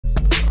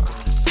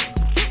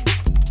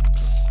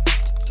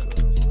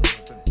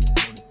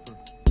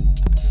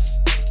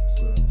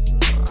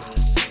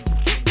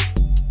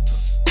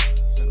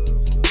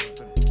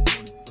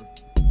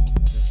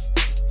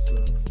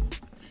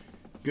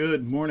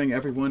Good morning,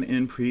 everyone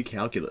in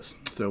pre-calculus.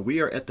 So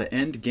we are at the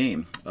end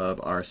game of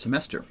our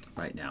semester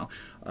right now,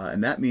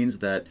 and that means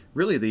that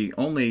really the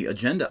only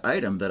agenda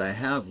item that I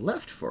have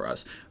left for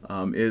us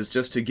is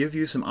just to give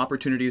you some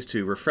opportunities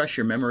to refresh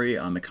your memory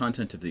on the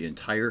content of the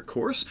entire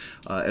course,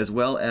 as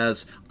well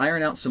as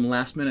iron out some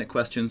last-minute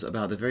questions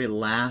about the very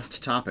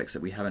last topics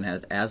that we haven't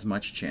had as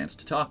much chance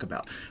to talk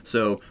about.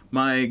 So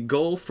my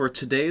goal for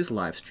today's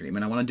live stream,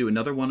 and I want to do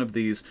another one of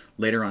these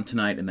later on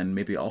tonight and then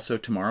maybe also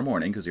tomorrow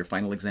morning because your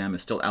final exam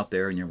is still out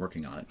there and you're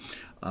working on it,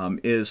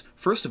 is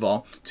first of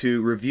all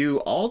to review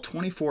all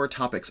 24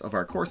 topics of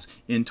our course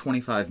in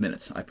 25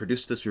 minutes. I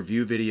produced this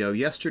review video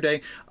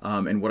yesterday,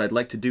 and what I'd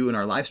like to do in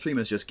our live stream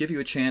is just give you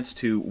a chance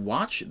to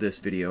watch this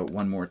video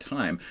one more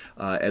time,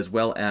 as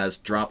well as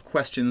drop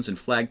questions and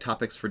flag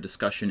topics for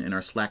discussion in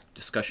our Slack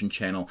discussion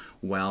channel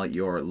while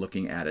you're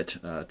looking at it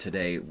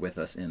today with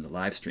us in the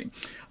live stream.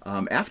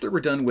 After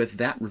we're done with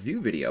that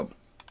review video,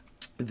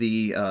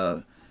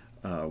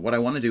 what I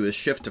want to do is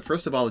shift to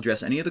first of all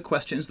address any of the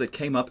questions that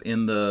came up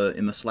in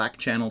the Slack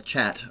channel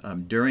chat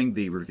during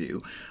the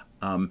review,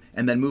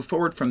 and then move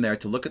forward from there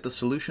to look at the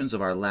solutions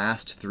of our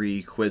last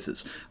three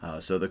quizzes.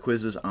 So the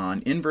quizzes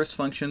on inverse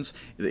functions,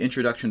 the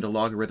introduction to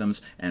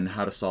logarithms, and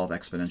how to solve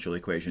exponential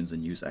equations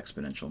and use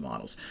exponential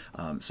models.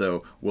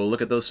 So we'll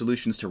look at those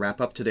solutions to wrap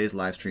up today's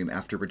live stream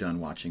after we're done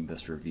watching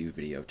this review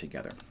video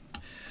together.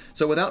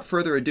 So without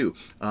further ado,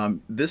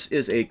 this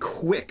is a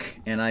quick,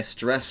 and I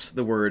stress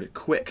the word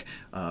quick,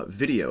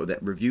 video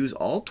that reviews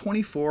all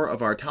 24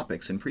 of our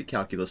topics in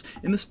pre-calculus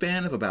in the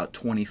span of about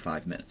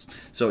 25 minutes.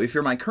 So if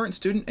you're my current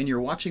student and you're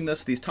watching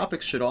this, these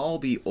topics should all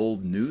be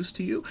old news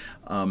to you,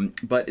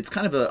 but it's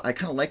kind of I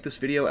kind of like this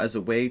video as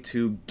a way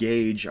to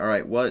gauge, all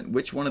right,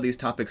 which one of these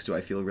topics do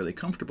I feel really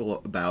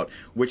comfortable about,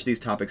 which of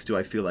these topics do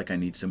I feel like I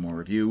need some more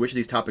review, which of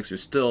these topics are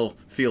still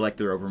feel like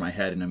they're over my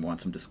head and I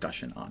want some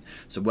discussion on.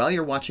 So while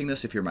you're watching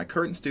this, if you're my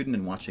current student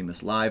and watching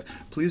this live,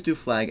 please do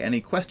flag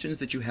any questions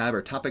that you have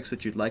or topics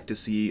that you'd like to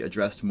see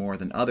addressed more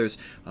than others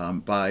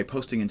by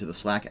posting into the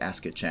Slack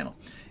Ask It channel.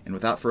 And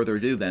without further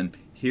ado then,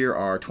 here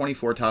are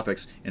 24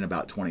 topics in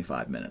about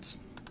 25 minutes.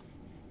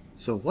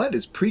 So what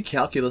is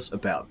pre-calculus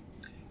about?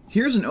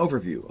 Here's an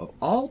overview of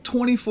all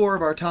 24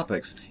 of our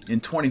topics in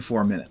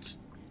 24 minutes.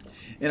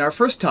 In our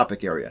first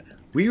topic area,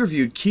 we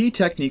reviewed key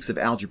techniques of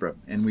algebra,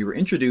 and we were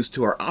introduced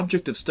to our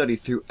object of study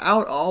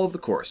throughout all of the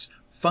course,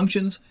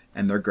 functions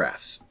and their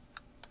graphs.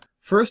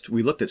 First,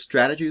 we looked at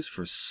strategies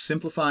for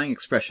simplifying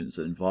expressions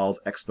that involve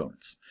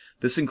exponents.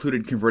 This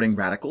included converting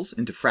radicals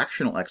into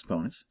fractional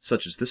exponents,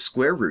 such as this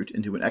square root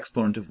into an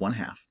exponent of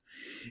 1/2.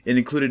 It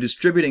included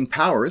distributing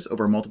powers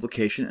over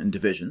multiplication and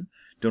division.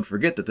 Don't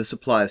forget that this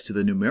applies to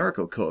the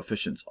numerical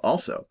coefficients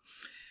also.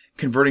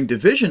 Converting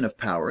division of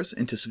powers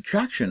into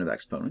subtraction of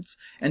exponents,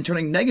 and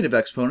turning negative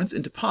exponents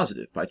into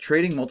positive by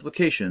trading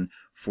multiplication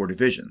for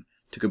division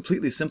to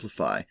completely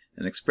simplify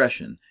an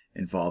expression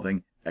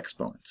involving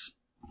exponents.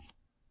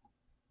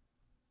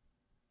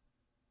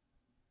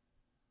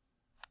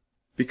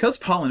 Because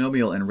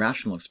polynomial and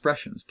rational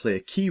expressions play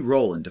a key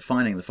role in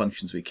defining the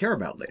functions we care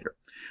about later,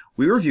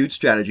 we reviewed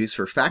strategies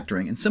for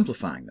factoring and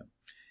simplifying them.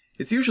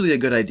 It's usually a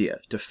good idea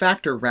to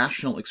factor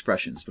rational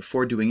expressions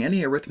before doing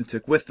any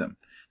arithmetic with them,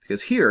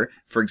 because here,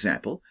 for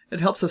example, it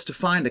helps us to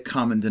find a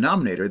common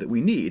denominator that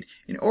we need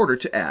in order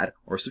to add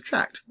or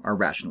subtract our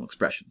rational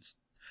expressions.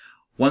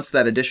 Once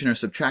that addition or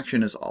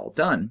subtraction is all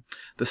done,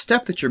 the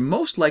step that you're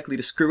most likely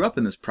to screw up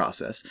in this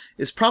process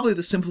is probably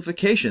the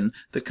simplification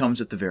that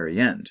comes at the very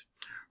end.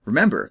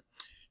 Remember,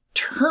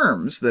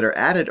 terms that are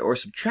added or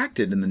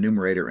subtracted in the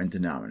numerator and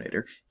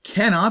denominator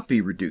cannot be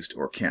reduced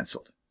or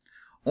canceled.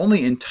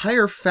 Only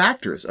entire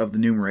factors of the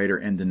numerator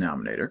and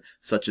denominator,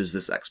 such as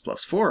this x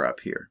plus 4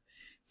 up here,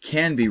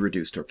 can be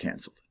reduced or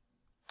canceled.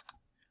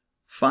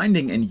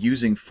 Finding and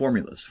using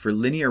formulas for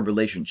linear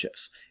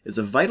relationships is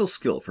a vital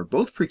skill for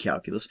both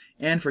pre-calculus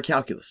and for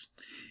calculus.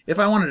 If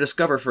I want to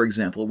discover, for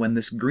example, when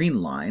this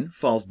green line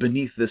falls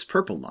beneath this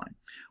purple line,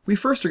 we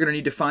first are going to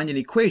need to find an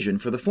equation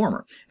for the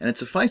former, and it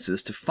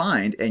suffices to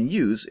find and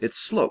use its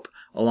slope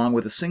along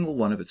with a single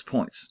one of its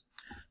points.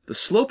 The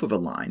slope of a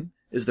line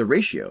is the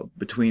ratio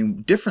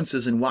between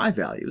differences in y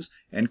values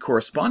and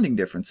corresponding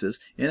differences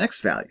in x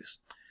values.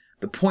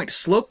 The point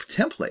slope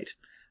template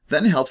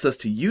then helps us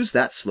to use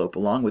that slope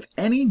along with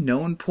any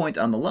known point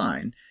on the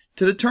line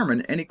to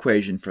determine an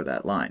equation for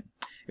that line.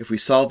 If we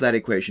solve that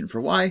equation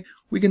for y,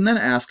 we can then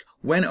ask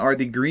when are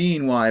the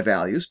green y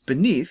values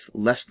beneath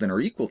less than or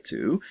equal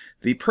to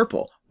the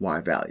purple y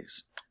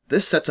values.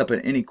 This sets up an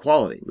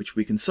inequality which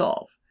we can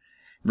solve,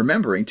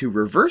 remembering to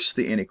reverse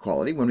the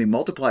inequality when we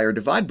multiply or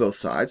divide both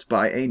sides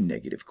by a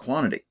negative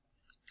quantity.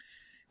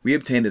 We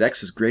obtain that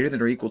x is greater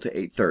than or equal to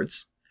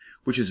 8/3,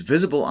 which is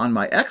visible on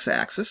my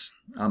x-axis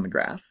on the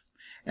graph,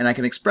 and I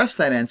can express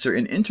that answer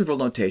in interval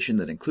notation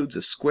that includes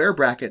a square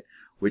bracket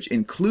which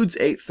includes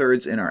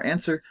 8/3 in our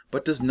answer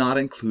but does not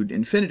include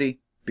infinity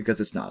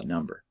because it's not a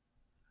number.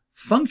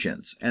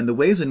 Functions and the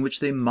ways in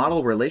which they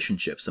model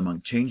relationships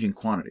among changing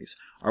quantities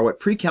are what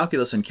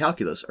pre-calculus and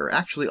calculus are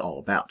actually all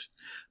about.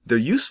 They're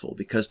useful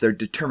because they're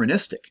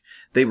deterministic.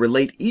 They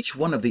relate each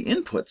one of the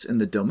inputs in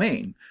the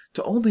domain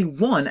to only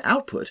one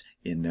output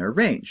in their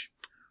range.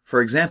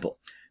 For example,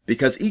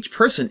 because each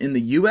person in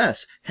the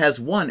US has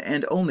one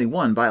and only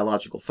one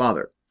biological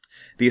father,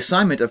 the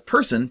assignment of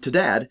person to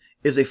dad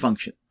is a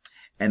function,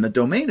 and the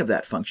domain of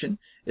that function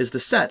is the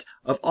set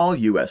of all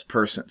US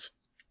persons.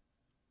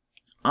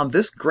 On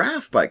this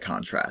graph, by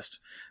contrast,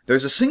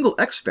 there's a single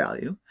x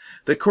value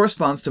that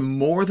corresponds to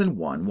more than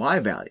one y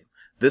value.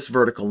 This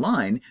vertical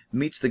line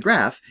meets the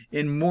graph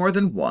in more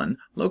than one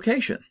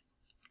location.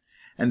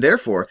 And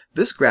therefore,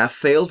 this graph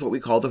fails what we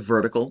call the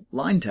vertical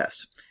line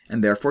test,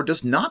 and therefore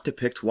does not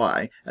depict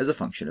y as a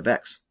function of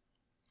x.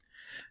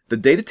 The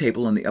data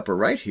table in the upper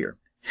right here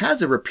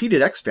has a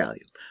repeated x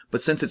value, but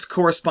since its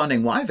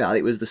corresponding y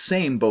value is the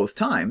same both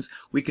times,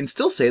 we can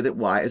still say that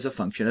y is a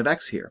function of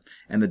x here,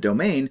 and the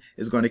domain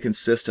is going to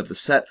consist of the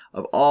set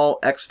of all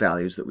x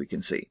values that we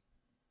can see.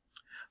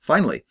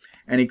 Finally,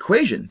 an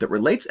equation that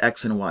relates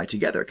x and y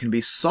together can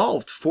be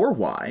solved for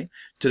y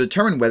to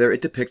determine whether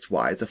it depicts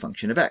y as a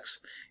function of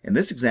x. In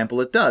this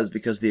example it does,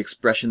 because the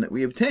expression that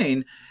we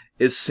obtain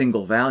is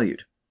single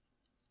valued.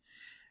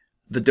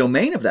 The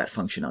domain of that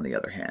function, on the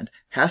other hand,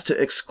 has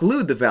to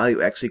exclude the value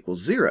x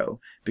equals 0,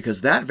 because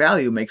that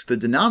value makes the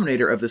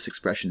denominator of this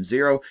expression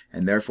 0,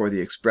 and therefore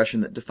the expression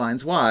that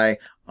defines y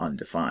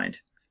undefined.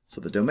 So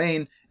the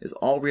domain is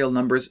all real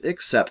numbers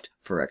except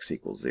for x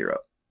equals 0.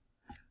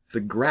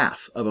 The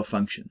graph of a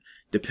function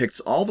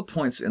depicts all the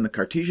points in the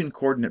Cartesian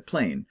coordinate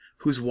plane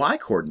whose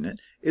y-coordinate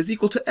is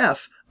equal to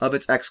f of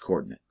its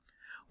x-coordinate.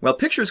 While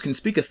pictures can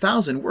speak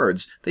 1,000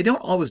 words, they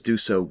don't always do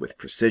so with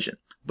precision.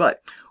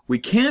 But we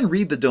can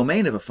read the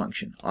domain of a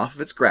function off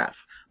of its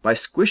graph by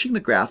squishing the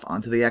graph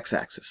onto the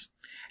x-axis.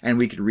 And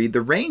we can read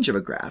the range of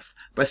a graph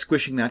by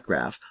squishing that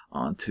graph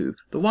onto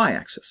the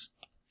y-axis.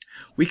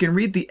 We can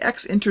read the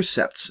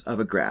x-intercepts of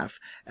a graph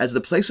as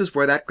the places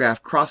where that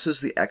graph crosses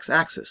the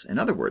x-axis. In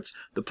other words,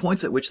 the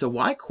points at which the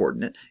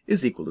y-coordinate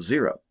is equal to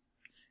 0.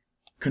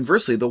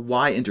 Conversely, the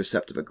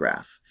y-intercept of a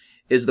graph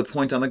is the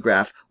point on the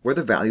graph where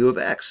the value of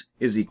x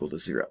is equal to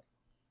 0.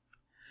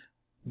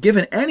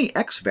 Given any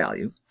x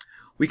value,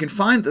 we can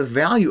find the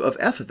value of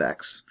f of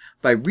x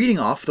by reading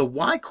off the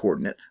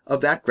y-coordinate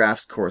of that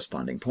graph's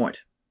corresponding point.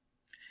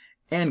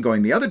 And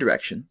going the other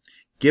direction,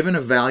 given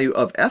a value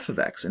of f of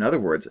x, in other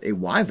words, a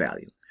y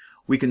value,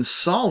 we can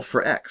solve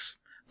for x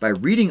by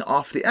reading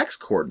off the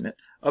x-coordinate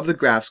of the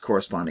graph's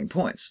corresponding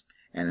points.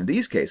 And in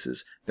these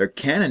cases, there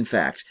can in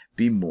fact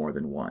be more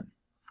than one.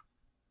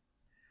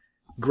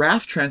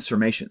 Graph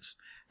transformations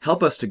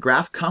help us to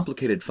graph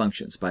complicated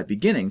functions by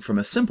beginning from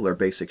a simpler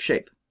basic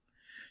shape.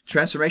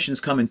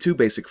 Transformations come in two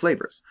basic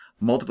flavors: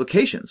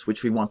 multiplications,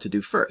 which we want to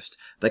do first,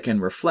 that can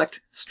reflect,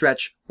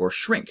 stretch, or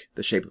shrink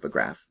the shape of a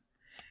graph,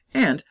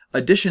 and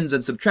additions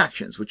and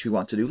subtractions, which we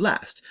want to do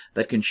last,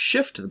 that can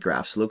shift the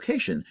graph's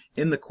location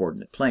in the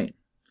coordinate plane.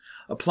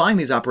 Applying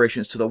these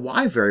operations to the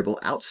y variable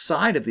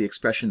outside of the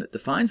expression that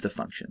defines the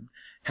function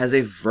has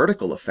a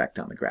vertical effect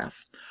on the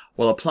graph,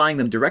 while applying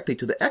them directly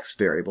to the x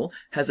variable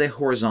has a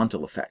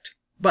horizontal effect.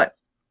 But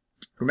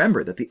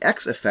remember that the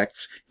x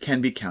effects can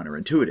be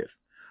counterintuitive.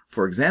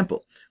 For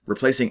example,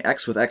 replacing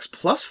x with x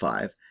plus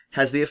 5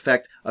 has the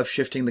effect of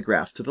shifting the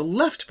graph to the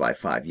left by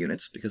 5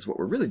 units, because what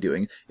we're really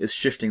doing is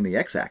shifting the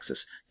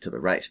x-axis to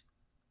the right.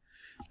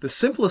 The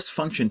simplest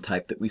function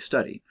type that we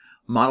study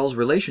models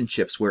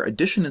relationships where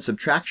addition and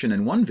subtraction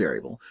in one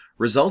variable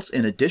results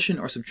in addition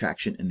or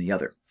subtraction in the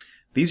other.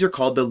 These are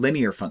called the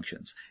linear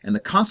functions, and the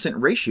constant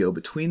ratio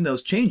between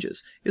those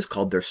changes is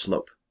called their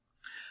slope.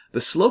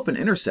 The slope and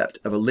intercept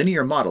of a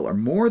linear model are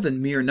more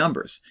than mere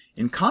numbers.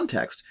 In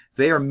context,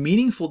 they are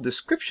meaningful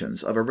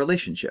descriptions of a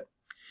relationship.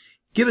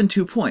 Given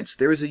 2 points,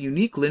 there is a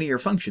unique linear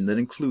function that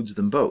includes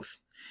them both,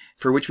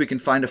 for which we can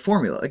find a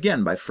formula,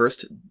 again by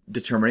first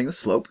determining the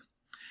slope,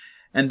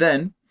 and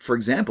then, for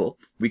example,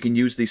 we can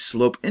use the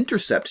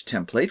slope-intercept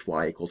template,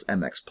 y equals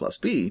mx plus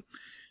b,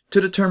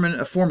 to determine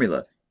a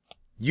formula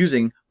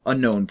using a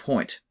known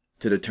point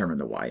to determine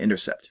the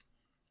y-intercept.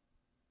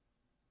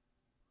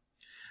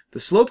 The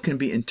slope can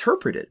be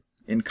interpreted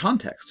in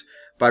context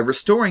by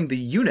restoring the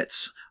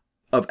units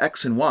of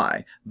x and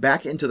y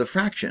back into the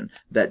fraction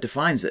that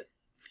defines it.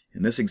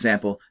 In this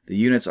example, the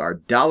units are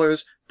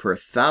dollars per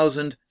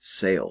 1,000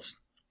 sales.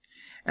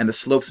 And the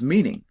slope's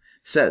meaning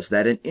says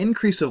that an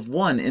increase of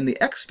 1 in the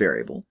x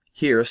variable,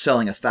 here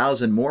selling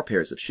 1,000 more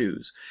pairs of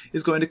shoes,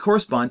 is going to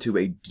correspond to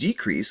a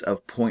decrease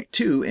of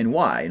 0.2 in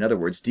y, in other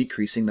words,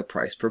 decreasing the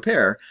price per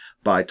pair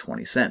by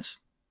 20 cents.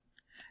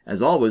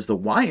 As always, the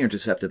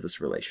y-intercept of this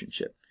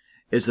relationship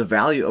is the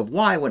value of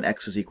y when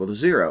x is equal to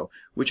 0,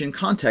 which in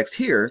context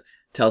here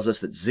tells us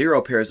that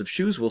 0 pairs of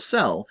shoes will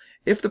sell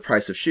if the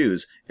price of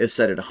shoes is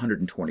set at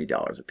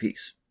 $120 a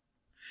piece.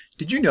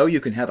 Did you know you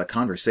can have a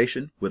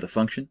conversation with a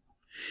function?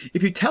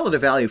 If you tell it a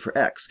value for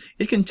x,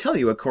 it can tell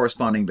you a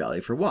corresponding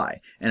value for y,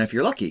 and if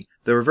you're lucky,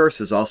 the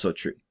reverse is also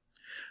true.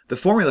 The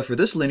formula for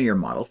this linear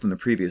model from the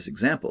previous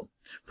example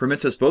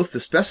permits us both to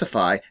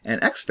specify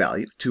an x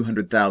value,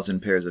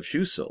 200,000 pairs of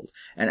shoes sold,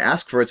 and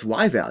ask for its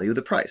y value,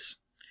 the price.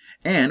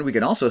 And we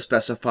can also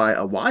specify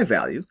a y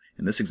value,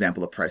 in this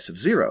example a price of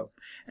 0,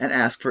 and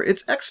ask for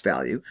its x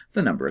value,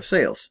 the number of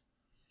sales.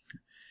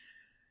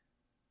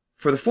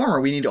 For the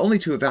former, we need only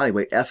to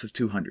evaluate f of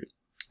 200,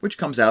 which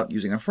comes out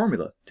using our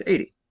formula to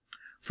 80.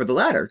 For the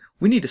latter,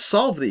 we need to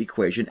solve the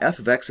equation f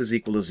of x is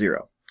equal to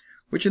 0,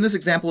 which in this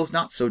example is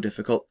not so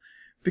difficult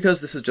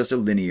because this is just a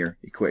linear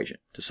equation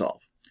to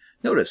solve.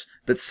 Notice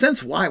that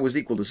since y was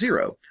equal to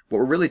 0, what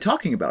we're really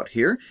talking about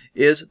here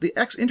is the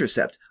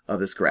x-intercept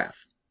of this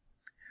graph.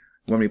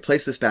 When we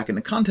place this back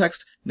into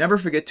context, never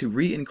forget to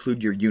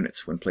re-include your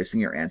units when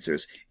placing your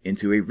answers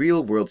into a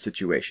real-world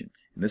situation.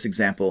 In this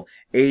example,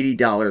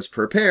 $80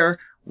 per pair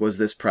was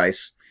this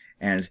price,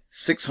 and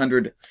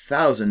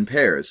 600,000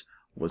 pairs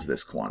was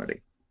this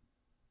quantity.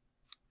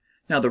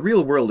 Now, the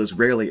real world is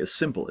rarely as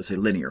simple as a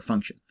linear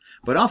function,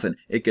 but often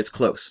it gets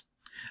close.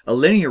 A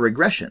linear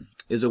regression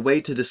is a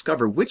way to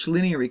discover which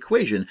linear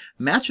equation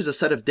matches a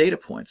set of data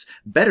points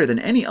better than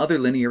any other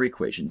linear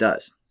equation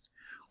does.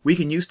 We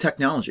can use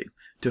technology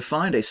to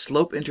find a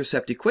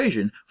slope-intercept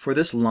equation for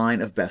this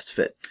line of best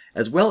fit,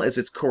 as well as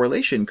its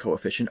correlation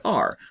coefficient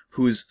r,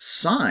 whose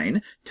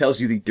sign tells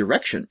you the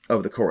direction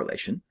of the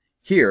correlation.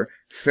 Here,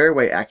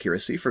 fairway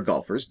accuracy for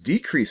golfers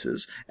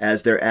decreases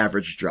as their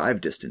average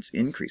drive distance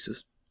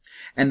increases.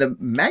 And the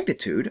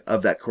magnitude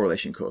of that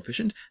correlation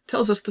coefficient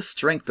tells us the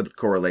strength of the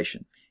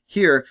correlation.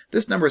 Here,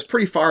 this number is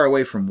pretty far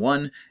away from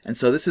 1, and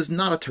so this is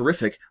not a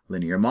terrific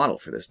linear model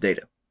for this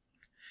data.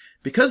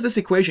 Because this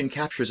equation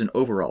captures an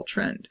overall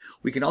trend,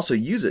 we can also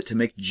use it to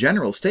make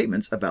general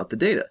statements about the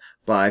data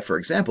by, for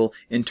example,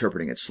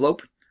 interpreting its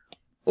slope,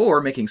 or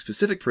making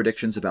specific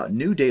predictions about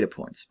new data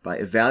points by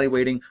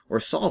evaluating or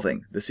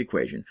solving this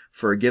equation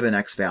for a given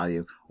x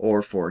value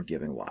or for a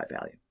given y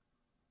value.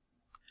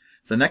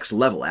 The next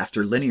level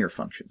after linear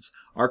functions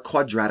are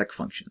quadratic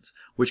functions,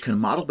 which can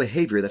model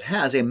behavior that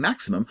has a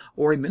maximum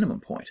or a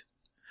minimum point.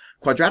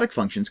 Quadratic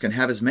functions can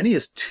have as many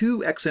as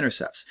 2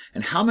 x-intercepts,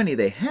 and how many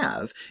they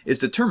have is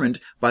determined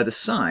by the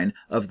sign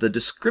of the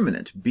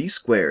discriminant b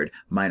squared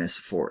minus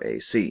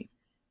 4ac.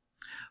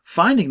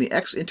 Finding the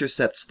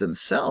x-intercepts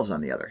themselves, on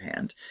the other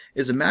hand,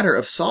 is a matter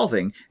of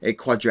solving a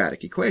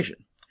quadratic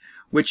equation,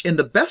 which in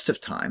the best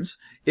of times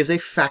is a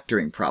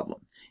factoring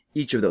problem,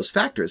 each of those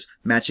factors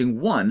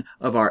matching one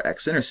of our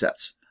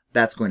x-intercepts.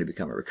 That's going to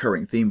become a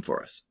recurring theme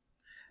for us.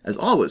 As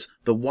always,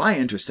 the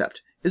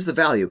y-intercept is the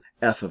value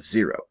f of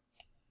 0.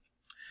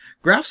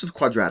 Graphs of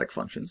quadratic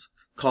functions,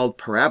 called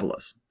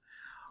parabolas,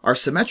 are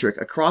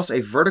symmetric across a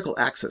vertical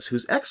axis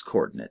whose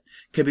x-coordinate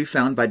can be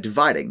found by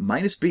dividing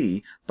minus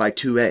b by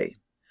 2a.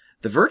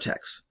 The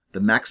vertex,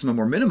 the maximum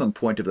or minimum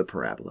point of the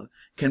parabola,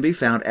 can be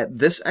found at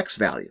this x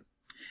value,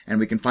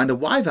 and we can find the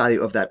y value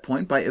of that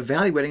point by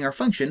evaluating our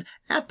function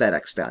at that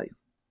x value.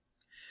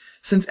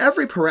 Since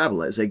every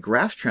parabola is a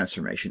graph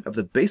transformation of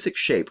the basic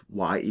shape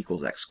y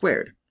equals x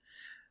squared,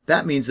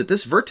 that means that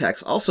this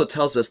vertex also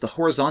tells us the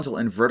horizontal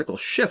and vertical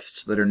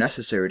shifts that are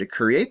necessary to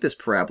create this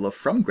parabola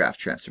from graph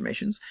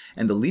transformations,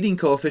 and the leading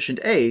coefficient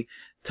a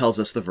tells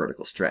us the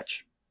vertical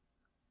stretch.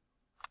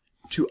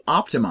 To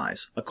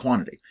optimize a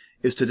quantity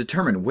is to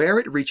determine where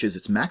it reaches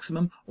its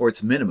maximum or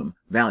its minimum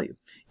value.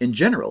 In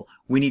general,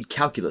 we need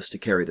calculus to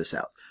carry this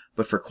out,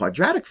 but for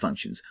quadratic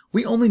functions,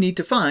 we only need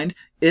to find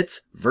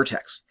its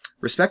vertex.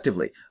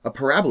 Respectively, a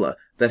parabola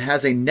that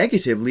has a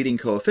negative leading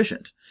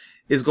coefficient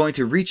is going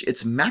to reach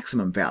its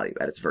maximum value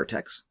at its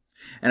vertex,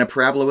 and a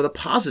parabola with a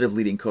positive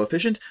leading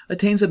coefficient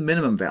attains a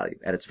minimum value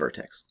at its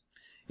vertex.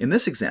 In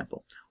this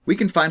example, we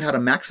can find how to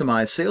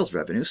maximize sales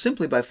revenue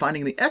simply by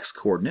finding the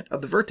x-coordinate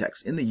of the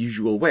vertex in the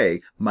usual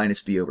way,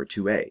 minus b over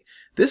 2a.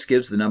 This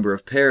gives the number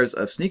of pairs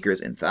of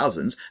sneakers in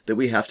thousands that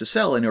we have to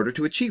sell in order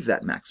to achieve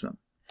that maximum.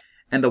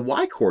 And the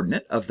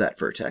y-coordinate of that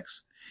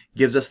vertex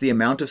gives us the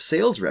amount of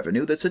sales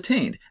revenue that's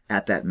attained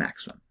at that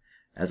maximum.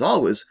 As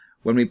always,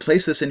 when we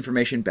place this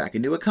information back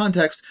into a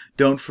context,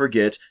 don't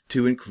forget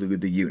to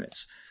include the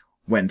units.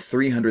 When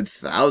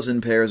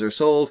 300,000 pairs are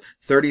sold,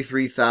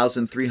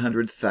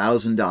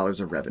 $33,300,000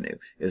 of revenue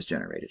is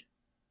generated.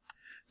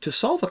 To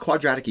solve a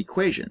quadratic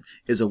equation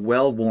is a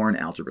well-worn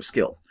algebra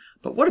skill,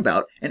 but what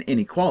about an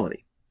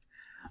inequality?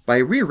 By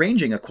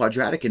rearranging a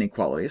quadratic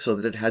inequality so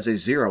that it has a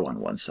 0 on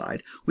one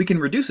side, we can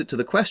reduce it to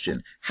the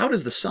question, how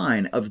does the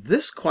sign of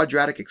this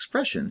quadratic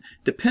expression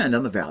depend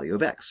on the value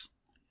of x?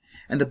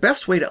 And the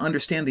best way to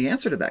understand the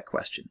answer to that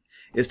question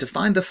is to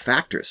find the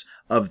factors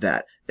of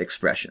that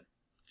expression.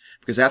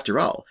 Because after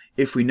all,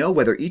 if we know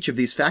whether each of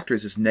these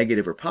factors is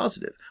negative or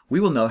positive, we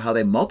will know how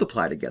they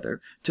multiply together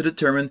to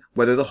determine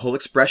whether the whole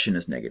expression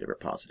is negative or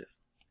positive.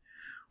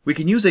 We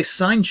can use a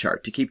sign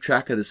chart to keep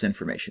track of this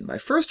information by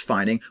first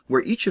finding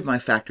where each of my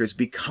factors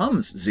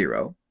becomes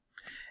 0,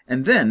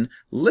 and then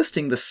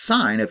listing the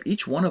sign of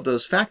each one of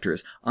those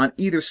factors on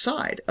either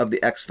side of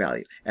the x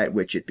value at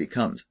which it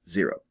becomes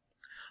 0.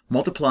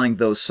 Multiplying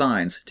those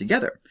signs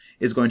together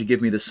is going to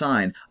give me the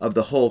sign of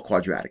the whole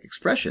quadratic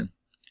expression,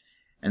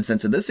 And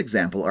since in this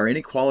example our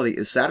inequality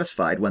is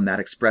satisfied when that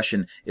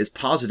expression is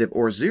positive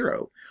or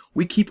 0,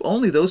 we keep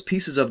only those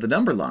pieces of the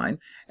number line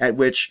at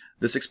which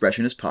this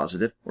expression is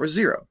positive or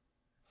 0.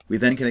 We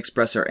then can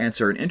express our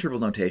answer in interval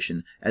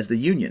notation as the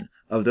union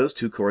of those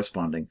two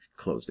corresponding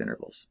closed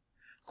intervals.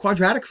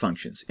 Quadratic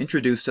functions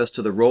introduced us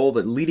to the role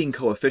that leading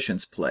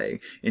coefficients play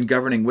in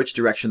governing which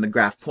direction the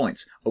graph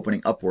points,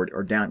 opening upward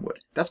or downward.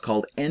 That's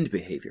called end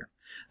behavior.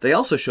 They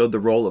also showed the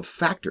role of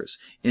factors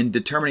in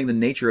determining the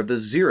nature of the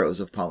zeros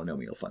of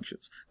polynomial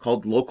functions,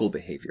 called local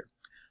behavior.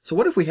 So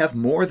what if we have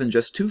more than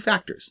just two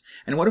factors?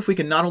 And what if we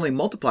can not only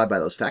multiply by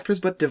those factors,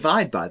 but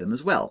divide by them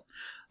as well?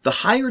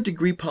 The higher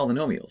degree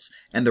polynomials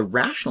and the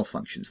rational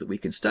functions that we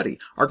can study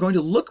are going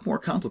to look more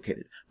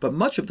complicated, but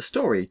much of the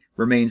story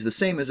remains the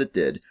same as it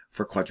did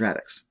for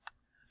quadratics.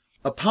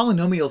 A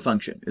polynomial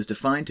function is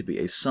defined to be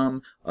a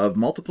sum of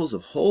multiples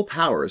of whole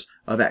powers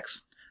of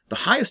x,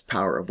 the highest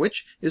power of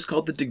which is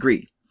called the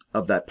degree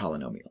of that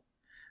polynomial.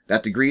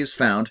 That degree is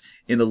found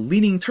in the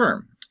leading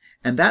term,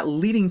 and that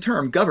leading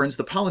term governs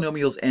the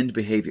polynomial's end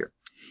behavior.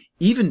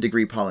 Even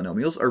degree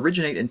polynomials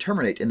originate and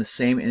terminate in the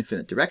same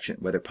infinite direction,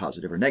 whether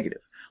positive or negative,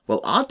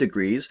 while odd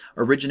degrees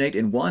originate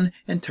in one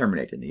and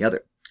terminate in the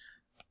other.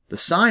 The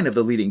sign of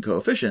the leading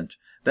coefficient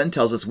then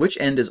tells us which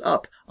end is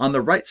up on the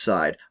right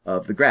side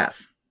of the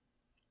graph,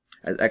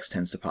 as x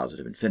tends to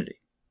positive infinity.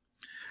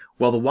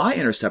 While the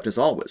y-intercept, as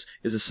always,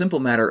 is a simple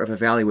matter of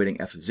evaluating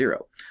f of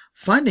 0,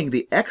 finding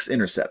the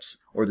x-intercepts,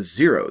 or the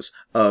zeros,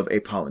 of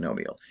a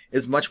polynomial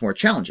is much more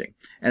challenging,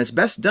 and it's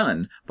best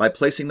done by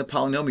placing the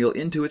polynomial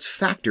into its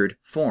factored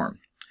form.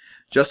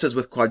 Just as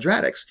with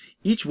quadratics,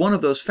 each one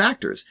of those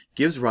factors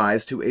gives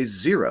rise to a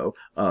zero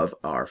of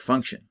our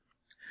function.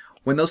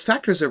 When those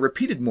factors are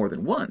repeated more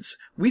than once,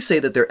 we say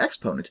that their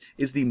exponent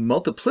is the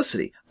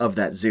multiplicity of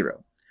that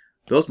zero.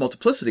 Those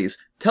multiplicities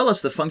tell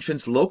us the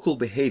function's local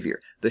behavior,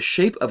 the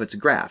shape of its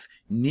graph,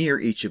 near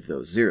each of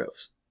those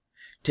zeros.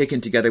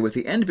 Taken together with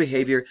the end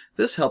behavior,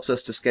 this helps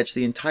us to sketch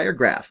the entire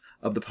graph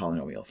of the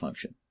polynomial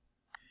function.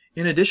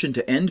 In addition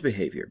to end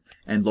behavior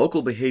and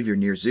local behavior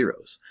near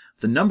zeros,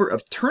 the number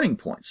of turning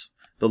points,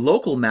 the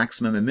local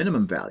maximum and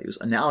minimum values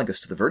analogous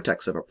to the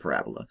vertex of a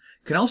parabola,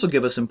 can also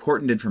give us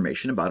important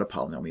information about a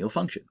polynomial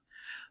function.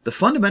 The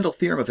fundamental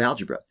theorem of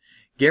algebra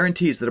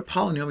guarantees that a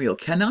polynomial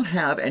cannot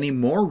have any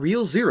more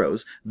real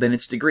zeros than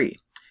its degree,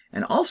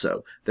 and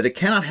also that it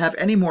cannot have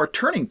any more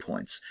turning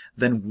points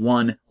than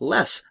one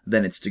less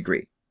than its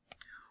degree.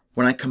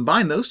 When I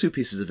combine those two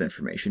pieces of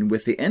information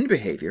with the end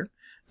behavior,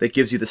 that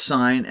gives you the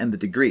sign and the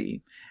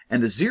degree,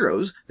 and the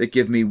zeros that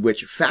give me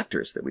which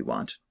factors that we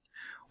want,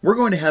 we're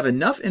going to have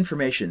enough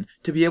information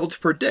to be able to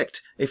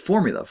predict a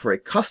formula for a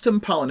custom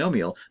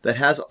polynomial that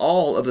has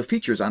all of the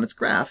features on its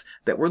graph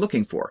that we're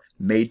looking for,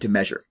 made to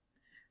measure.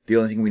 The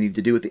only thing we need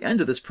to do at the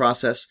end of this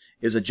process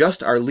is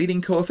adjust our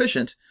leading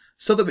coefficient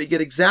so that we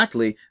get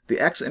exactly the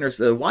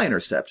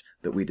y-intercept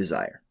that we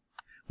desire.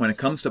 When it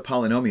comes to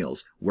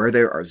polynomials, where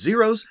there are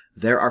zeros,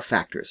 there are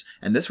factors,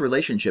 and this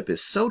relationship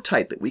is so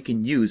tight that we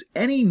can use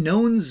any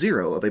known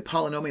zero of a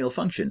polynomial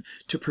function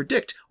to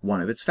predict one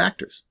of its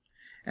factors.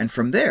 And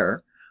from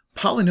there,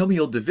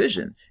 polynomial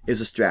division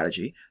is a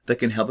strategy that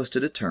can help us to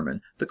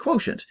determine the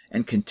quotient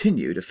and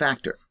continue to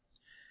factor.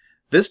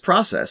 This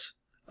process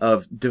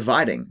of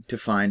dividing to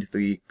find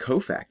the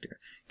cofactor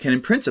can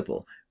in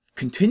principle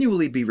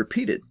continually be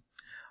repeated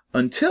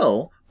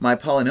until my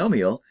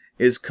polynomial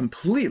is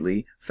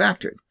completely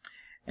factored.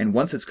 And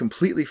once it's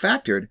completely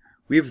factored,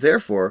 we have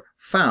therefore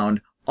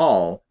found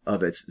all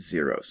of its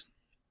zeros.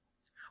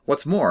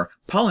 What's more,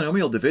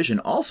 polynomial division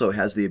also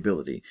has the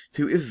ability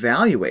to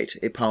evaluate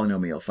a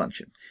polynomial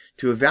function.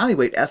 To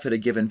evaluate f at a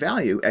given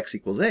value, x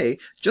equals a,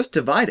 just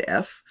divide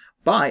f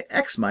by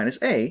x minus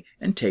a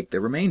and take the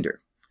remainder.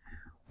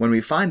 When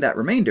we find that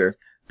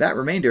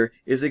remainder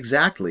is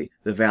exactly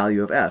the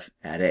value of f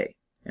at a.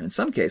 And in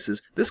some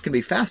cases, this can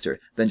be faster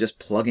than just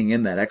plugging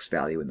in that x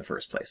value in the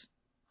first place.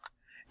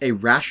 A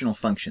rational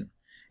function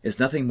is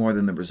nothing more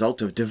than the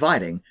result of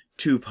dividing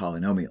two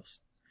polynomials.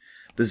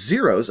 The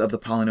zeros of the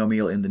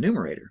polynomial in the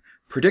numerator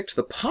predict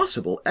the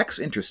possible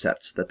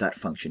x-intercepts that that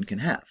function can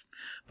have.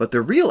 But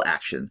the real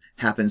action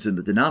happens in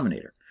the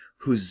denominator,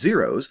 whose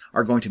zeros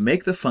are going to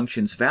make the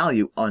function's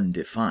value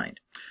undefined.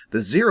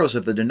 The zeros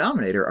of the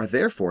denominator are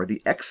therefore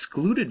the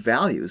excluded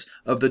values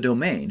of the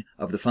domain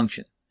of the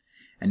function.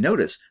 And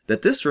notice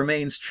that this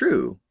remains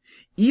true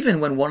even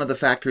when one of the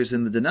factors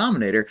in the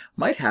denominator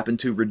might happen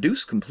to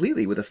reduce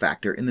completely with a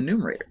factor in the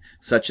numerator,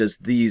 such as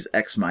these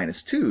x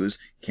minus 2's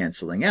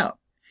canceling out.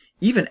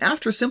 Even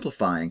after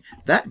simplifying,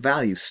 that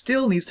value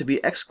still needs to be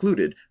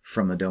excluded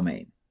from the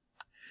domain.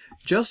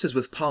 Just as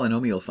with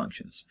polynomial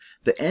functions,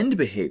 the end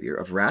behavior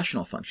of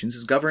rational functions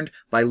is governed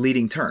by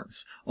leading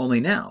terms,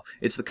 only now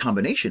it's the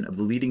combination of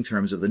the leading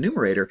terms of the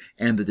numerator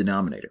and the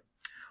denominator.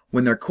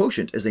 When their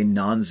quotient is a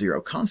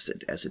non-zero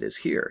constant, as it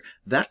is here,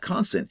 that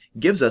constant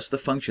gives us the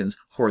function's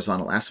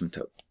horizontal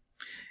asymptote.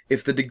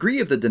 If the degree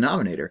of the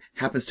denominator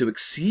happens to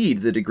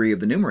exceed the degree of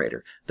the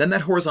numerator, then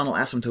that horizontal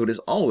asymptote is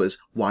always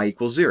y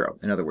equals 0,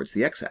 in other words,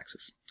 the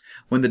x-axis.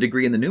 When the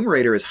degree in the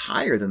numerator is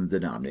higher than the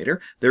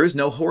denominator, there is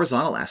no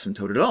horizontal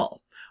asymptote at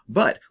all.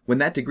 But when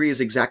that degree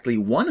is exactly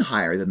 1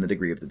 higher than the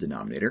degree of the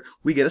denominator,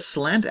 we get a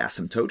slant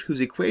asymptote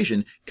whose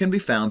equation can be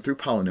found through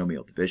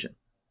polynomial division.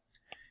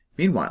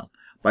 Meanwhile,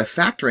 by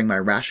factoring my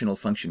rational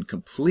function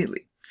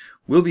completely,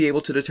 we'll be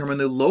able to determine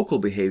the local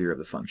behavior of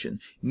the function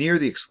near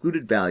the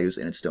excluded values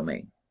in its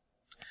domain.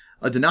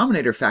 A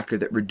denominator factor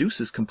that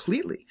reduces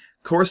completely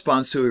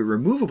corresponds to a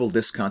removable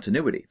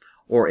discontinuity,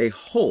 or a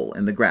hole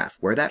in the graph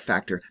where that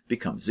factor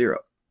becomes 0.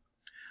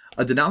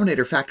 A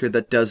denominator factor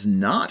that does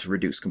not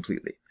reduce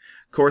completely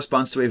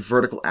corresponds to a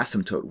vertical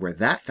asymptote where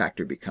that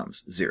factor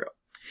becomes 0.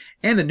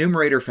 And a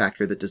numerator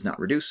factor that does not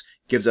reduce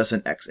gives us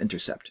an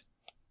x-intercept.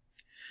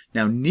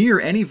 Now, near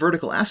any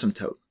vertical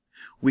asymptote,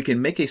 we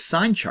can make a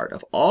sign chart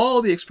of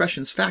all the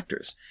expression's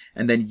factors,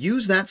 and then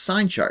use that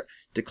sign chart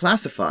to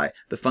classify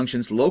the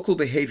function's local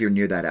behavior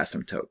near that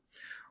asymptote.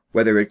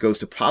 Whether it goes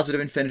to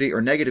positive infinity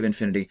or negative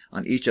infinity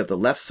on each of the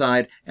left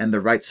side and the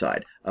right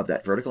side of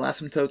that vertical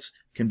asymptotes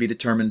can be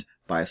determined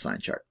by a sign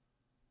chart.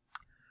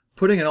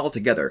 Putting it all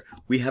together,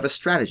 we have a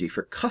strategy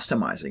for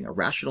customizing a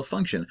rational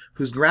function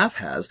whose graph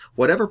has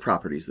whatever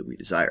properties that we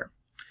desire.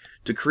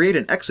 To create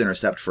an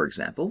x-intercept, for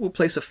example, we'll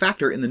place a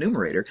factor in the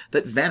numerator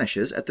that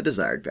vanishes at the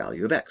desired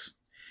value of x.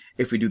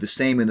 If we do the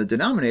same in the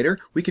denominator,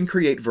 we can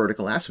create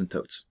vertical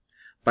asymptotes.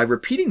 By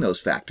repeating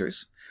those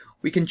factors,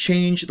 we can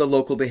change the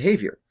local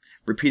behavior,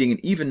 repeating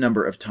an even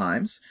number of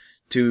times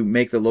to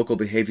make the local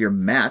behavior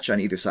match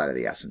on either side of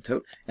the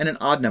asymptote, and an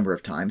odd number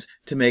of times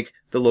to make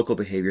the local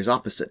behaviors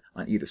opposite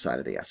on either side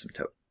of the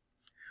asymptote.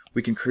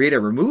 We can create a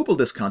removable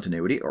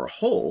discontinuity, or a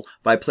hole,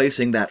 by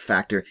placing that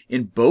factor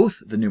in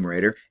both the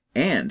numerator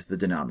and the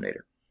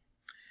denominator.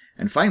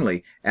 And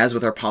finally, as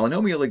with our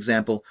polynomial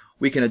example,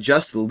 we can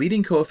adjust the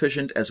leading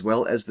coefficient as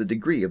well as the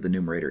degree of the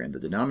numerator and the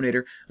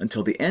denominator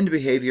until the end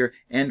behavior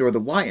and or the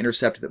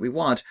y-intercept that we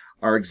want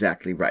are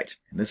exactly right.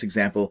 In this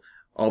example,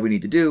 all we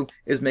need to do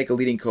is make a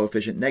leading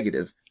coefficient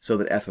negative so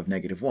that f of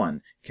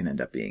 -1 can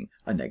end up being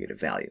a negative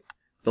value.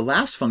 The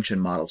last function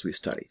models we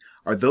study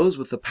are those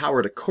with the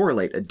power to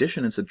correlate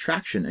addition and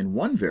subtraction in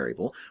one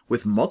variable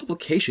with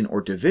multiplication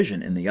or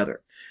division in the other.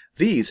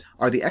 These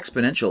are the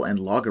exponential and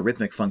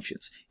logarithmic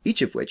functions,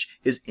 each of which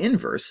is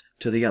inverse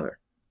to the other.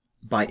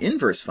 By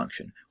inverse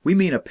function, we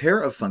mean a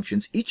pair of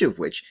functions each of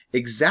which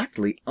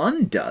exactly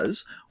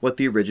undoes what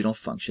the original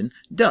function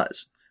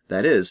does.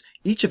 That is,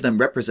 each of them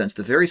represents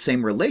the very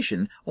same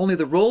relation, only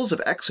the roles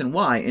of x and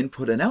y,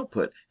 input and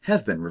output,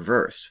 have been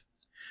reversed.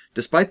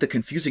 Despite the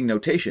confusing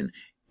notation,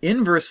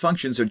 inverse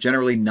functions are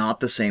generally not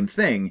the same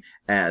thing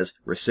as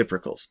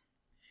reciprocals.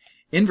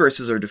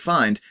 Inverses are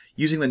defined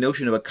using the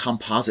notion of a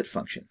composite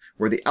function,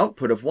 where the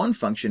output of one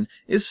function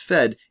is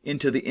fed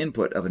into the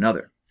input of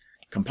another.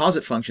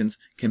 Composite functions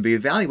can be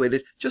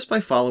evaluated just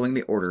by following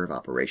the order of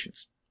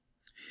operations.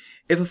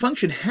 If a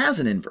function has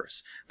an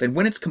inverse, then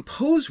when it's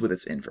composed with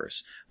its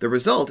inverse, the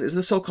result is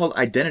the so-called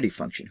identity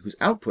function, whose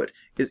output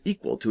is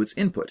equal to its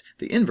input,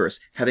 the inverse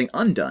having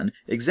undone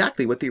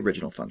exactly what the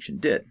original function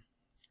did.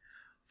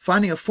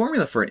 Finding a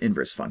formula for an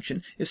inverse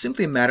function is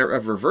simply a matter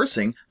of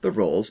reversing the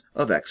roles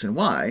of x and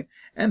y,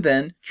 and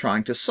then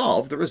trying to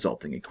solve the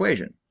resulting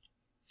equation.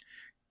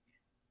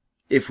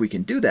 If we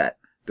can do that,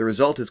 the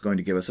result is going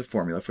to give us a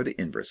formula for the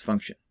inverse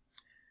function.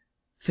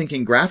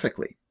 Thinking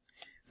graphically,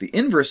 the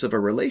inverse of a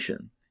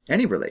relation,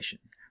 any relation,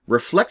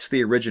 reflects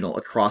the original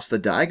across the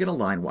diagonal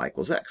line y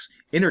equals x,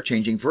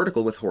 interchanging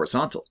vertical with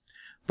horizontal.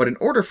 But in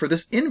order for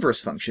this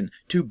inverse function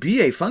to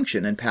be a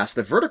function and pass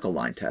the vertical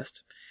line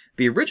test,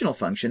 the original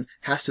function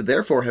has to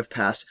therefore have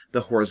passed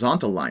the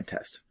horizontal line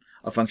test.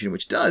 A function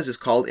which does is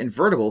called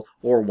invertible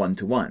or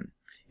one-to-one.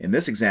 In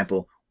this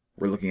example,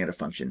 we're looking at a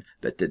function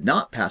that did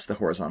not pass the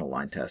horizontal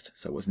line test,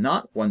 so was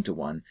not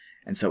one-to-one,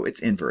 and so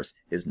its inverse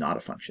is not a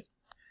function.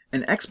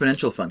 An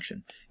exponential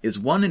function is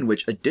one in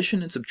which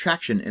addition and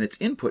subtraction in its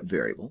input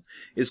variable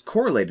is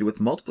correlated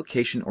with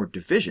multiplication or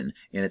division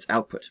in its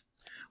output.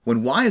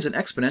 When y is an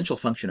exponential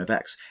function of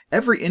x,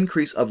 every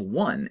increase of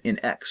 1 in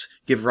x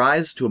gives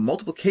rise to a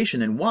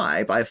multiplication in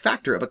y by a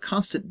factor of a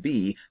constant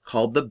b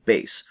called the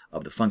base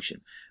of the function.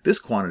 This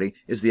quantity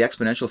is the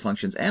exponential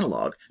function's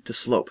analog to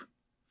slope.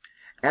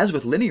 As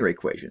with linear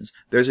equations,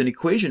 there's an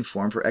equation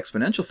form for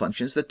exponential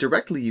functions that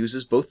directly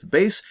uses both the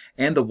base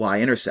and the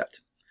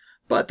y-intercept.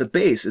 But the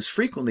base is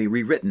frequently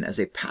rewritten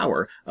as a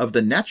power of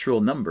the natural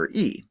number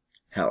e,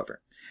 however,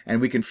 and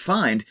we can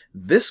find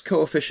this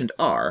coefficient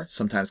r,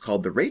 sometimes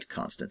called the rate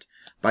constant,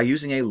 by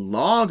using a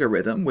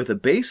logarithm with a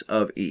base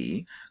of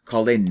e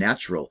called a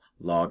natural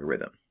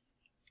logarithm.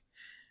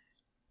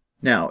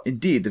 Now,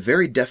 indeed, the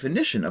very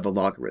definition of a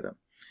logarithm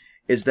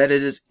is that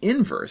it is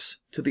inverse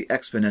to the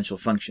exponential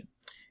function.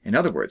 In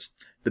other words,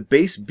 the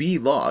base b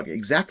log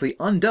exactly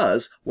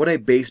undoes what a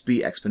base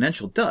b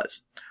exponential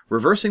does,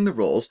 reversing the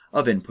roles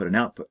of input and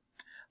output.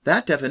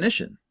 That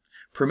definition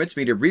permits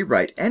me to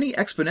rewrite any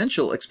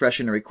exponential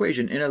expression or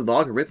equation in a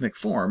logarithmic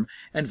form,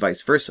 and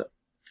vice versa.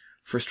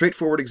 For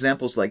straightforward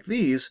examples like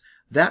these,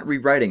 that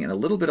rewriting and a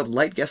little bit of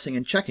light guessing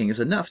and checking is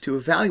enough to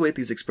evaluate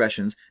these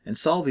expressions and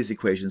solve these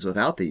equations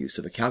without the use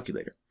of a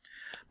calculator.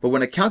 But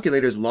when a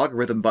calculator's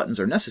logarithm buttons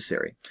are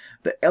necessary,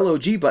 the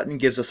LOG button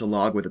gives us a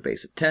log with a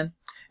base of 10,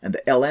 and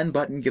the LN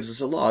button gives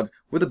us a log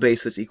with a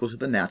base that's equal to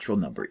the natural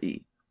number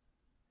e.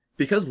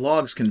 Because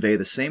logs convey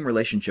the same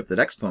relationship that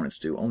exponents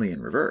do, only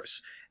in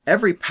reverse,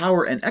 every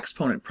power and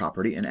exponent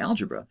property in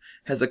algebra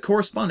has a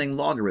corresponding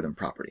logarithm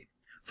property.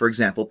 For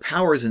example,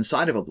 powers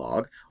inside of a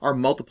log are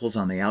multiples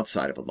on the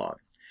outside of a log.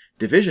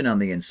 Division on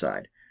the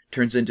inside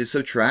turns into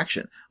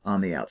subtraction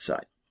on the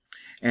outside.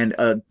 And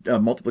a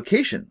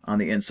multiplication on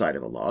the inside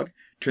of a log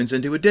turns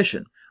into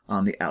addition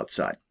on the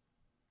outside.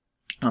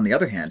 On the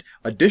other hand,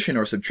 addition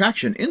or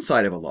subtraction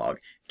inside of a log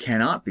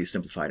cannot be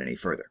simplified any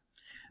further.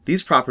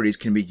 These properties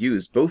can be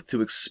used both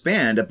to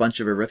expand a bunch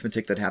of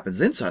arithmetic that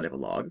happens inside of a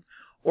log,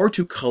 or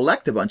to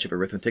collect a bunch of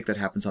arithmetic that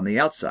happens on the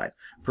outside,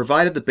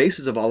 provided the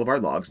bases of all of our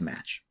logs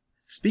match.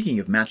 Speaking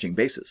of matching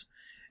bases,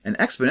 an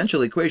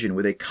exponential equation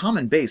with a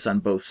common base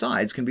on both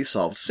sides can be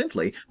solved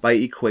simply by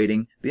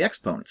equating the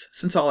exponents,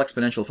 since all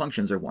exponential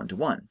functions are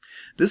one-to-one.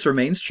 This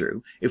remains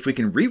true if we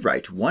can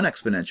rewrite one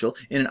exponential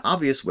in an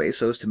obvious way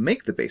so as to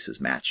make the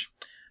bases match.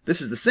 This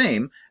is the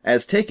same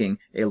as taking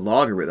a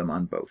logarithm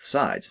on both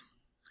sides.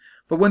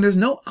 But when there's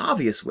no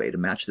obvious way to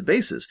match the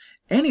bases,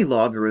 any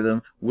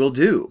logarithm will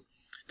do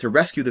to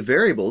rescue the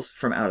variables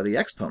from out of the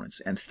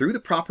exponents, and through the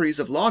properties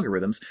of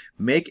logarithms,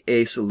 make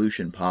a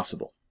solution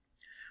possible.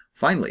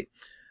 Finally,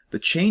 the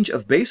change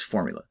of base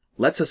formula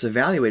lets us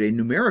evaluate a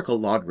numerical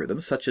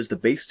logarithm such as the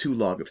base 2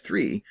 log of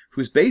 3,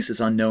 whose base is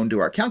unknown to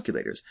our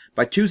calculators,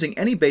 by choosing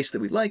any base that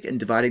we like and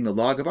dividing the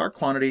log of our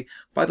quantity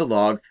by the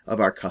log of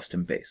our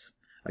custom base.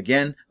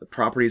 Again, the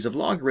properties of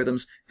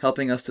logarithms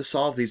helping us to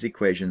solve these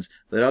equations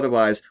that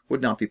otherwise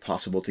would not be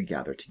possible to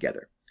gather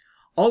together.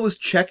 Always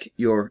check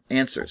your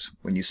answers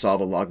when you solve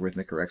a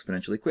logarithmic or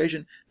exponential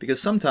equation,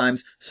 because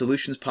sometimes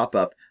solutions pop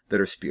up that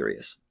are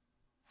spurious.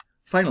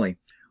 Finally,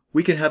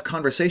 we can have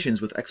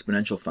conversations with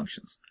exponential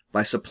functions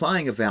by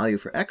supplying a value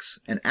for x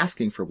and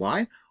asking for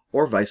y,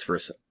 or vice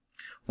versa.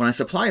 When I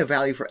supply a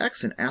value for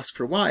x and ask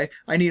for y,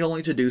 I need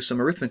only to do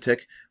some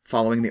arithmetic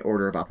following the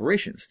order of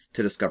operations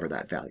to discover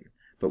that value.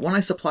 But when I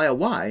supply a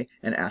y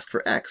and ask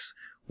for x,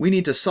 we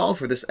need to solve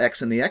for this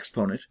x in the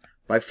exponent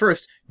by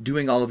first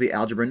doing all of the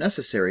algebra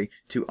necessary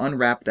to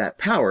unwrap that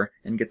power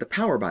and get the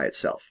power by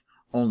itself.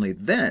 Only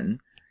then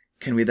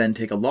can we then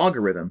take a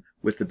logarithm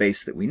with the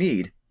base that we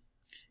need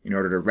in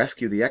order to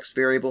rescue the x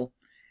variable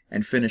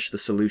and finish the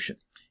solution,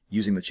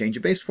 using the change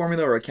of base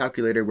formula or a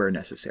calculator where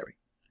necessary.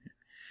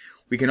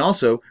 We can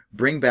also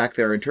bring back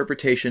their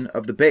interpretation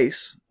of the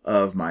base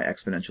of my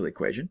exponential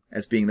equation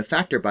as being the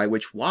factor by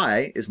which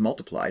y is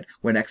multiplied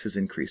when x is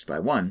increased by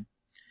 1.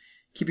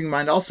 Keeping in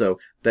mind also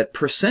that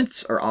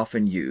percents are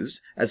often used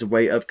as a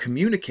way of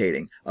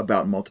communicating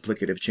about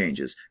multiplicative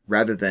changes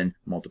rather than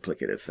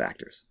multiplicative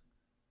factors.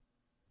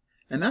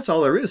 And that's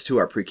all there is to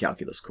our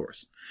pre-calculus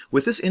course.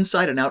 With this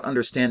inside and out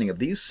understanding of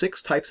these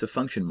 6 types of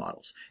function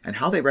models and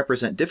how they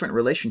represent different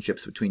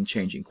relationships between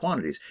changing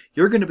quantities,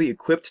 you're going to be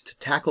equipped to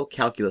tackle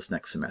calculus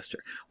next semester,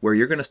 where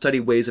you're going to study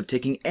ways of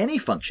taking any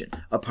function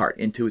apart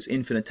into its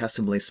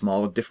infinitesimally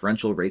small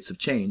differential rates of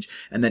change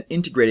and then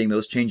integrating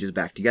those changes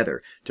back together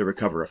to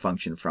recover a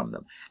function from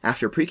them.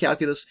 After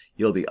pre-calculus,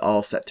 you'll be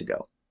all set to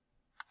go.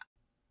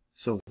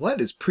 So what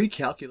is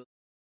pre-calculus?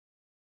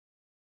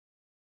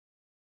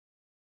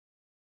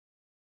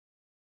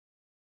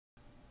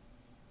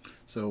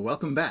 So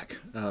welcome back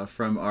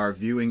from our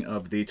viewing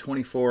of the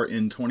 24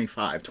 in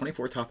 25,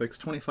 24 topics,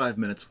 25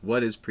 minutes,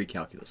 what is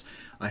pre-calculus?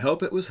 I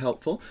hope it was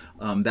helpful.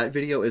 That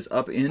video is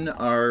up in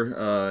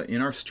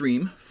our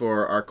stream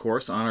for our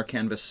course on our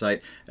Canvas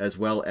site, as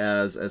well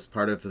as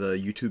part of the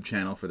YouTube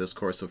channel for this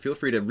course. So feel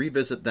free to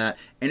revisit that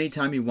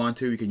anytime you want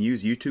to. You can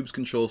use YouTube's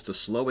controls to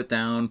slow it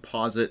down,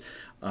 pause it.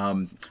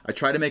 I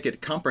try to make it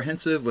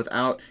comprehensive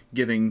without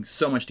giving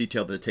so much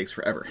detail that it takes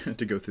forever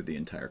to go through the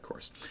entire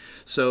course.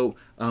 So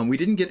we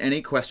didn't get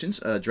any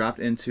questions dropped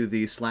into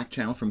the Slack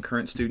channel from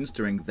current students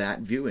during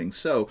that viewing.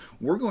 So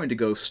we're going to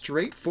go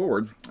straight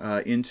forward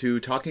into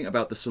talking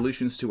about the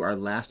solutions to our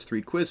last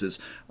 3 quizzes,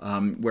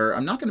 where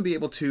I'm not going to be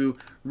able to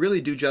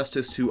really do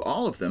justice to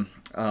all of them.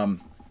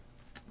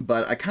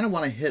 But I kind of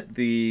want to hit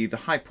the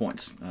high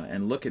points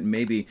and look at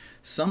maybe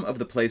some of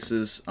the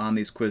places on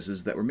these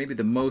quizzes that were maybe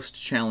the most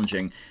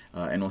challenging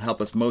and will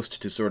help us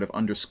most to sort of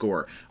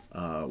underscore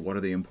what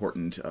are the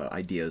important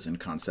ideas and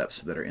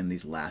concepts that are in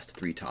these last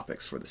 3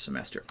 topics for the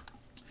semester.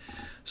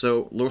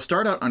 So we'll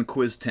start out on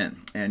quiz 10,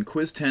 and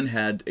quiz 10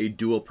 had a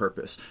dual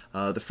purpose.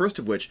 The first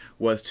of which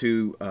was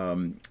to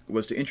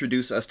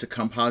introduce us to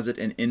composite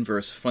and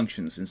inverse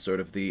functions in sort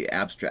of the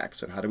abstract.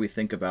 So how do we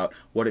think about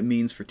what it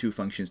means for 2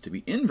 functions to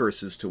be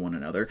inverses to one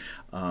another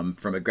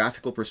from a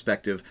graphical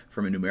perspective,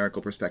 from a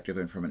numerical perspective,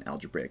 and from an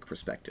algebraic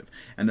perspective.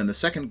 And then the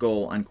second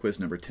goal on quiz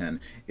number 10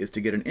 is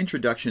to get an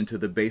introduction to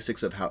the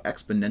basics of how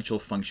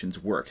exponential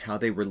functions work, how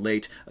they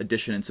relate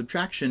addition and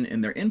subtraction in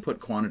their input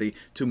quantity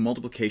to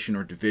multiplication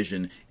or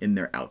division in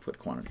their output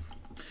quantity.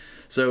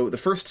 So the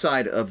first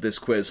side of this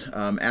quiz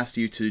asks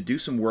you to do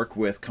some work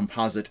with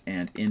composite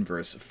and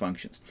inverse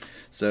functions.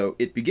 So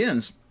it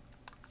begins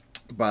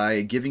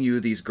by giving you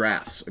these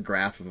graphs, a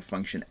graph of a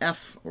function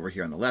f over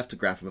here on the left, a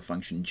graph of a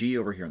function g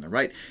over here on the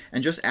right,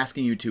 and just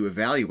asking you to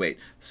evaluate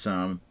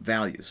some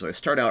values. So I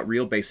start out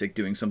real basic,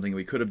 doing something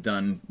we could have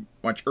done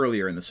much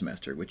earlier in the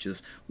semester, which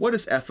is, what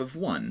is f of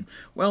 1?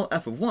 Well,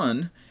 f of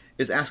 1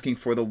 is asking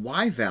for the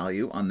y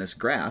value on this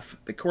graph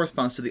that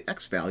corresponds to the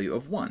x value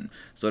of 1.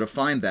 So to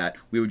find that,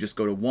 we would just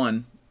go to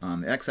 1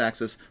 on the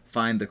x-axis,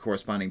 find the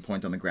corresponding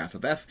point on the graph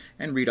of f,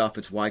 and read off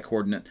its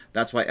y-coordinate.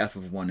 That's why f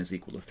of 1 is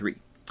equal to 3.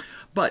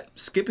 But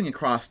skipping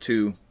across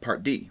to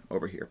part D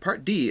over here,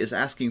 part D is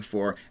asking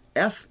for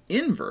f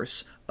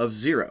inverse of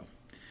 0.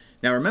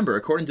 Now remember,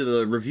 according to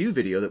the review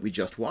video that we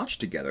just watched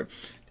together,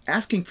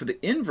 asking for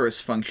the inverse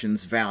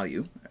function's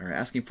value, or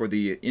asking for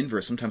the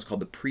inverse, sometimes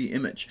called the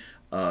pre-image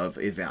of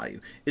a value,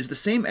 is the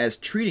same as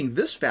treating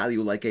this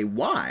value like a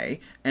y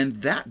and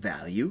that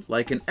value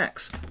like an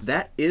x.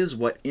 That is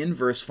what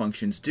inverse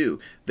functions do.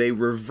 They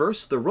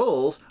reverse the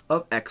roles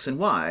of x and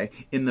y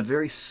in the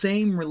very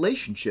same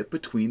relationship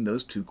between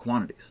those two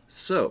quantities.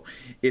 So,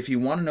 if you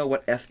want to know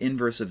what f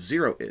inverse of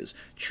 0 is,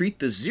 treat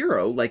the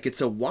 0 like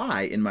it's a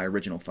y in my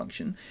original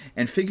function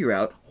and figure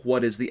out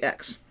what is the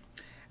x.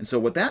 And so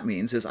what that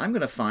means is I'm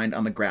going to find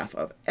on the graph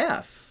of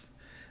f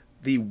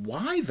the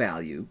y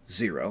value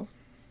 0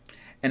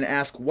 and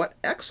ask what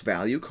x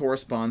value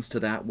corresponds to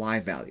that y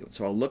value.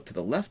 So I'll look to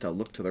the left, I'll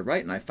look to the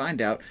right, and I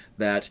find out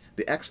that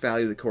the x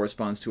value that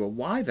corresponds to a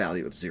y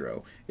value of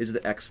 0 is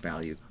the x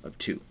value of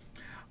 2.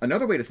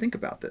 Another way to think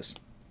about this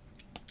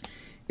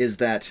is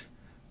that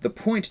the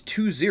point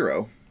 2,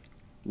 0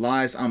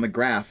 lies on the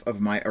graph of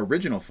my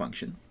original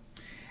function,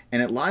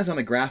 and it lies on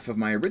the graph of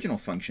my original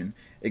function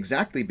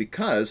exactly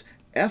because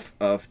f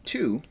of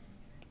 2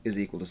 is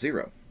equal to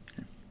 0.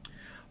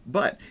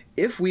 But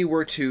if we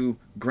were to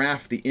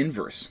graph the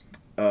inverse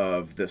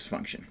of this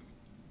function,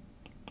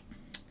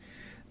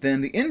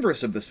 then the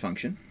inverse of this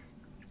function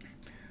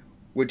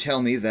would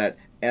tell me that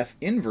f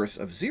inverse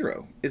of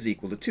 0 is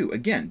equal to 2.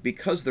 Again,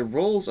 because the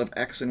roles of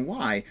x and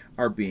y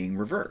are being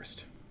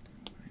reversed.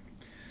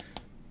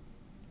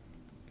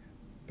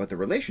 But the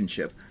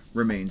relationship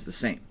remains the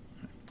same.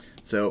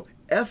 So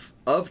f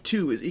of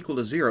 2 is equal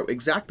to 0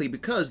 exactly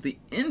because the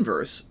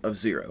inverse of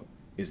 0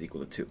 is equal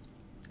to 2.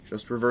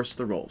 Just reverse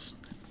the roles.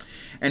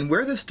 And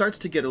where this starts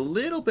to get a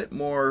little bit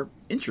more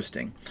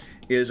interesting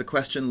is a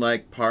question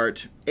like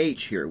part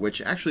H here,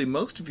 which actually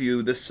most of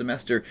you this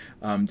semester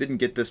didn't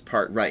get this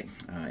part right.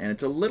 And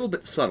it's a little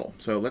bit subtle,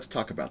 so let's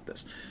talk about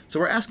this. So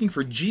we're asking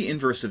for g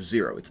inverse of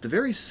 0. It's the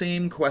very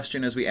same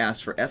question as we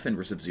asked for f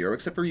inverse of 0,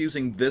 except we're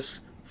using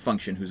this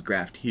function who's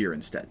graphed here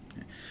instead.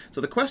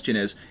 So the question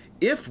is,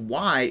 if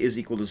y is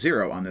equal to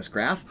 0 on this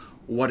graph,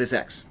 what is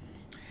x?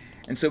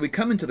 And so we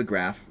come into the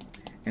graph,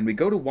 and we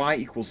go to y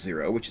equals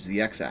 0, which is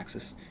the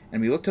x-axis,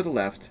 and we look to the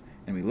left,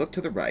 and we look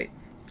to the right,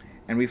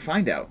 and we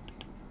find out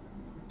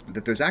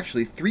that there's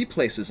actually 3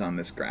 places on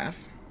this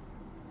graph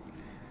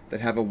that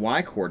have a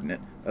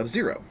y-coordinate of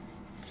 0.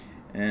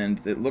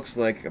 And it looks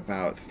like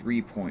about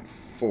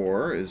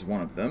 3.4 is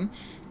one of them,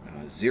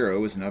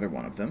 0 is another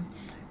one of them,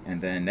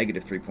 and then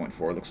negative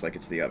 3.4 looks like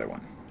it's the other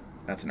one.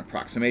 That's an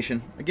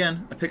approximation.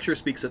 Again, a picture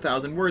speaks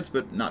 1,000 words,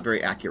 but not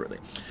very accurately.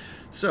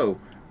 So,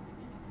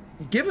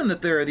 given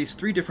that there are these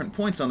 3 different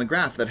points on the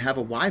graph that have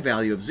a y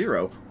value of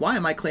 0, why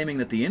am I claiming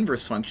that the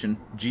inverse function,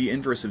 g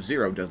inverse of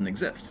 0, doesn't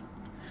exist?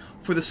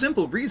 For the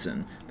simple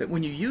reason that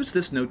when you use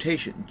this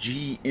notation,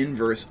 g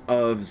inverse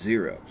of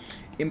 0,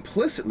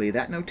 implicitly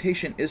that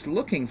notation is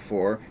looking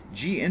for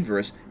g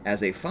inverse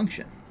as a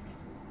function.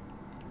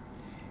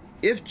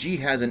 If g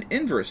has an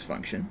inverse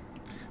function,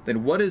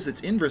 then what is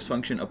its inverse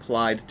function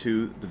applied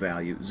to the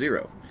value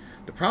 0?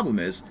 The problem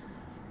is,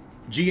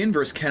 g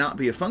inverse cannot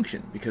be a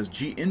function, because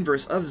g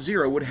inverse of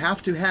 0 would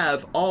have to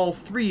have all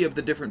 3 of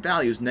the different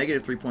values,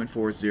 negative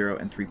 3.4, 0,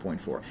 and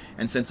 3.4.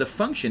 And since a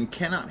function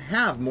cannot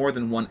have more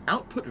than one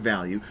output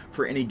value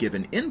for any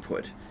given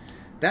input,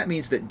 that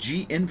means that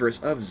g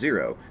inverse of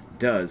 0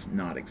 does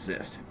not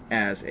exist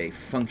as a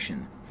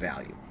function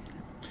value.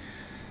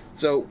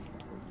 So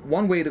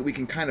one way that we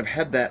can kind of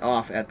head that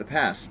off at the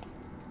pass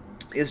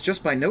is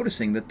just by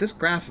noticing that this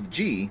graph of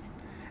g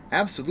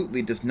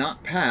absolutely does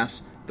not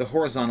pass the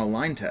horizontal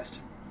line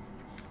test.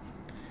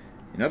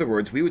 In other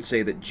words, we would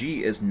say that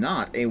g is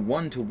not a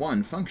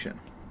one-to-one function.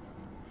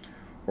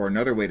 Or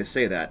another way to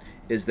say that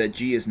is that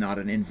g is not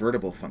an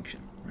invertible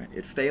function. Right?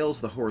 It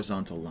fails the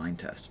horizontal line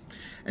test.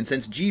 And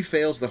since g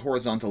fails the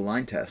horizontal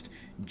line test,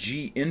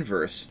 g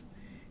inverse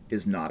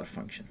is not a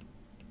function.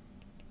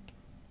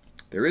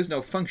 There is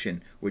no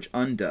function which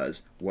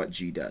undoes what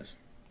g does.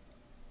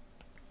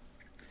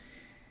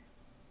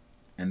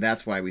 And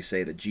that's why we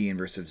say that g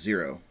inverse of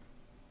 0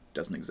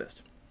 doesn't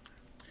exist.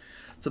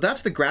 So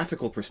that's the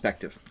graphical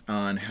perspective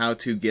on how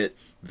to get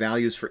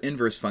values for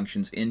inverse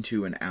functions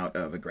into and out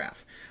of a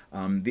graph.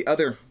 The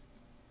other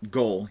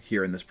goal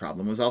here in this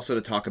problem was also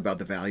to talk about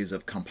the values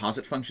of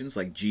composite functions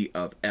like g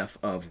of f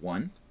of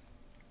 1.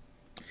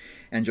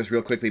 And just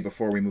real quickly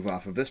before we move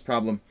off of this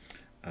problem,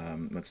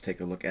 let's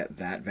take a look at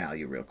that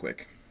value real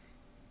quick.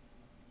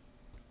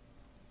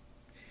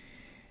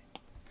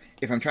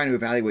 if I'm trying to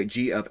evaluate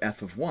g of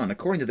f of 1,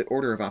 according to the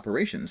order of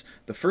operations,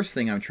 the first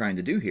thing I'm trying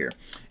to do here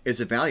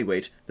is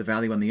evaluate the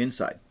value on the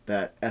inside,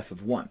 that f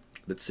of 1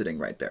 that's sitting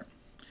right there.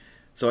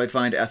 So I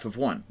find f of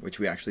 1, which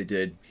we actually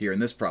did here in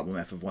this problem.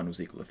 F of 1 was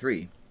equal to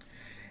 3.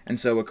 And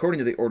so according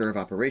to the order of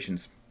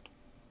operations,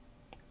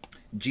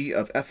 g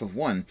of f of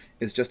 1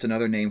 is just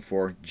another name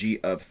for g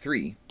of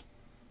 3,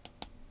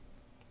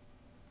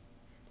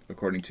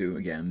 according to,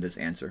 again, this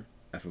answer.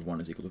 F of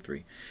 1 is equal to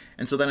 3.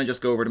 And so then I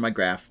just go over to my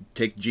graph,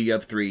 take g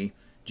of 3.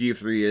 G of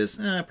 3 is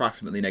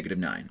approximately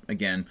 -9.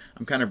 Again,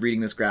 I'm kind of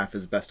reading this graph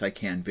as best I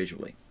can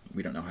visually.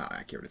 We don't know how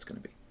accurate it's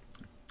going to be.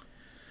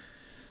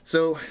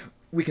 So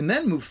we can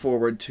then move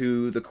forward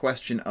to the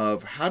question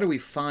of how do we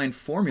find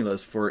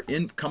formulas for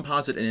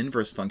composite and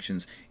inverse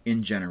functions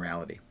in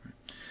generality.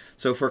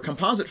 So for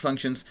composite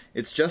functions,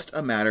 it's just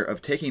a matter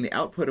of taking the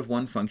output of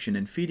one function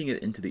and feeding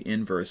it into the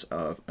inverse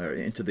of, or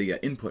into the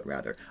input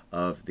rather,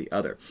 of the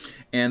other.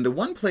 And the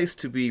one place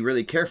to be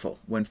really careful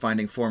when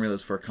finding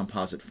formulas for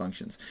composite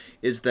functions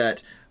is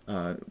that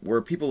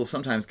where people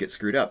sometimes get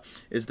screwed up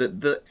is that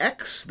the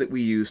x that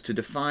we use to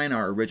define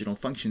our original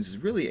functions is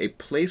really a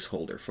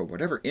placeholder for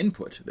whatever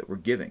input that we're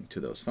giving to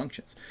those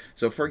functions.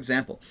 So for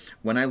example,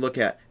 when I look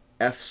at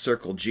f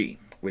circle g,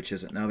 which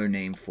is another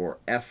name for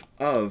f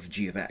of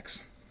g of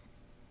x,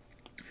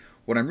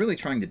 what I'm really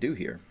trying to do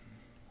here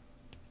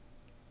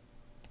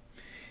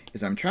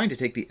is I'm trying to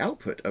take the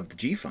output of the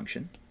g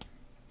function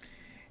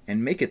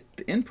and make it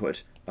the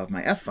input of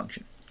my f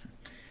function.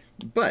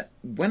 But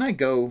when I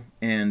go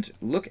and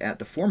look at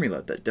the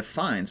formula that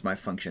defines my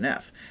function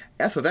f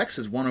of x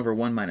is 1 over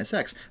 1 minus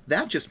x.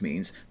 That just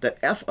means that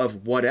f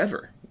of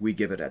whatever we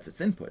give it as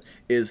its input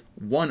is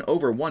 1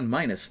 over 1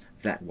 minus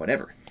that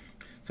whatever.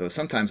 So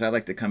sometimes I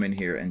like to come in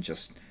here and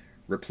just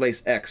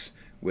replace x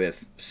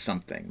with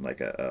something like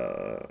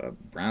a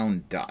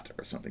brown dot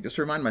or something, just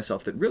to remind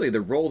myself that really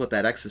the role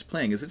that x is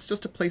playing is it's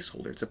just a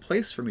placeholder. It's a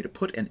place for me to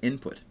put an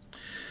input.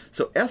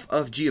 So f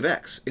of g of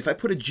x, if I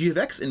put a g of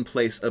x in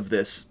place of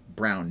this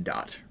brown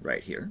dot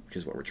right here, which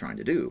is what we're trying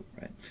to do,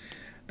 right,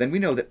 then we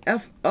know that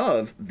f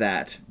of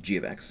that g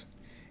of x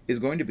is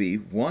going to be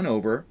 1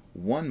 over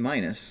 1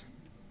 minus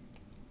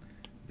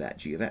that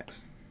g of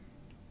x.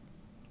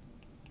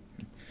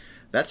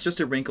 That's just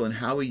a wrinkle in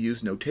how we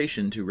use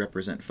notation to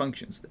represent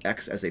functions, the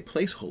x as a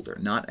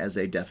placeholder, not as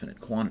a definite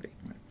quantity.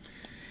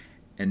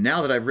 And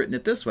now that I've written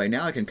it this way,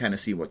 now I can kind of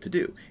see what to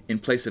do. In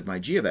place of my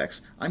g of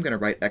x, I'm going to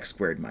write x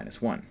squared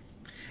minus 1.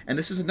 And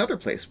this is another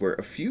place where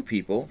a few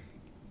people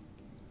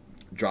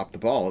drop the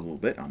ball a little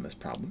bit on this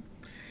problem,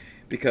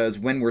 because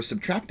when we're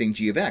subtracting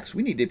g of x,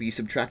 we need to be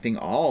subtracting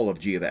all of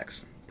g of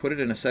x. Put it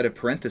in a set of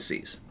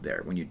parentheses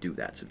there when you do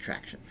that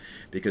subtraction.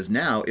 Because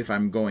now, if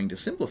I'm going to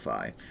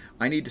simplify,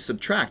 I need to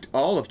subtract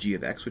all of g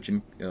of x, which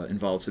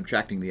involves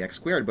subtracting the x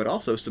squared, but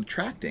also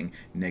subtracting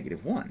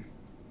 -1.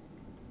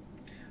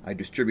 I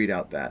distribute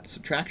out that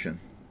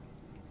subtraction,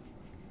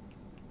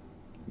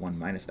 1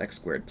 minus x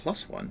squared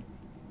plus 1,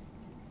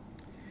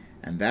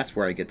 and that's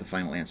where I get the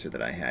final answer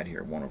that I had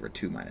here, 1 over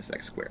 2 minus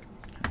x squared.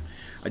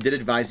 I did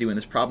advise you in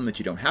this problem that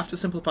you don't have to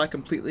simplify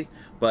completely,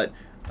 but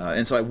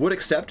and so I would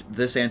accept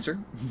this answer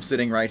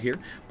sitting right here,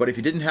 but if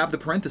you didn't have the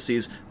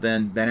parentheses,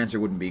 then that answer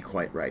wouldn't be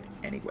quite right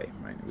anyway,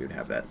 right? We would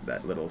have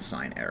that little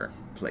sign error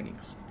plaguing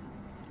us.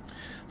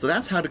 So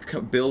that's how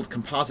to build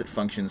composite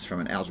functions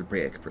from an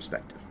algebraic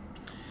perspective.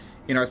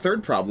 In our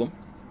third problem,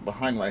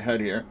 behind my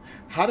head here,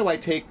 how do I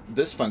take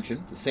this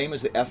function, the same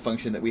as the f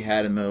function that we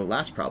had in the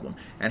last problem,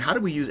 and how do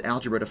we use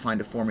algebra to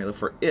find a formula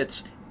for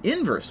its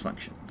inverse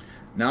function?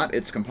 Not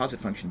its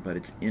composite function, but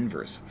its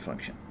inverse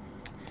function.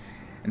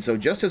 And so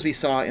just as we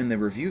saw in the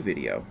review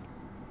video,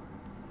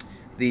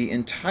 the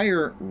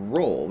entire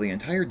role, the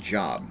entire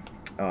job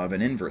of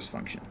an inverse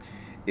function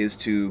is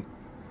to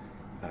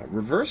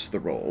reverse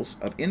the roles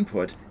of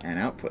input and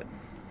output.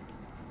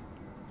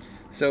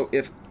 So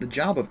if the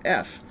job of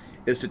f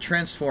is to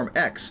transform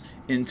x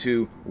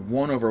into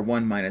 1 over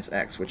 1 minus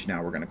x, which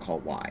now we're going to call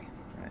y,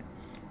 right?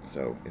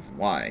 So if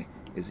y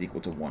is equal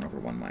to 1 over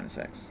 1 minus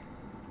x,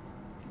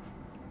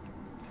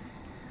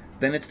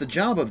 then it's the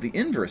job of the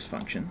inverse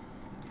function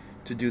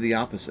to do the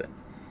opposite.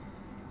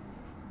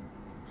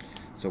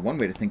 So one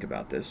way to think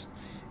about this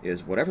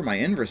is whatever my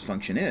inverse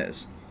function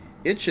is,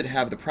 it should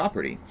have the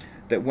property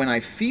that when I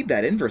feed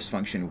that inverse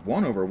function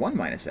 1 over 1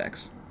 minus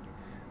x,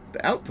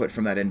 the output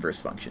from that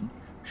inverse function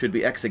should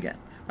be x again.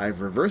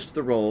 I've reversed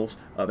the roles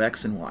of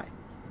x and y.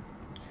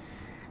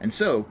 And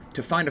so,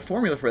 to find a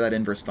formula for that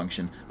inverse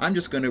function, I'm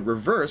just going to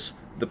reverse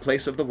the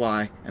place of the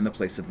y and the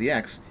place of the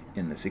x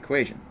in this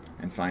equation,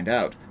 and find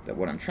out that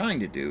what I'm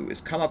trying to do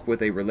is come up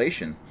with a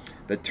relation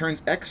that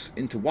turns x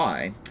into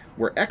y,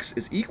 where x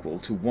is equal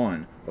to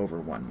 1 over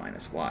 1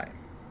 minus y.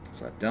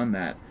 So I've done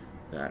that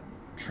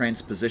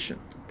transposition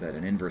that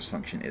an inverse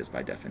function is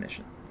by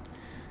definition.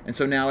 And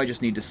so now I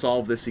just need to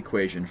solve this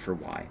equation for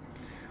y,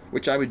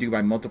 which I would do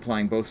by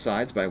multiplying both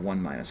sides by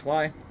 1 minus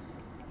y.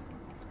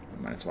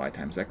 1 minus y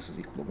times x is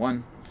equal to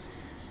 1.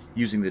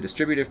 Using the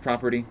distributive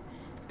property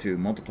to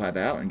multiply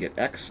that out and get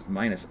x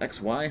minus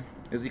xy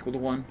is equal to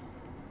 1.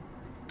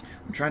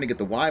 I'm trying to get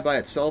the y by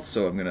itself,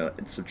 so I'm going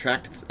to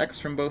subtract x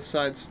from both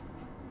sides.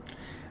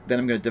 Then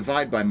I'm going to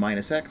divide by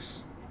minus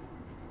x.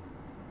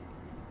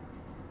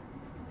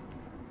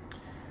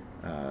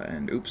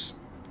 And oops,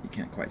 you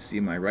can't quite see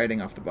my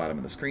writing off the bottom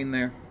of the screen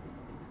there.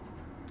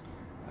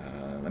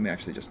 Let me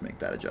actually just make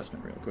that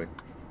adjustment real quick.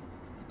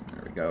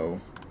 There we go.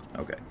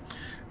 Okay.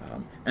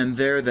 And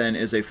there then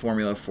is a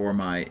formula for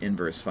my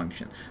inverse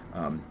function.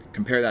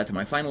 Compare that to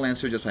my final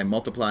answer just by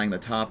multiplying the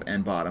top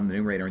and bottom, the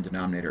numerator and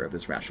denominator of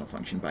this rational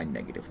function, by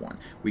 -1.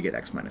 We get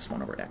x minus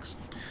 1 over x.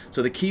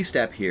 So the key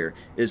step here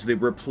is the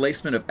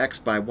replacement of x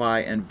by y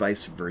and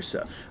vice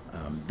versa.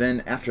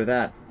 Then after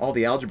that, all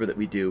the algebra that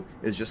we do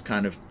is just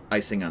kind of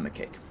icing on the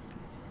cake.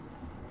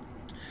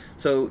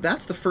 So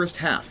that's the first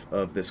half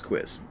of this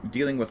quiz,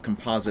 dealing with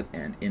composite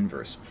and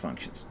inverse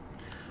functions.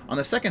 On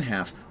the second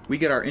half, we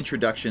get our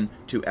introduction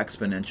to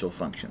exponential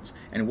functions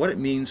and what it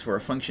means for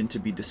a function to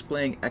be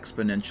displaying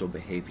exponential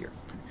behavior.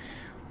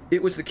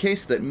 It was the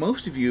case that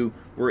most of you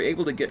were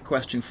able to get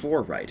question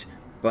 4 right,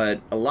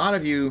 but a lot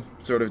of you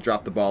sort of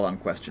dropped the ball on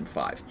question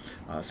 5.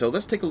 So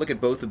let's take a look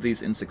at both of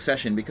these in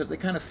succession because they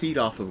kind of feed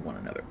off of one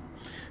another.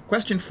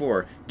 Question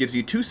 4 gives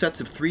you 2 sets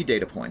of 3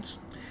 data points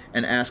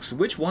and asks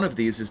which one of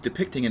these is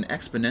depicting an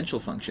exponential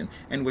function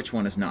and which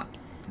one is not.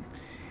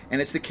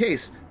 And it's the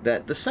case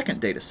that the second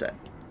data set,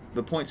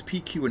 the points p,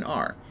 q, and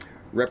r,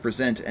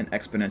 represent an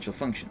exponential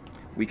function.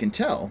 We can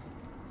tell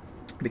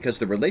because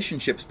the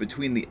relationships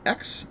between the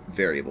x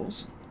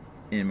variables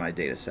in my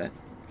data set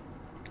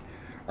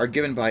are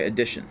given by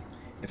addition.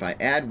 If I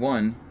add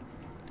 1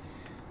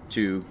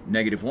 to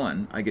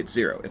 -1, I get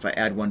 0. If I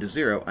add 1 to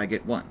 0, I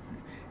get 1.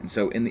 And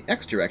so in the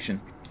x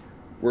direction,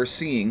 we're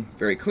seeing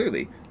very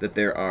clearly that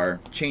there are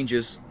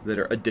changes that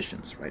are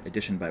additions, right?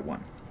 Addition by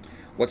 1.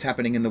 What's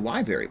happening in the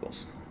y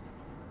variables?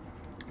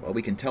 Well,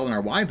 we can tell in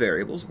our y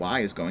variables, y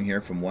is going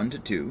here from 1 to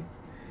 2,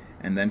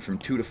 and then from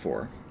 2 to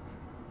 4,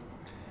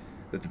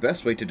 that the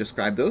best way to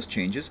describe those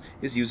changes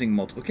is using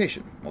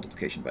multiplication.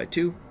 Multiplication by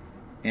 2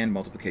 and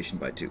multiplication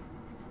by 2.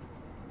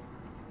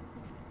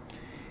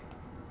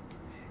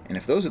 And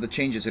if those are the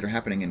changes that are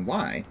happening in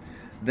y,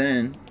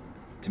 then,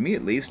 to me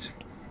at least,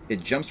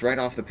 it jumps right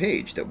off the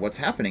page that what's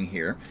happening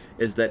here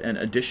is that an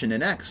addition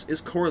in x is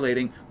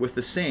correlating with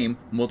the same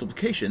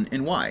multiplication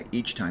in y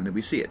each time that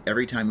we see it.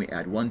 Every time we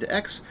add 1 to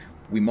x,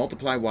 we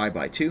multiply y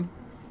by 2.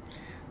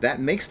 That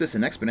makes this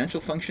an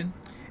exponential function,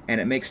 and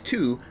it makes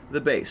 2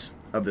 the base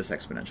of this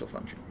exponential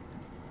function.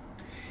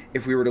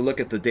 If we were to look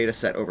at the data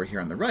set over here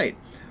on the right,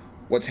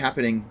 what's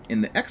happening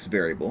in the x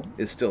variable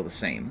is still the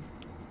same.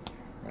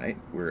 Right?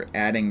 We're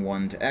adding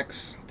 1 to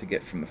x to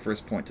get from the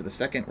first point to the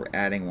second. We're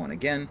adding 1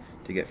 again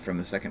to get from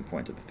the second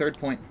point to the third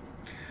point.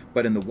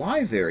 But in the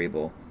y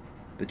variable,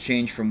 the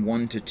change from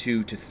 1 to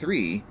 2 to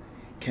 3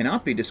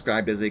 cannot be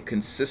described as a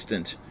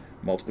consistent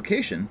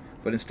multiplication,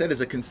 but instead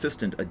as a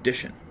consistent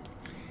addition.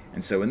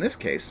 And so in this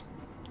case,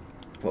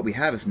 what we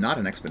have is not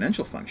an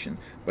exponential function,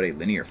 but a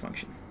linear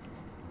function.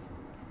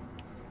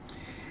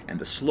 And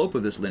the slope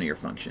of this linear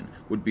function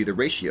would be the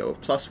ratio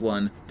of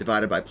 +1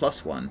 divided by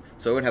 +1,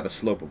 so it would have a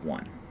slope of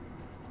 1.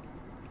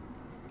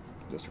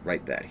 Just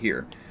write that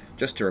here,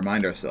 just to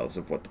remind ourselves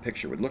of what the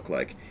picture would look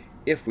like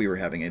if we were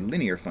having a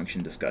linear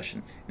function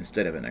discussion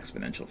instead of an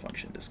exponential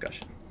function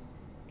discussion.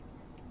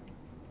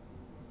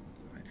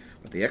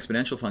 But the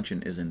exponential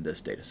function is in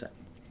this data set.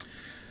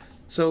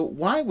 So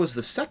why was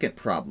the second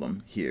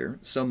problem here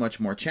so much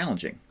more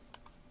challenging?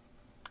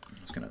 I'm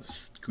just going to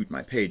scoot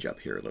my page up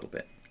here a little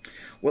bit.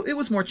 Well, it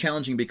was more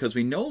challenging because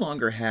we no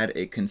longer had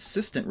a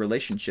consistent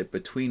relationship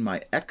between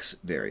my x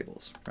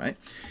variables, right?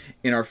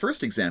 In our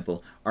first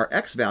example, our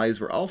x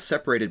values were all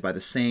separated by the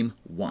same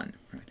 1.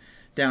 Right?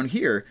 Down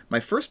here, my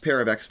first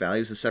pair of x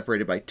values is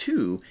separated by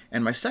 2,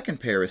 and my second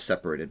pair is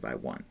separated by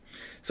 1.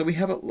 So we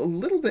have a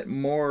little bit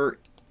more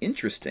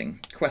interesting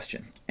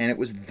question, and it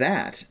was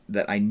that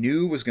I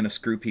knew was going to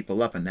screw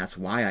people up, and that's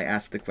why I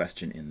asked the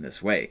question in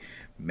this way.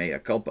 Mea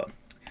culpa.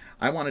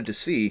 I wanted to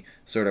see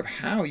sort of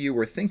how you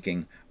were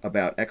thinking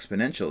about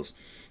exponentials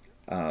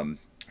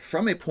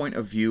from a point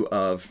of view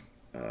of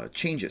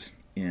changes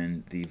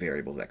in the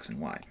variables x and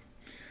y.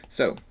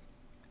 So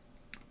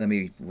let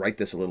me write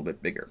this a little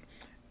bit bigger.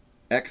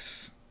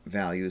 X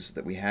values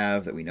that we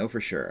have that we know for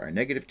sure are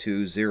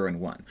 -2, 0,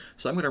 and 1.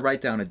 So I'm going to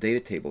write down a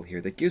data table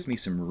here that gives me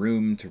some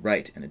room to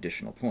write an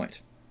additional point.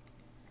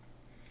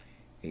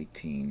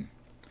 18,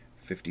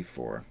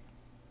 54.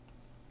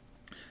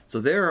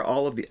 So there are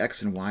all of the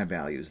x and y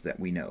values that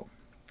we know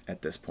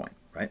at this point,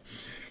 right?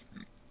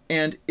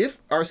 And if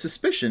our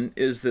suspicion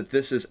is that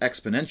this is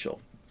exponential,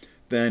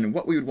 then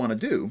what we would want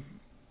to do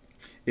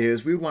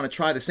is we would want to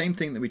try the same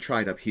thing that we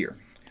tried up here,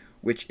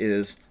 which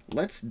is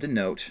let's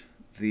denote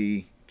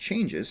the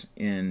changes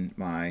in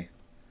my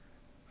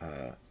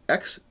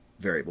x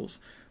variables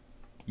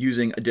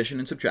using addition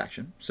and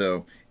subtraction.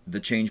 So the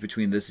change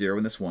between this 0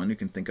 and this 1 you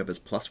can think of as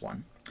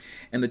 +1.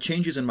 And the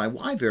changes in my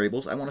y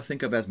variables I want to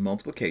think of as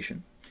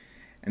multiplication.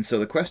 And so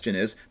the question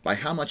is, by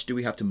how much do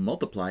we have to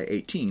multiply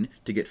 18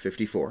 to get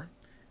 54?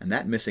 And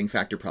that missing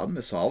factor problem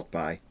is solved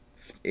by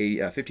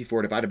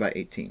 54 divided by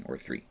 18, or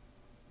 3.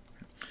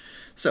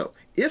 So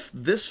if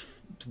this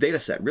data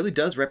set really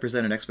does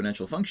represent an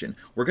exponential function,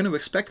 we're going to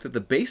expect that the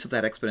base of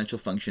that exponential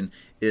function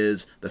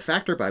is the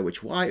factor by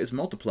which y is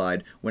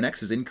multiplied when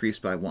x is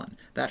increased by 1.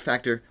 That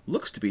factor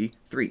looks to be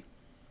 3.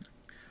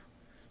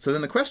 So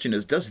then the question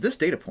is, does this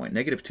data point,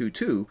 negative 2,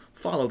 2,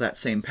 follow that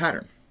same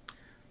pattern?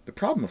 The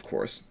problem, of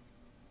course,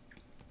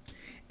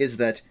 is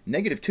that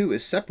negative 2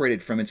 is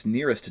separated from its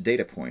nearest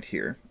data point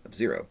here, of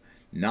 0,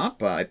 not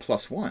by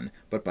plus 1,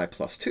 but by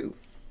plus 2.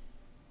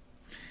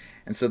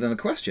 And so then the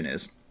question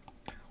is,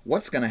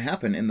 what's going to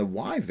happen in the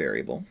y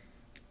variable?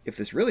 If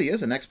this really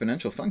is an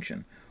exponential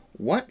function,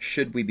 what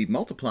should we be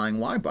multiplying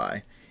y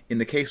by in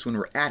the case when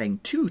we're adding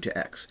 2 to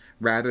x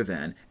rather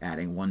than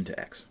adding 1 to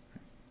x?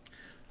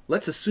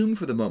 Let's assume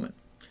for the moment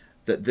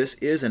that this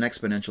is an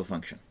exponential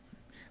function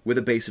with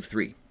a base of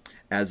 3,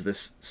 as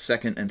this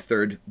second and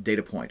third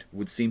data point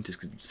would seem to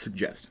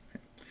suggest.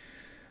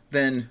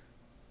 Then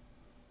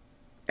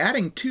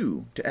adding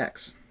 2 to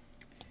x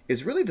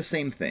is really the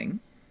same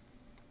thing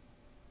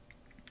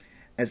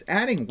as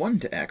adding 1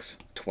 to x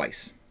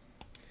twice.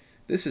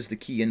 This is the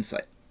key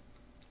insight.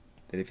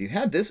 That if you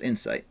had this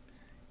insight,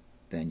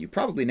 then you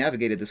probably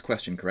navigated this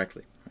question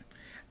correctly.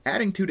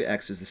 Adding 2 to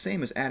x is the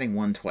same as adding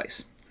 1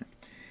 twice.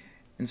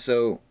 And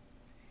so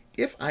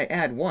if I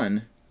add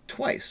 1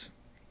 twice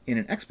in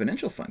an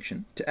exponential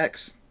function to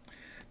x,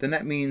 then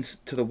that means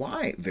to the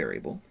y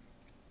variable,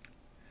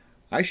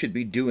 I should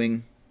be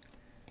doing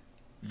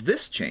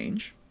this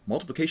change,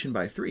 multiplication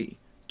by 3,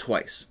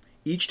 twice.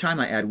 Each time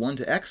I add 1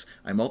 to x,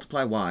 I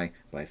multiply y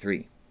by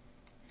 3.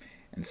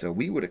 And so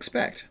we would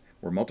expect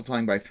we're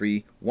multiplying by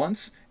 3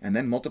 once and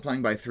then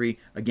multiplying by 3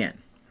 again.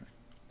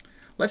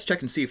 Let's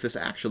check and see if this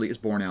actually is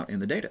borne out in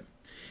the data.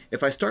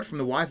 If I start from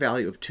the y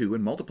value of 2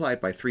 and multiply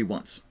it by 3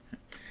 once,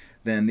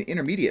 then the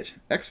intermediate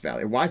x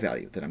value, or y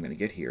value that I'm going to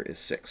get here is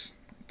 6.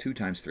 2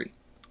 times 3.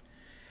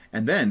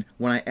 And then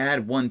when I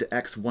add 1 to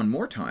x one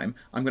more time,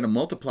 I'm going to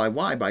multiply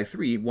y by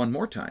 3 one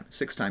more time.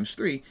 6 times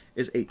 3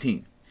 is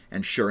 18.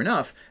 And sure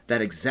enough,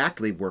 that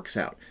exactly works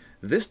out.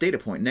 This data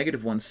point,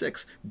 negative 1,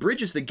 6,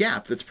 bridges the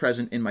gap that's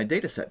present in my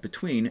data set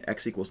between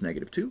x equals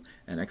negative 2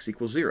 and x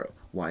equals 0,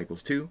 y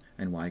equals 2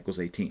 and y equals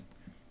 18.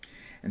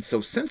 And so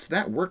since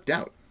that worked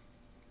out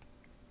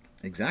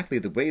exactly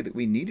the way that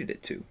we needed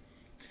it to,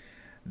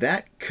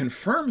 that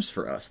confirms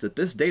for us that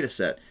this data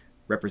set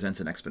represents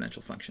an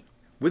exponential function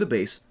with a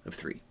base of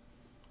 3.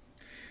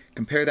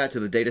 Compare that to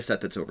the data set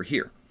that's over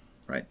here,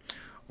 right?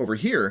 Over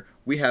here,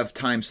 we have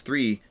times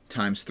 3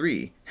 times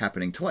 3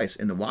 happening twice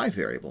in the y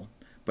variable,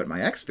 but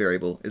my x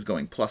variable is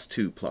going plus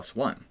 2 plus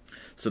 1.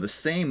 So the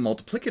same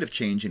multiplicative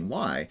change in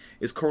y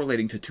is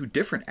correlating to 2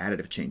 different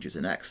additive changes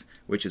in x,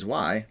 which is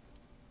why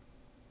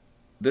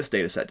this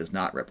data set does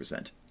not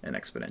represent an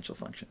exponential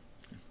function.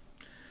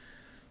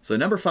 So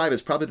number 5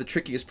 is probably the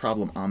trickiest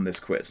problem on this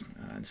quiz.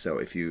 And so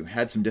if you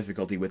had some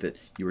difficulty with it,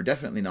 you were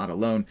definitely not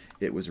alone.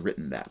 It was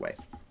written that way.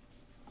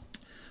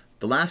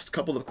 The last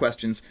couple of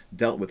questions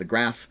dealt with a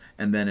graph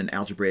and then an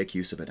algebraic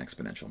use of an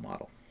exponential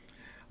model.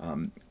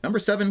 Number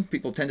 7,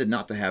 people tended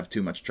not to have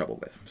too much trouble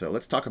with. So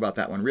let's talk about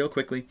that one real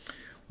quickly.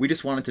 We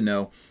just wanted to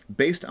know,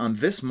 based on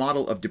this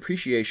model of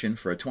depreciation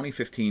for a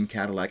 2015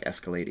 Cadillac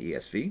Escalade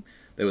ESV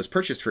that was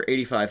purchased for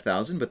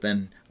 $85,000, but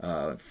then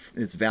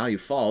its value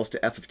falls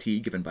to f of t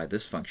given by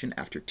this function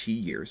after t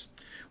years,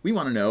 we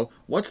want to know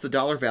what's the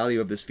dollar value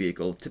of this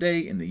vehicle today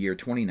in the year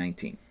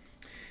 2019.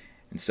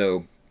 And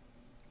so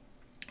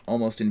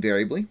almost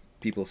invariably,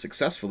 people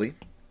successfully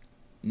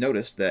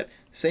noticed that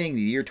saying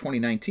the year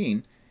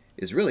 2019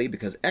 is really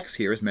because x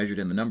here is measured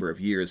in the number of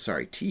years,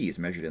 t is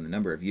measured in the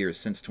number of years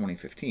since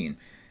 2015.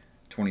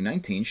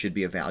 2019 should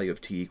be a value of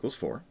t equals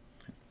 4.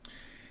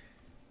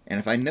 And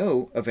if I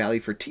know a value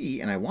for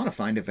t and I want to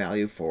find a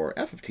value for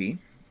f of t,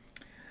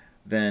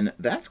 then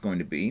that's going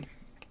to be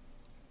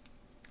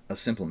a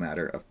simple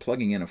matter of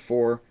plugging in a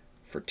 4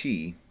 for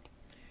t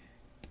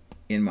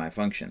in my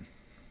function.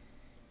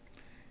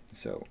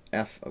 So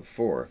f of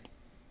 4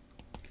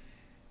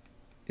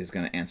 is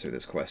going to answer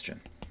this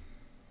question.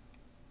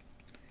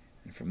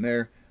 And from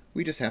there,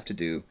 we just have to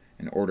do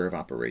an order of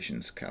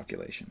operations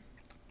calculation.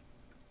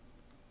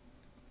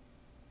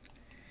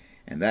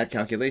 And that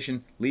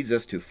calculation leads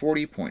us to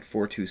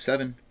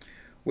 40.427,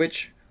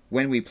 which,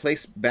 when we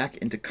place back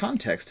into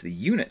context the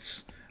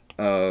units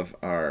of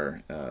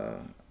our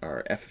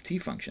f of t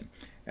function,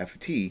 f of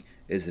t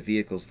is the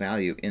vehicle's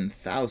value in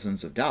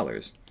thousands of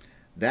dollars,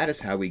 that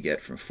is how we get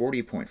from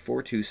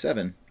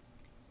 40.427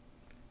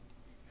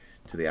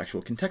 to the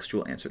actual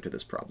contextual answer to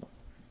this problem.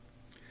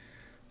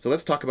 So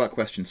let's talk about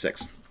question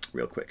 6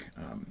 real quick,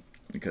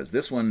 because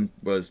this one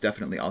was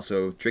definitely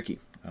also tricky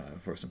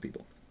for some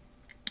people.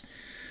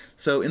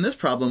 So in this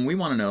problem, we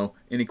want to know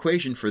an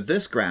equation for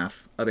this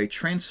graph of a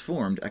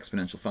transformed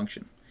exponential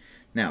function.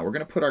 Now, we're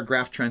going to put our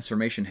graph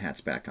transformation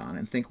hats back on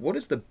and think, what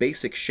is the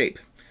basic shape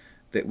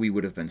that we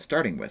would have been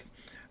starting with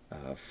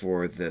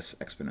for this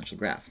exponential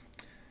graph?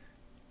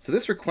 So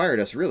this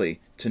required us really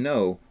to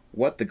know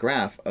what the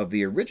graph of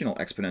the original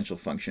exponential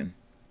function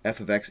f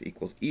of x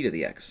equals e to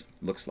the x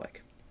looks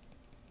like.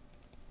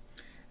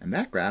 And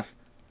that graph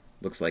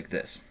looks like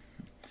this.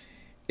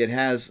 it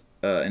has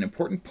an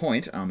important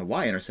point on the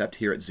y-intercept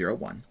here at 0,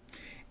 1,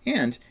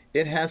 and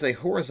it has a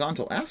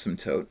horizontal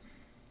asymptote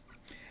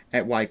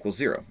at y equals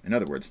 0, in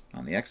other words,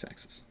 on the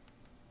x-axis.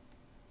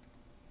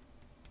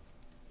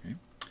 Okay.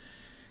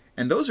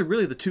 And those are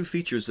really the two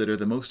features that are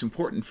the most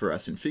important for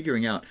us in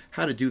figuring out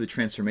how to do the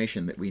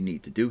transformation that we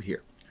need to do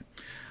here.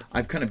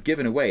 I've kind of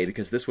given away,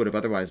 because this would have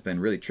otherwise been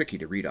really tricky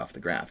to read off the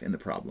graph in the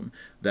problem,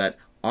 that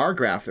our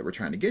graph that we're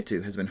trying to get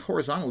to has been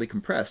horizontally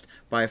compressed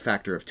by a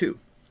factor of 2.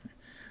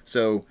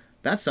 So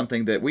that's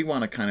something that we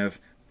want to kind of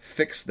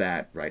fix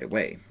that right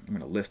away. I'm going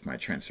to list my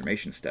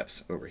transformation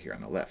steps over here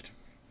on the left.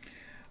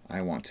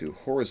 I want to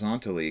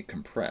horizontally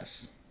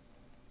compress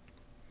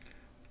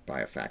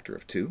by a factor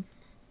of 2.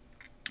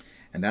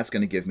 And that's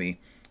going to give me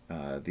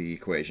the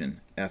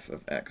equation f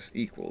of x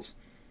equals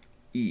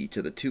e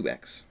to the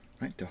 2x.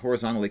 Right? To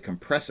horizontally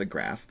compress a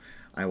graph,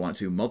 I want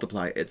to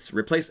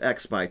replace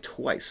x by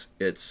twice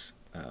its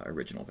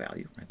original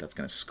value. Right? That's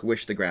going to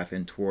squish the graph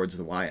in towards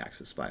the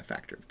y-axis by a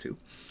factor of 2.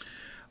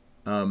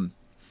 And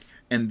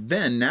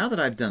then, now that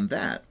I've done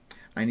that,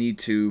 I need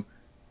to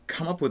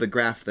come up with a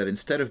graph that,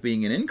 instead of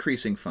being an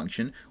increasing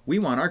function, we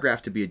want our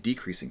graph to be a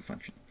decreasing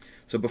function.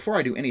 So before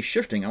I do any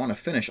shifting, I want to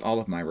finish all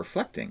of my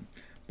reflecting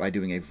by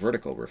doing a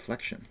vertical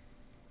reflection.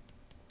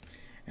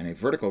 And a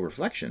vertical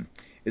reflection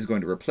is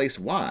going to replace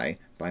y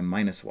by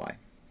minus y,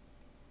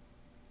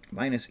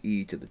 minus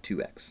e to the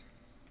 2x.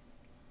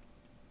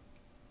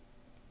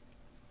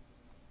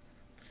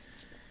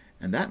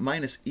 And that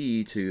minus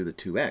e to the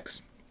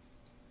 2x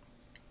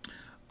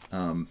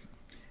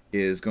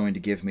is going to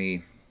give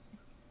me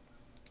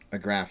a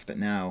graph that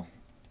now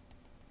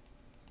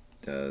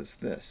does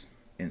this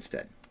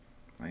instead.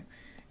 Right?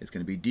 It's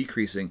going to be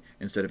decreasing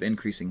instead of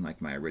increasing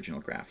like my original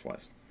graph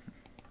was.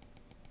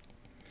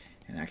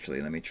 And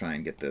actually, let me try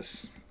and get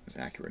this as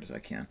accurate as I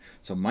can.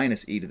 So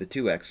minus e to the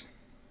 2x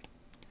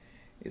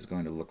is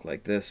going to look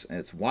like this, and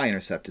its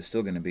y-intercept is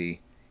still going to be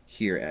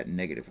here at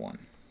 -1.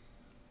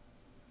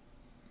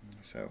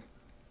 So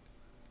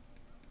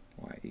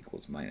y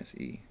equals minus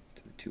e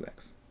to the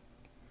 2x.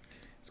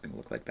 It's going to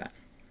look like that.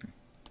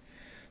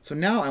 So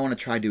now I want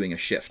to try doing a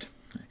shift,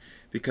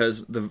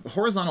 because the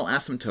horizontal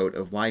asymptote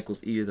of y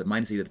equals e to the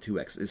minus e to the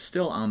 2x is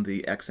still on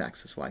the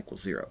x-axis, y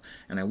equals 0.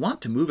 And I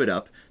want to move it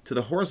up to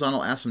the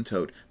horizontal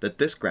asymptote that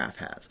this graph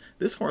has.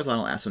 This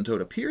horizontal asymptote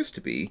appears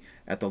to be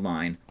at the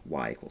line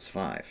y equals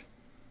 5.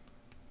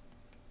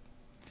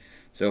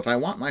 So if I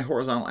want my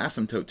horizontal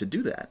asymptote to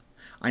do that,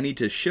 I need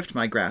to shift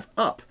my graph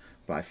up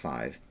by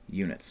 5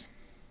 units.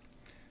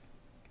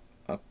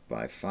 Up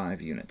by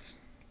 5 units.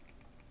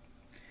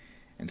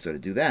 And so to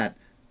do that,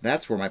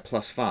 that's where my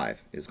plus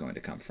 5 is going to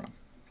come from.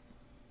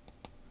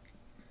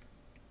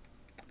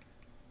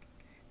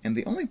 And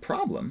the only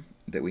problem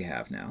that we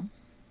have now,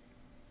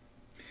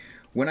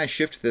 when I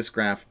shift this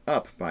graph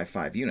up by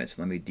 5 units,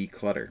 let me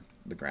declutter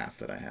the graph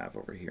that I have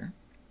over here.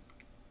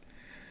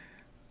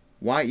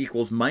 Y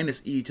equals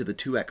minus e to the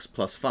 2x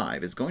plus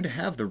 5 is going to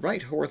have the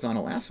right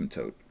horizontal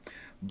asymptote,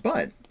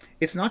 but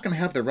it's not going to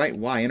have the right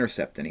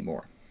y-intercept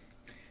anymore.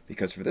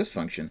 Because for this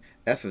function,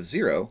 f of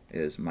 0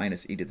 is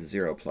minus e to the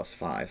 0 plus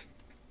 5.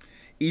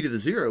 E to the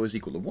 0 is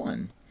equal to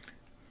 1.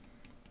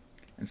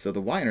 And so the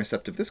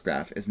y-intercept of this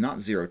graph is not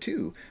 0,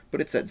 2,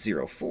 but it's at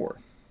 0, 4.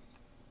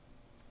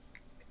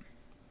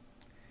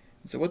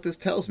 And so what this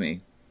tells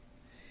me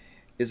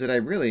is that I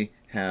really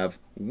have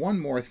one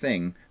more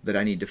thing that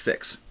I need to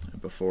fix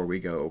before we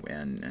go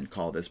and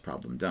call this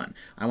problem done.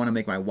 I want to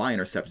make my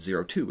y-intercept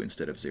 0, 2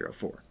 instead of 0,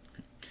 4.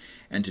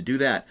 And to do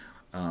that,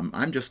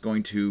 I'm just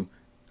going to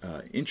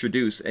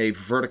introduce a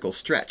vertical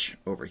stretch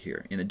over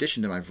here, in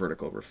addition to my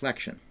vertical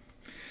reflection.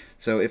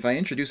 So if I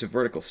introduce a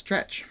vertical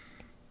stretch,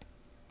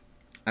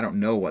 I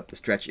don't know what the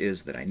stretch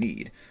is that I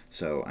need,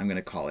 so I'm going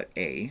to call it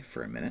a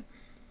for a minute,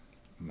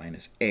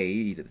 minus a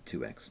e to the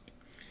 2x.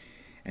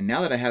 And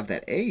now that I have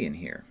that a in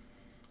here,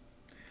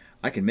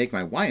 I can make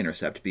my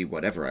y-intercept be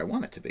whatever I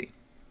want it to be.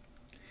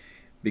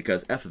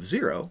 Because f of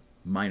 0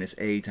 minus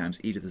a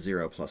times e to the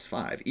 0 plus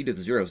 5, e to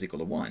the 0 is equal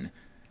to 1,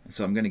 and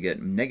so I'm going to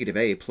get negative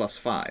a plus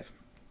 5,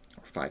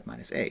 or 5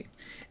 minus a.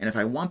 And if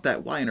I want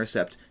that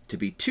y-intercept to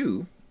be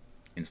 2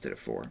 instead of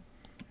 4,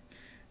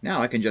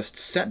 now I can just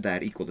set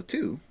that equal to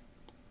 2,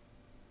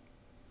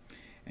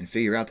 and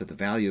figure out that the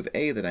value of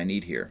a that I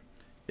need here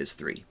is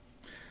 3.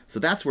 So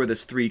that's where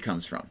this 3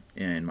 comes from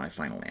in my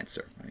final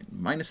answer. Right?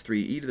 Minus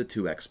 3 e to the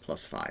 2x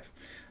plus 5.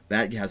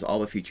 That has all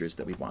the features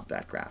that we want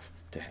that graph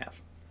to have.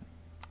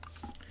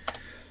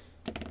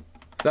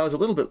 So that was a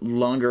little bit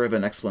longer of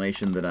an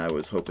explanation than I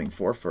was hoping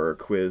for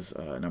quiz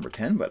number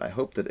 10, but I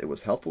hope that it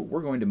was helpful.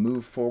 We're going to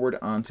move forward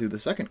onto the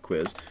second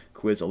quiz,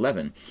 quiz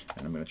 11,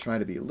 and I'm going to try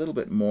to be a little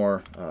bit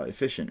more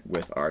efficient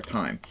with our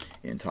time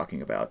in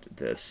talking about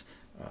this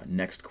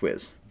next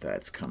quiz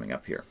that's coming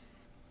up here.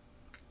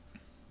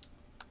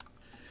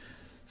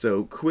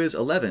 So quiz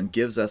 11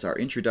 gives us our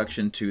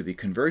introduction to the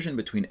conversion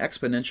between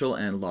exponential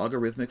and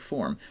logarithmic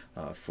form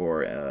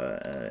for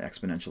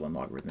exponential and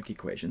logarithmic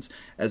equations,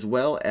 as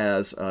well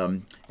as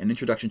an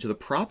introduction to the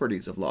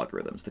properties of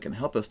logarithms that can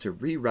help us to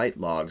rewrite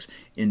logs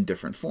in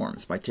different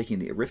forms by taking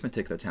the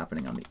arithmetic that's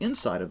happening on the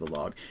inside of the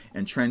log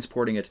and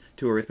transporting it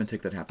to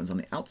arithmetic that happens on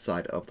the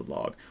outside of the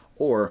log,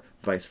 or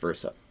vice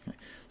versa.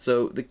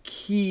 So the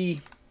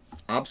key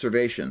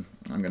observation,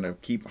 I'm going to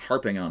keep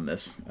harping on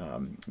this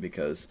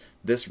because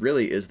this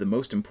really is the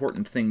most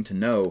important thing to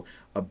know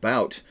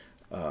about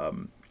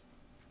exponential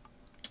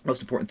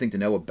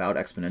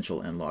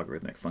and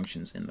logarithmic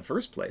functions in the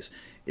first place,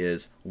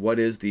 is what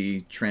is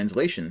the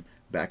translation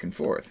back and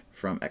forth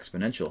from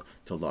exponential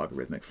to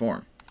logarithmic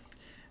form.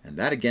 And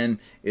that again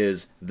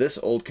is this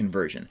old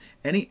conversion.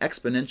 Any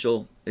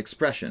exponential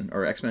expression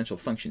or exponential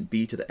function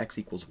b to the x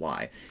equals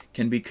y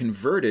can be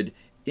converted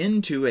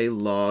into a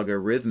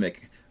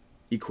logarithmic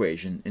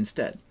equation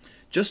instead,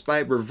 just by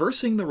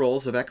reversing the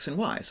roles of x and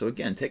y. So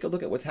again, take a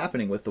look at what's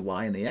happening with the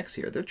y and the x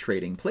here. They're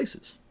trading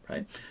places,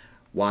 right?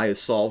 Y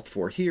is solved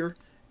for here,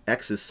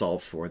 x is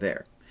solved for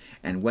there.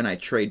 And when I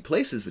trade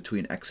places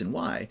between x and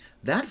y,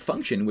 that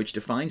function which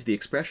defines the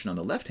expression on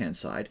the left-hand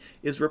side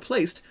is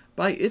replaced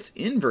by its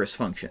inverse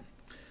function.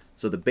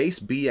 So the base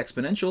b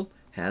exponential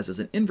has as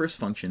an inverse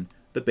function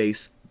the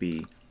base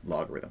b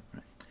logarithm.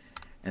 Right?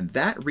 And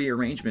that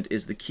rearrangement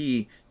is the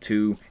key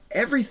to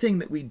everything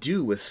that we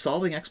do with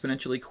solving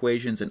exponential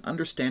equations and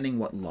understanding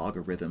what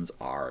logarithms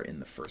are in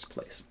the first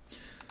place.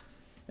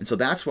 And so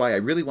that's why I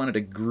really wanted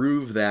to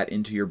groove that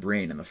into your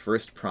brain in the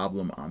first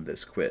problem on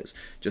this quiz.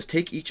 Just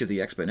take each of the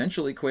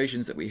exponential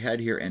equations that we had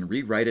here and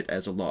rewrite it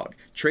as a log.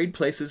 Trade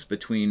places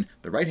between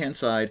the right-hand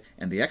side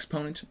and the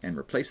exponent and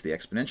replace the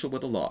exponential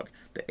with a log.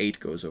 The 8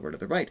 goes over to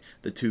the right,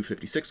 the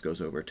 256 goes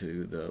over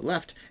to the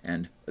left,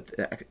 and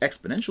the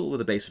exponential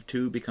with a base of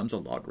 2 becomes a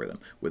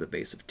logarithm with a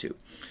base of 2.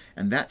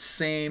 And that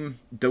same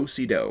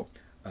do-si-do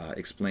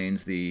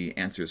explains the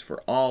answers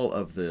for all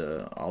of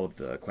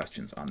the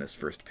questions on this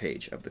first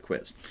page of the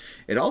quiz.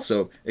 It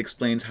also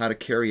explains how to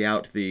carry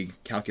out the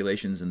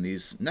calculations in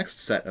these next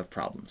set of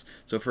problems.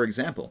 So for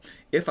example,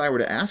 if I were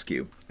to ask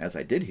you, as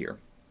I did here,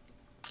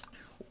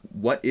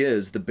 what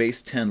is the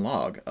base 10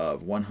 log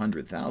of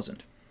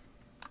 100,000?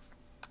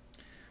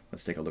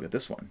 Let's take a look at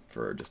this one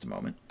for just a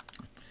moment.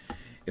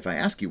 If I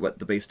ask you what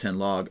the base 10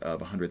 log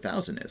of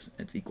 100,000 is,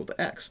 it's equal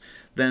to x,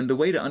 then the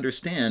way to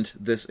understand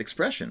this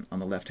expression on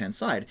the left-hand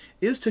side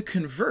is to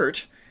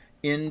convert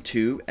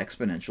into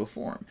exponential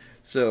form.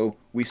 So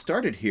we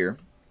started here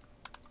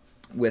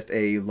with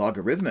a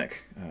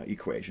logarithmic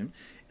equation.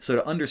 So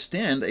to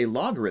understand a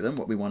logarithm,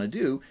 what we want to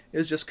do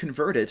is just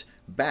convert it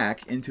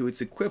back into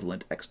its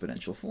equivalent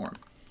exponential form.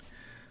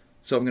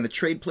 So I'm going to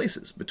trade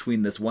places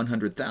between this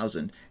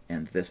 100,000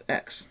 and this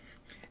x.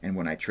 And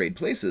when I trade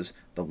places,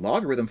 the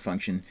logarithm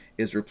function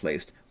is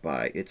replaced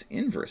by its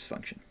inverse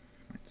function.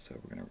 Right, so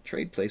we're going to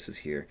trade places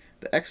here.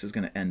 The x is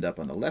going to end up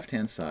on the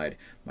left-hand side.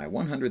 My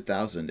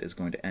 100,000 is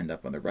going to end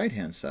up on the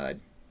right-hand side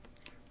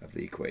of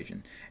the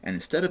equation. And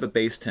instead of a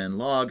base 10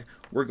 log,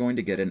 we're going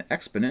to get an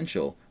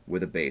exponential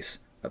with a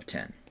base of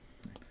 10.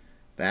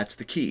 That's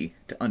the key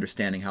to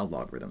understanding how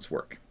logarithms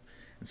work.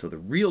 And so the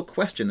real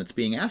question that's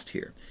being asked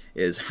here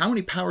is how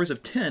many powers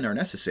of 10 are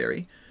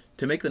necessary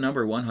to make the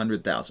number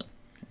 100,000?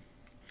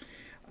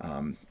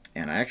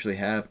 And I actually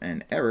have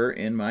an error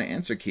in my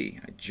answer key.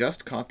 I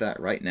just caught that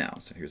right now.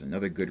 So here's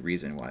another good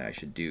reason why I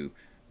should do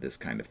this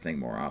kind of thing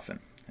more often.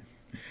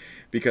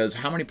 Because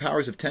how many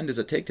powers of 10 does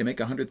it take to make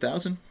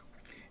 100,000?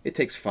 It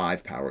takes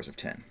 5 powers of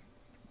 10.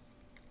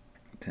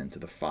 10 to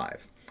the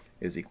 5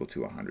 is equal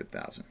to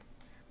 100,000.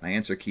 My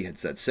answer key had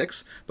said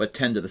 6, but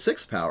 10 to the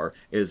 6th power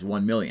is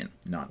 1 million,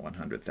 not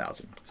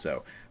 100,000.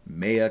 So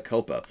mea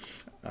culpa.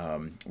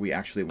 We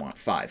actually want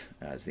 5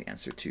 as the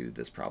answer to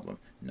this problem,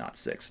 not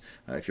 6.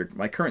 If you're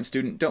my current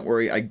student, don't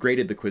worry, I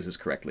graded the quizzes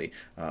correctly.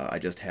 I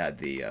just had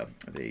the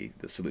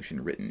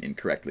solution written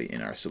incorrectly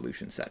in our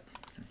solution set.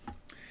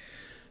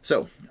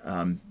 So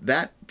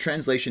that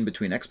translation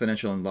between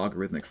exponential and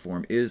logarithmic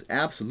form is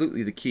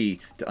absolutely the key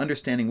to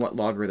understanding what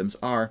logarithms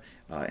are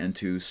and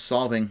to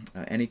solving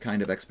any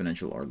kind of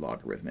exponential or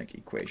logarithmic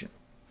equation.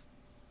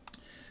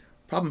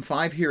 Problem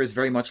 5 here is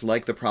very much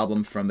like the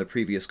problem from the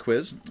previous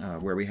quiz,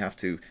 where we have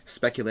to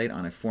speculate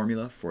on a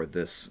formula for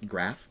this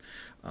graph,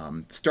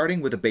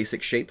 starting with a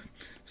basic shape.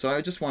 So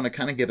I just want to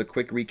kind of give a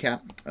quick recap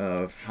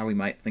of how we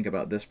might think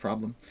about this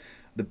problem.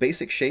 The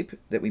basic shape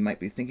that we might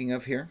be thinking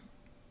of here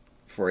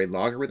for a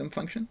logarithm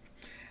function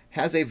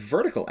has a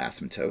vertical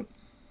asymptote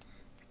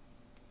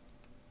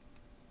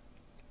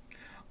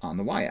on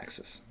the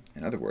y-axis.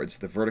 In other words,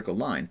 the vertical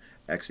line,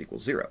 x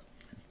equals 0.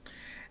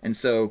 And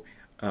so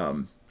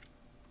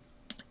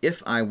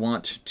if I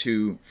want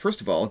to, first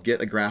of all,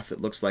 get a graph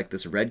that looks like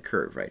this red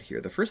curve right here,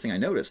 the first thing I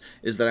notice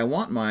is that I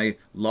want my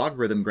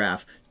logarithm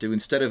graph to,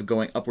 instead of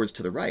going upwards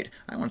to the right,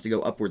 I want it to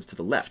go upwards to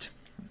the left.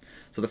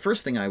 So the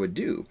first thing I would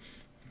do,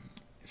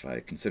 if I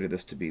consider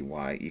this to be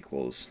y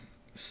equals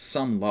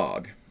some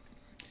log,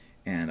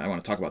 and I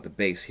want to talk about the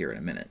base here in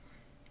a minute,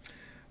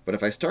 But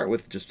if I start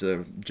with just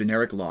a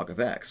generic log of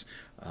x,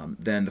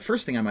 then the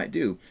first thing I might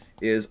do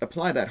is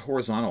apply that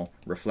horizontal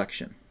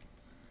reflection.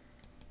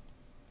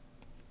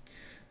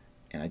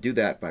 And I do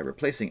that by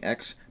replacing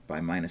x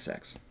by minus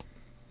x.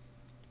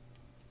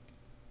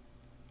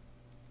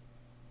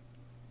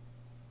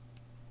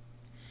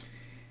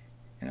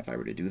 And if I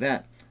were to do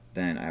that,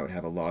 then I would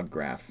have a log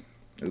graph.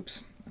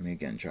 Oops, let me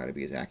again try to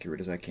be as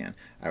accurate as I can.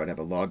 I would have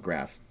a log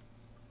graph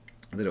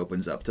that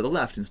opens up to the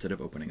left instead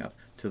of opening up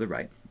to the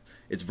right.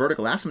 Its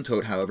vertical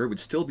asymptote, however, would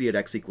still be at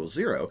x equals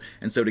 0,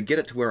 and so to get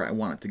it to where I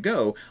want it to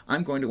go,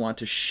 I'm going to want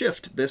to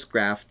shift this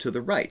graph to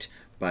the right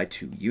by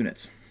 2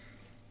 units.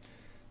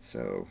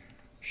 So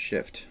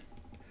shift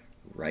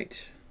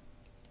right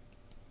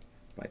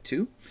by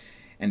 2.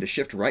 And to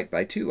shift right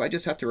by 2, I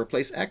just have to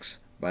replace x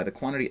by the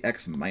quantity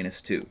x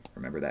minus 2.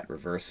 Remember that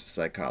reverse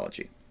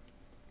psychology.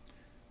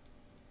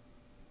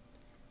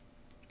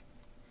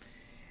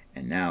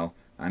 And now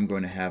I'm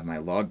going to have my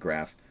log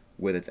graph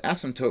with its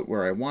asymptote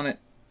where I want it.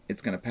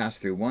 It's going to pass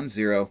through 1,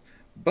 0,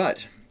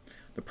 but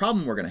the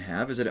problem we're going to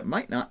have is that it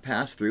might not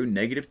pass through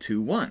negative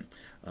 2, 1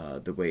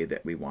 the way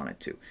that we want it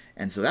to.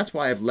 And so that's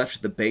why I've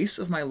left the base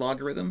of my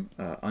logarithm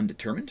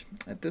undetermined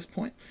at this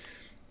point,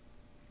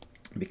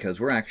 because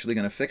we're actually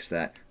going to fix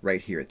that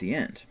right here at the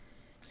end.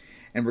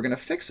 And we're going to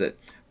fix it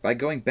by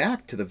going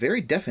back to the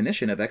very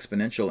definition of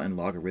exponential and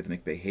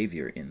logarithmic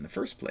behavior in the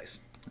first place.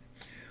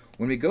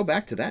 When we go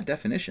back to that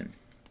definition,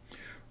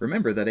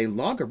 remember that a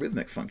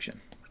logarithmic function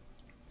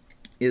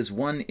is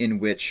one in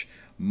which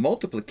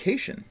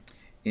multiplication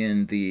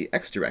in the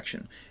x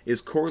direction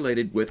is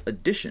correlated with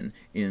addition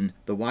in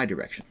the y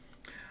direction.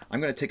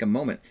 I'm going to take a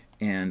moment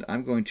and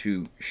I'm going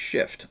to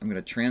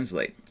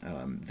translate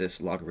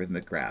this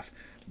logarithmic graph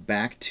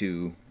back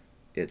to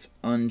its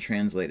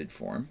untranslated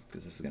form,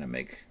 because this is going to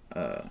make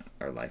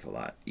our life a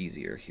lot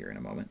easier here in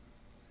a moment.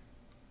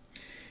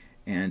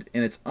 And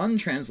in its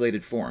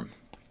untranslated form,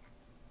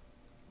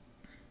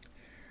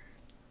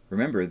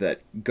 remember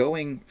that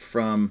going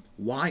from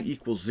y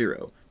equals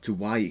 0 to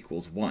y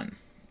equals 1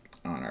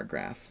 on our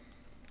graph,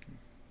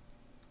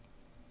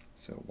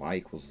 so y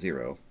equals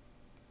 0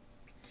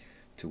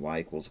 to y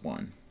equals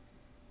 1,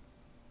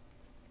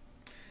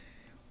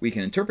 we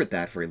can interpret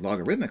that for a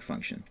logarithmic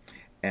function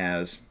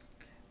as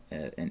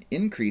an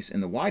increase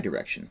in the y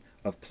direction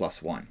of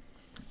plus 1.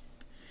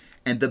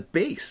 And the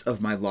base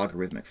of my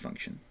logarithmic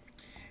function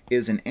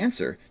is an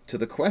answer to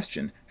the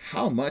question,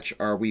 how much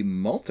are we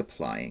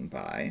multiplying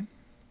by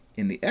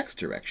in the x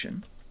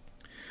direction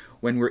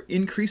when we're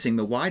increasing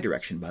the y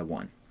direction by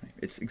 1.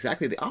 It's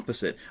exactly the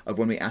opposite of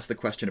when we ask the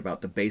question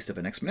about the base of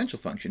an exponential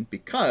function,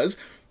 because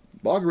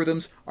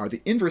logarithms are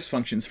the inverse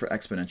functions for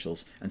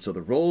exponentials, and so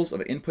the roles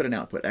of input and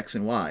output, x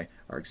and y,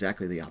 are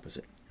exactly the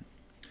opposite.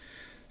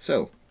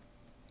 So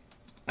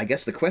I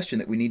guess the question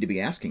that we need to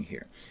be asking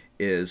here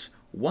is,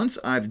 once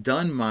I've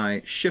done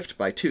my shift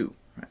by 2,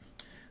 right,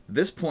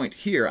 this point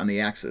here on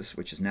the axis,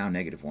 which is now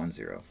negative 1,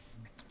 0,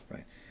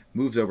 right,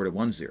 moves over to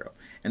 1, 0.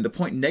 And the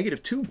point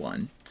negative 2,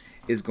 1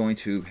 is going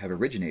to have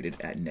originated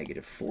at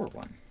negative 4,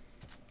 1.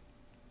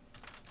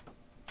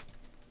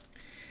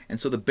 And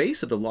so the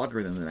base of the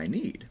logarithm that I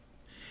need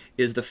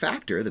is the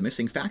factor, the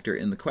missing factor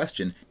in the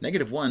question,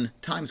 negative 1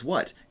 times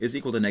what is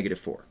equal to negative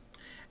 4.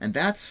 And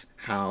that's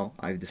how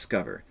I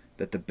discover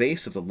that the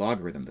base of the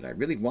logarithm that I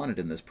really wanted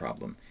in this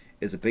problem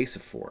is a base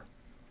of 4.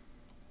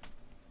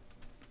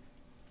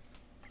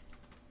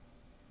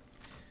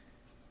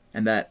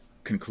 And that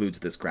concludes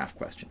this graph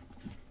question.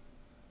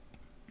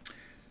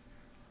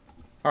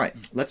 All right,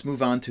 let's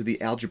move on to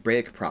the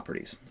algebraic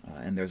properties.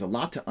 And there's a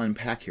lot to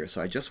unpack here,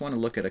 so I just want to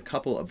look at a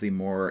couple of the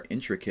more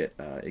intricate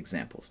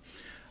examples.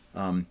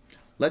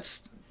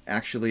 Let's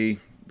actually,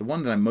 the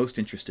one that I'm most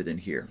interested in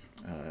here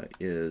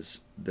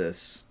is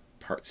this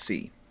part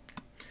C.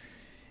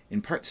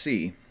 In part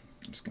C,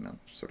 I'm just going to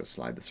sort of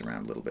slide this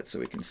around a little bit so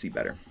we can see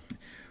better.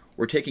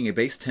 We're taking a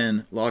base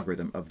 10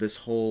 logarithm of this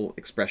whole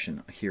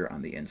expression here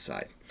on the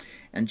inside.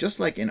 And just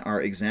like in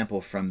our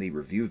example from the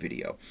review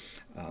video,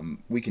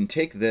 we can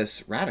take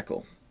this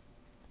radical,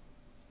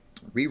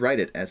 rewrite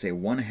it as a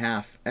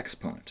 1/2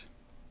 exponent.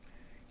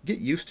 Get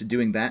used to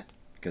doing that,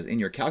 because in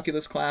your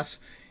calculus class,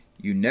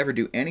 you never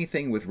do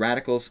anything with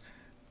radicals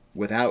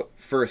without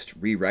first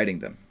rewriting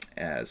them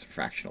as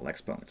fractional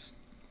exponents.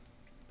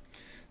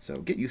 So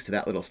get used to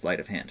that little sleight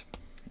of hand.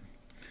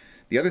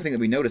 The other thing that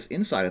we notice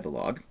inside of the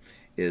log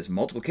is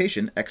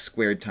multiplication, x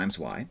squared times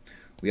y.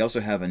 We also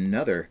have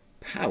another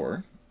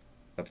power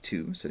of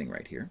 2 sitting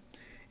right here.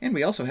 And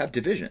we also have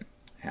division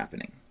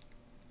happening,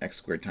 x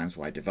squared times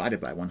y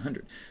divided by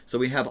 100. So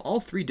we have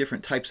all three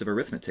different types of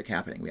arithmetic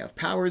happening. We have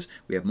powers,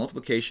 we have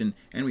multiplication,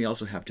 and we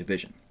also have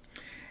division.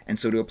 And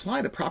so to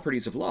apply the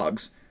properties of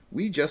logs,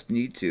 we just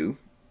need to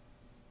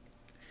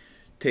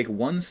take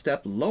one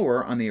step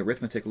lower on the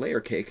arithmetic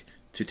layer cake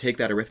to take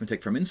that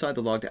arithmetic from inside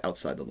the log to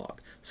outside the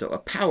log. So a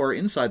power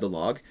inside the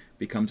log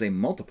becomes a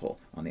multiple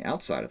on the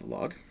outside of the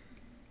log.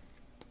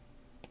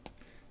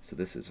 So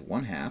this is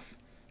 1/2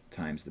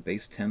 times the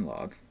base 10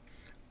 log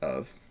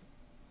of,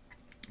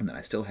 and then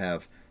I still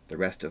have the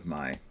rest of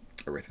my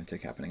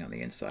arithmetic happening on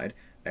the inside,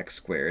 x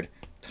squared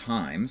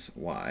times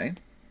y,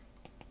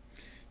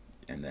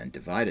 and then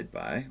divided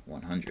by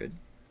 100.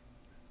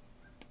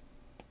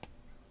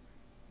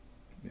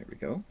 There we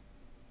go.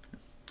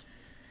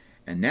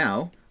 And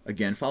now,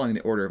 again, following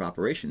the order of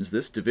operations,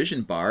 this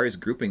division bar is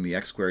grouping the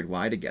x squared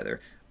y together.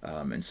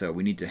 And so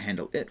we need to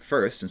handle it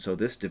first. And so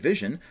this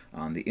division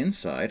on the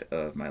inside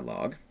of my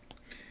log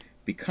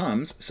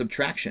becomes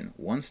subtraction,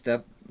 one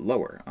step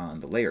lower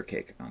on the layer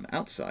cake on the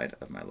outside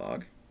of my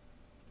log.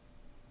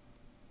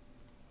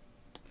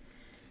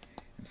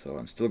 And so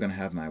I'm still going to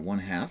have my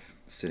 1/2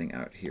 sitting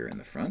out here in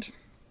the front.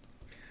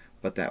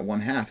 But that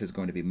 1/2 is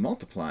going to be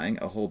multiplying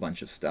a whole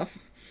bunch of stuff.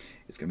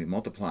 It's going to be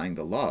multiplying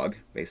the log,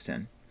 base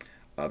 10,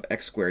 of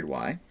x squared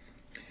y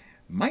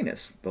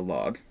minus the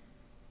log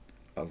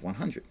of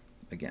 100.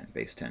 Again,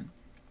 base 10.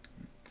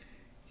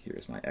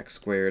 Here's my x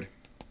squared.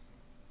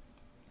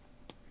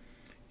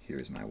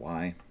 Here's my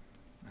y.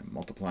 I'm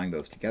multiplying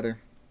those together.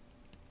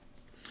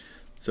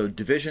 So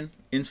division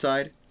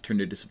inside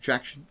turned into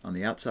subtraction on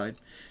the outside.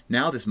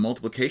 Now this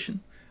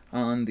multiplication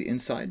on the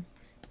inside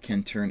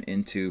can turn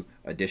into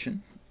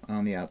addition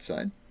on the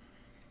outside.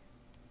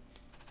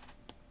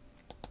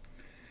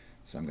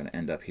 So I'm going to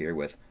end up here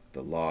with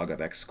the log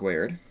of x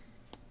squared.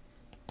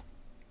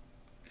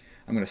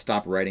 I'm going to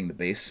stop writing the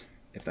base,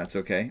 if that's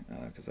okay,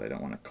 because I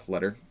don't want to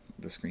clutter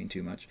the screen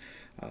too much.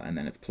 And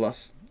then it's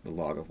plus the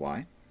log of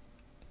y.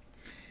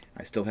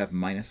 I still have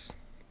minus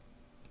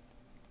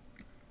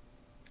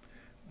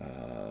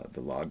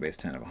the log base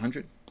 10 of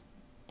 100.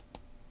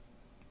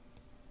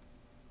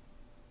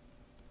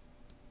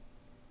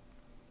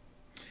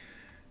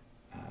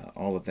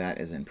 All of that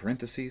is in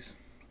parentheses.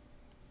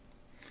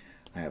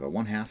 I have a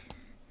 1/2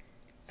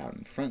 out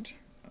in front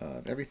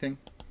of everything.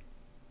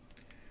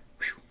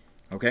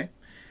 Okay,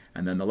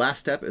 and then the last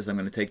step is I'm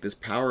going to take this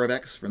power of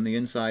x from the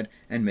inside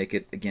and make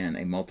it again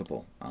a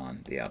multiple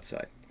on the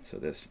outside. So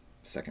this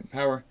second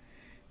power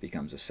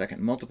becomes a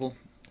second multiple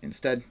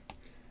instead.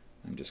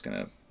 I'm just going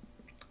to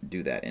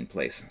do that in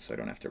place so I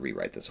don't have to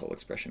rewrite this whole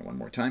expression one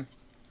more time.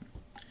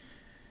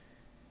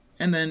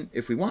 And then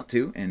if we want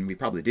to, and we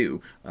probably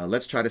do,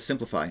 let's try to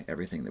simplify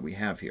everything that we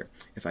have here.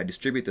 If I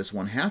distribute this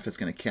 1/2, it's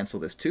going to cancel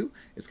this 2.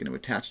 It's going to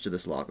attach to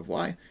this log of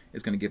y.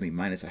 It's going to give me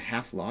minus a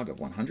 1/2 log of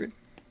 100.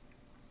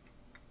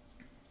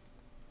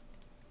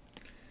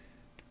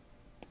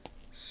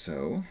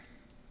 So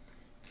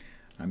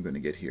I'm going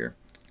to get here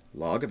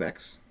log of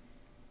x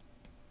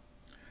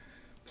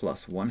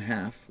plus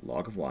 1/2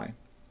 log of y.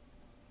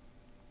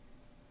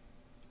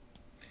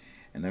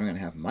 And then I'm going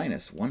to have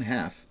minus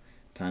 1/2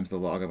 times the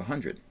log of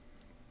 100.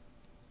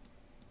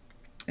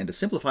 And to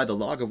simplify the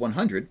log of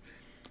 100,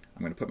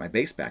 I'm going to put my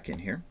base back in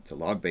here. It's a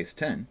log base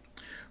 10.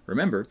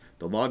 Remember,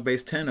 the log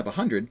base 10 of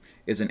 100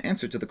 is an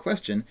answer to the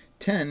question,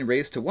 10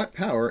 raised to what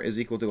power is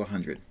equal to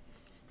 100?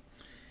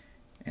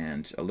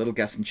 And a little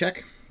guess and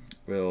check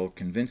will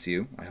convince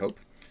you, I hope,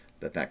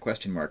 that that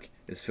question mark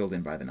is filled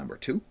in by the number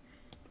 2.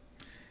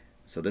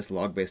 So this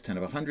log base 10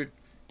 of 100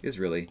 is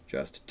really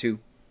just 2.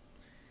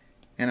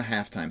 And a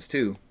 1/2 times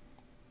 2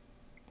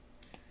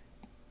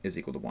 is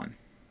equal to 1.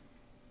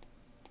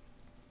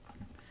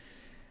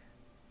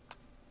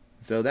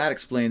 So that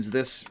explains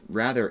this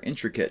rather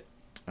intricate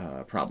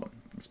problem.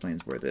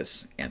 Explains where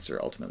this answer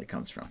ultimately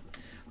comes from.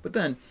 But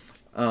then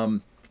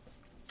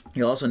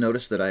you'll also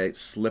notice that I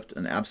slipped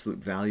an absolute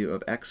value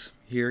of x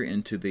here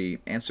into the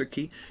answer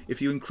key.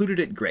 If you included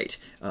it, great.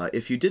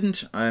 If you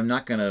didn't,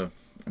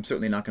 I'm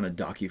certainly not going to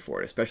dock you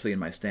for it, especially in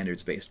my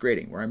standards-based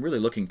grading, where I'm really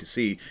looking to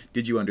see,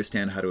 did you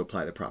understand how to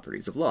apply the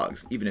properties of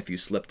logs, even if you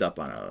slipped up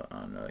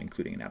on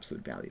including an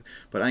absolute value.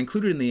 But I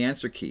included in the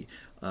answer key,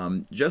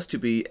 just to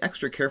be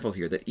extra careful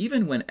here, that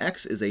even when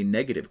x is a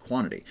negative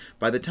quantity,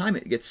 by the time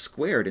it gets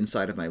squared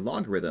inside of my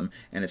logarithm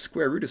and its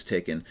square root is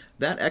taken,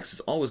 that x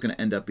is always going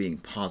to end up being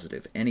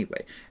positive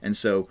anyway. And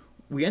so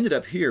we ended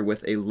up here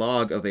with a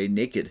log of a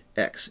naked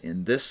x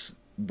in this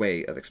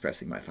way of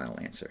expressing my final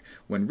answer,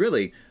 when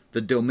really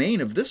the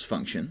domain of this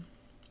function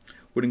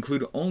would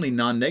include only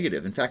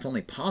non-negative, in fact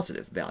only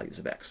positive values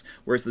of x,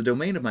 whereas the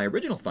domain of my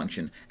original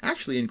function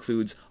actually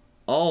includes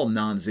all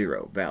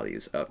non-zero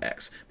values of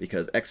x,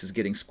 because x is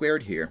getting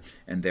squared here,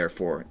 and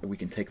therefore we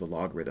can take the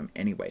logarithm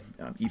anyway,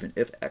 even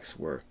if x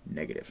were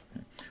negative.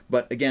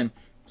 But again,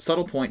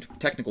 subtle point,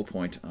 technical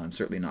point, I'm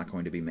certainly not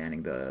going to be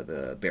manning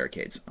the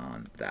barricades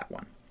on that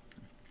one.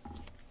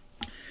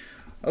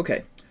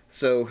 Okay.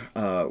 So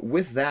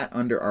with that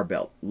under our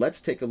belt, let's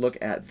take a look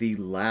at the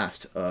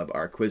last of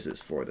our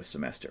quizzes for the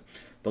semester.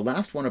 The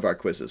last one of our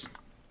quizzes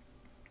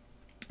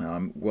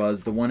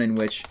was the one in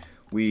which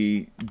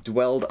we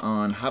dwelled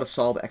on how to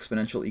solve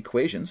exponential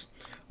equations,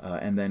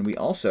 and then we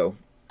also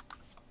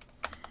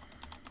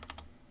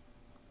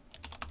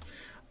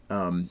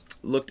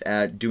looked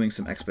at doing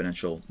some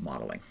exponential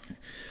modeling.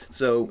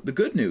 So the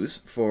good news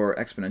for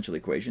exponential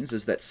equations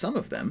is that some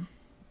of them,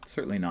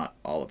 certainly not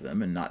all of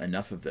them, and not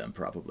enough of them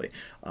probably,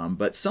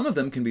 but some of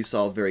them can be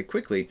solved very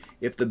quickly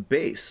if the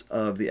base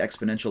of the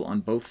exponential on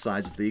both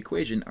sides of the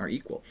equation are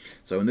equal.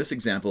 So in this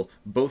example,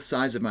 both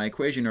sides of my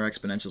equation are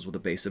exponentials with a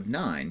base of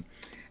 9,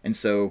 and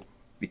so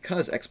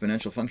because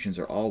exponential functions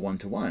are all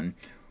one-to-one,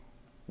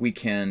 we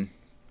can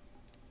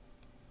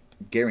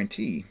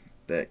guarantee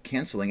that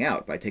canceling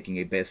out by taking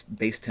a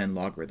base 10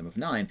 logarithm of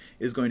 9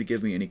 is going to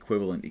give me an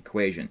equivalent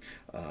equation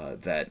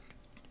that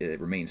it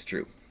remains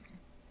true.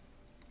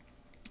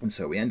 And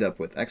so we end up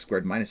with x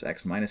squared minus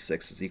x minus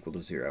 6 is equal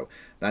to 0.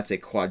 That's a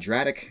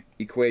quadratic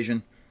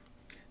equation.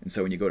 And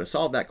so when you go to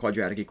solve that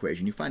quadratic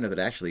equation, you find out that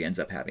it actually ends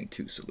up having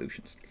two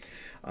solutions.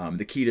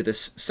 The key to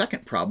this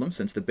second problem,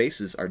 since the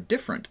bases are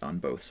different on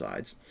both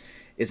sides,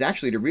 is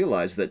actually to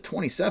realize that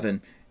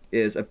 27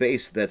 is a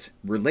base that's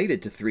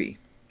related to 3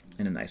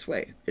 in a nice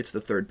way. It's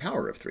the third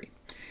power of 3.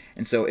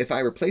 And so if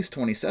I replace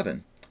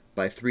 27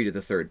 by 3 to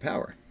the third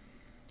power,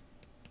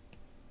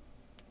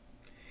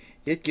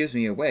 it gives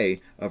me a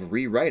way of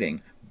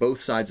rewriting both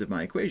sides of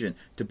my equation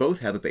to both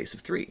have a base of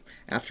 3.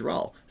 After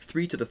all,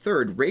 3 to the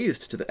third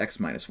raised to the x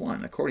minus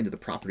 1, according to the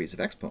properties of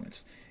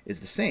exponents, is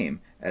the same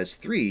as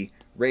 3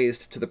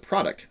 raised to the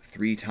product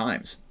 3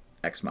 times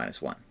x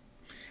minus 1.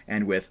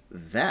 And with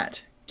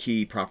that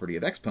key property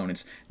of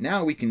exponents,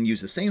 now we can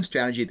use the same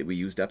strategy that we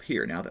used up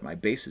here. Now that my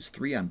base is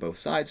 3 on both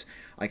sides,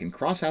 I can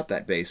cross out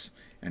that base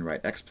and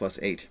write x plus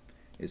 8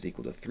 is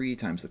equal to 3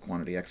 times the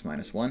quantity x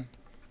minus 1.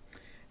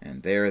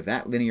 And there,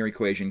 that linear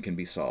equation can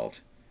be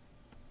solved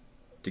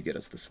to get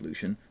us the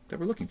solution that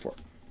we're looking for.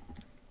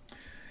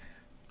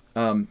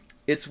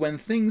 It's when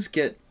things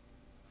get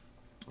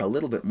a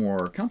little bit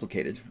more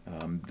complicated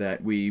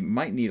that we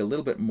might need a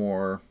little bit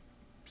more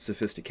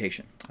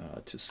sophistication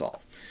to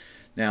solve.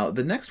 Now,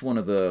 the next one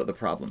of the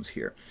problems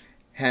here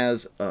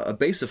has a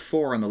base of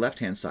 4 on the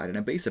left-hand side and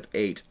a base of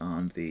 8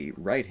 on the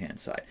right-hand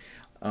side.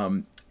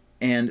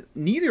 And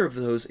neither of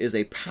those is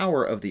a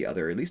power of the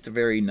other, at least a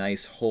very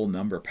nice whole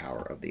number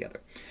power of the other.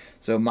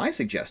 So my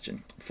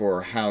suggestion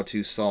for how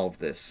to solve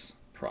this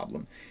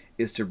problem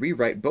is to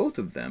rewrite both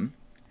of them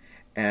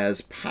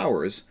as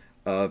powers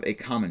of a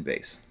common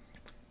base.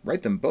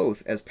 Write them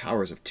both as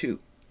powers of 2.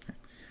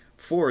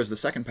 4 is the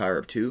second power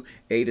of 2,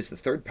 8 is the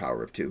third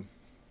power of 2.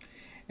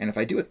 And if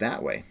I do it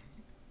that way,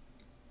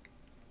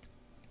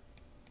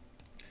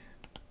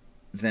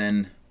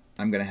 then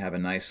I'm going to have a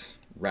nice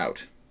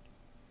route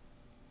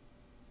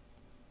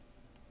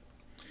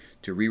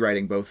to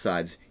rewriting both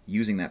sides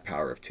using that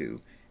power of 2,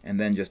 and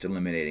then just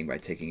eliminating by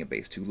taking a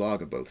base 2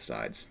 log of both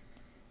sides.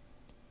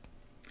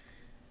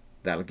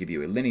 That'll give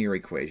you a linear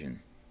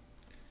equation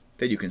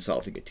that you can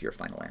solve to get to your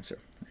final answer.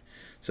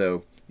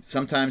 So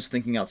sometimes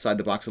thinking outside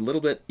the box a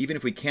little bit, even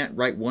if we can't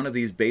write one of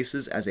these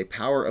bases as a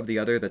power of the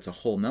other that's a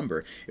whole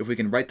number, if we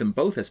can write them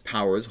both as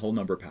powers, whole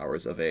number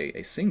powers of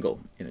a single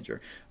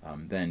integer,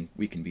 then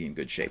we can be in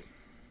good shape.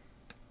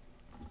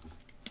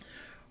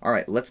 All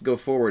right, let's go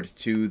forward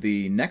to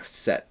the next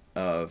set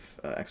of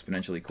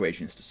exponential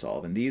equations to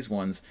solve, and these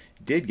ones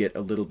did get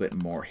a little bit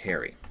more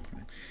hairy,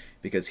 right?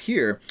 Because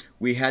here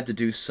we had to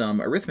do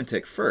some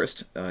arithmetic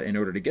first in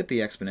order to get the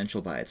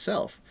exponential by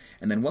itself,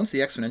 and then once the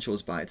exponential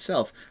was by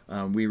itself,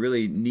 we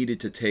really needed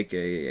to take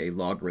a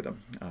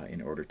logarithm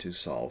in order to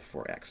solve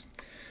for x.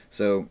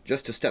 So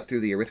just to step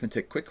through the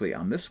arithmetic quickly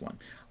on this one,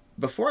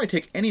 before I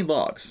take any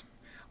logs,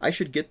 I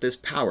should get this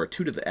power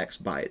 2 to the x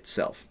by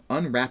itself,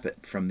 unwrap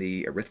it from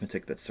the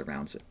arithmetic that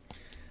surrounds it.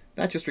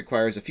 That just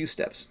requires a few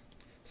steps,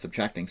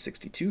 subtracting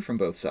 62 from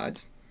both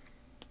sides,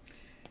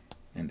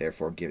 and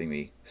therefore giving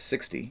me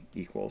 60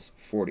 equals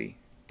 40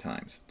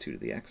 times 2 to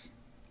the x.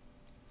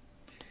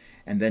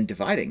 And then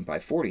dividing by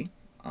 40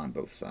 on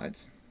both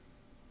sides.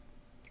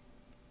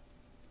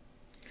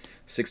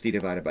 60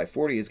 divided by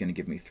 40 is going to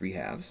give me 3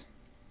 halves,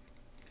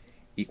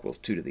 equals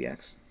 2 to the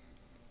x.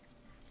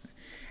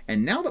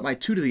 And now that my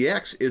 2 to the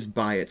x is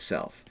by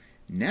itself,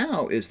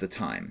 now is the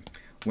time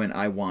when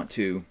I want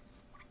to,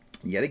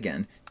 yet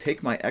again,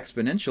 take my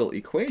exponential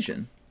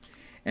equation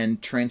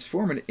and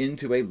transform it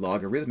into a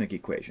logarithmic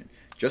equation,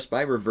 just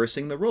by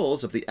reversing the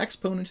roles of the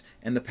exponent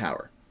and the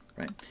power,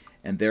 right?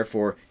 And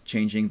therefore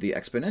changing the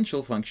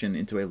exponential function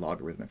into a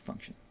logarithmic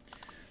function.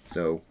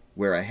 So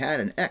where I had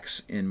an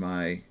x in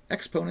my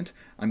exponent,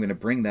 I'm going to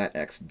bring that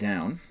x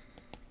down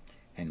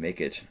and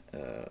make it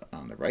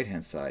on the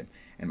right-hand side,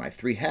 and my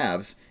 3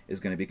 halves is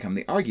going to become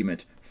the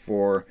argument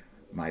for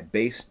my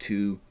base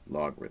 2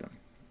 logarithm.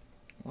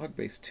 Log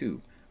base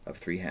 2 of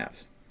 3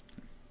 halves.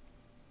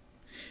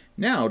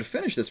 Now, to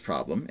finish this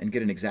problem and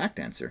get an exact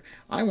answer,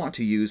 I want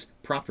to use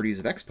properties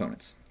of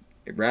exponents,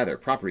 rather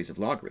properties of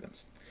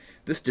logarithms.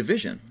 This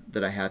division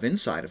that I have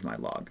inside of my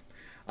log,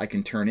 I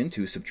can turn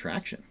into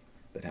subtraction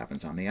that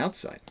happens on the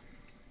outside.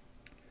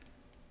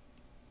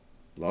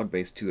 Log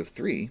base 2 of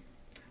 3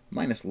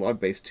 minus log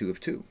base 2 of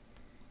 2.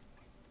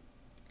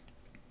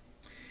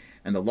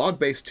 And the log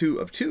base 2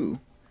 of 2,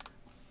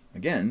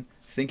 again,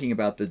 thinking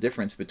about the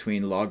difference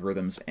between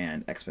logarithms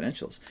and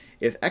exponentials.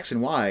 If x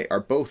and y are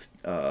both,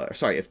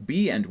 if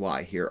b and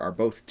y here are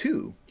both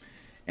 2,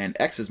 and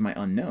x is my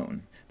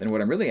unknown, then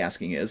what I'm really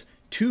asking is,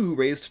 2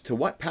 raised to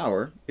what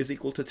power is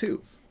equal to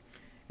 2?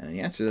 And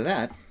the answer to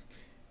that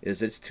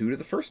is it's 2 to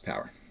the first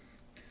power.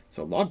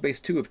 So log base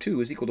 2 of 2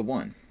 is equal to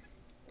 1.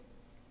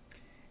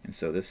 And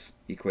so this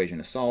equation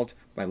is solved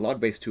by log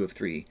base 2 of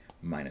 3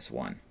 minus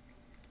 1.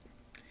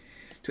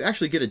 To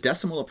actually get a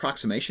decimal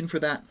approximation for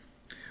that,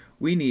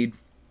 we need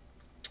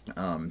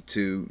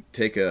to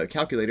take a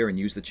calculator and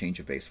use the change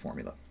of base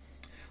formula.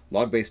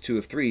 Log base 2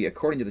 of 3,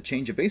 according to the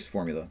change of base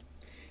formula,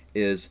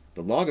 is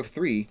the log of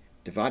 3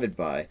 divided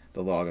by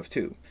the log of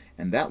 2.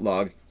 And that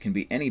log can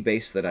be any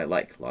base that I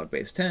like. Log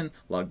base 10,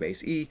 log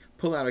base e,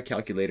 pull out a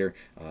calculator,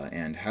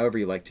 and however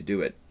you like to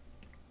do it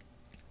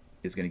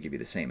is going to give you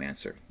the same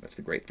answer. That's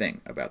the great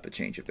thing about the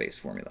change of base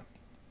formula.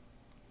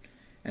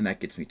 And that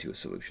gets me to a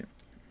solution.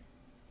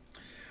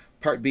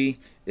 Part B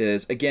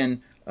is,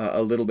 again,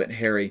 a little bit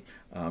hairy,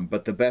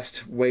 but the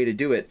best way to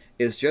do it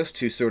is just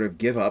to sort of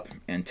give up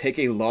and take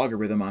a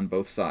logarithm on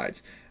both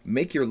sides.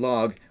 Make your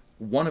log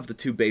one of the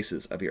two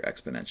bases of your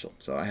exponential.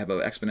 So I have an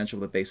exponential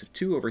with a base of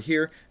 2 over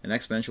here, an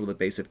exponential with a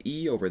base of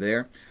e over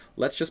there.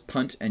 Let's just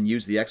punt and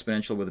use the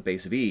exponential with a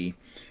base of e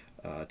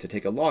to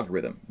take a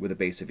logarithm with a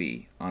base of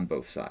e on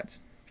both sides.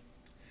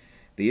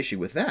 The issue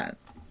with that,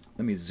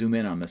 let me zoom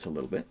in on this a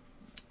little bit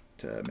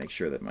to make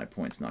sure that my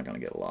point's not going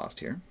to get lost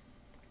here.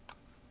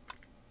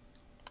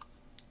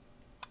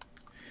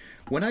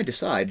 When I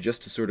decide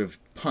just to sort of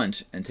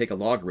punt and take a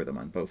logarithm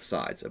on both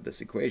sides of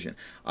this equation,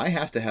 I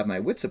have to have my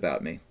wits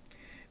about me,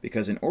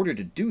 because in order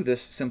to do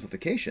this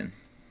simplification,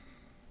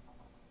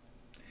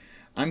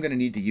 I'm going to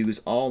need to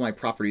use all my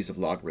properties of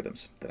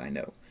logarithms that I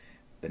know.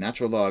 The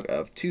natural log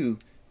of 2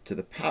 to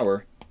the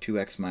power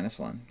 2x minus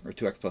 1, or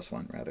 2x plus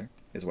 1 rather,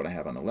 is what I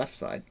have on the left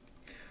side.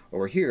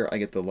 Over here I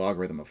get the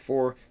logarithm of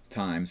 4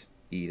 times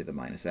e to the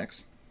minus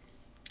x.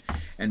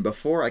 And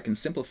before I can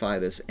simplify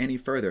this any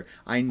further,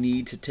 I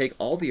need to take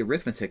all the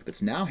arithmetic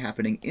that's now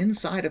happening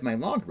inside of my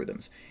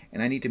logarithms,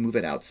 and I need to move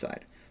it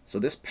outside. So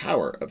this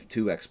power of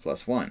 2x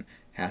plus 1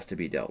 has to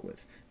be dealt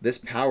with. This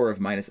power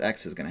of minus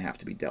x is going to have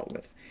to be dealt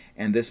with.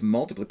 And this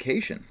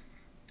multiplication,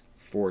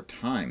 4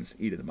 times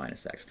e to the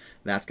minus x,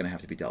 that's going to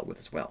have to be dealt with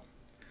as well.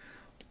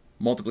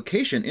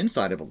 Multiplication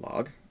inside of a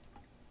log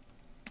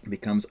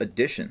becomes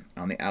addition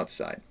on the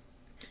outside,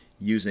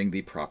 using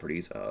the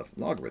properties of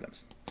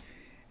logarithms.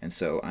 And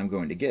so I'm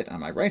going to get, on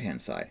my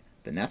right-hand side,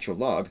 the natural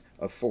log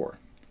of 4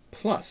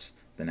 plus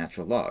the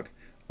natural log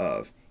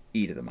of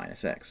e to the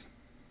minus x.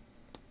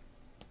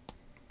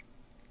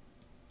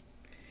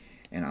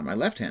 And on my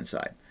left-hand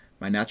side,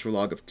 my natural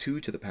log of 2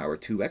 to the power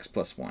 2x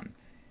plus 1.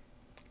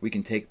 We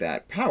can take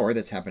that power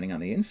that's happening on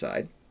the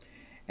inside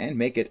and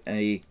make it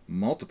a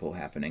multiple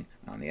happening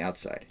on the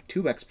outside.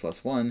 2x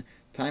plus 1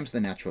 times the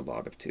natural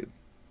log of 2.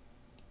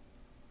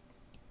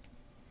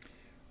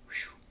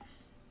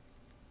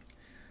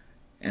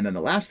 And then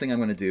the last thing I'm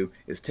going to do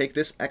is take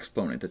this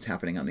exponent that's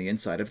happening on the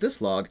inside of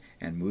this log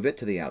and move it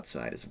to the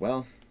outside as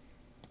well.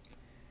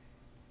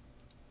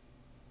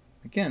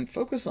 Again,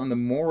 focus on the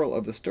moral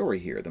of the story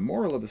here. The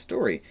moral of the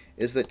story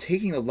is that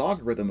taking the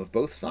logarithm of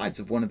both sides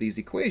of one of these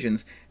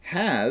equations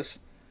has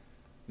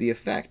the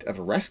effect of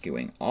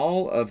rescuing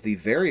all of the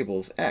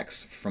variables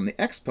x from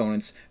the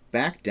exponents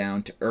back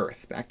down to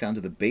earth, back down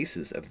to the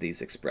bases of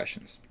these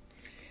expressions.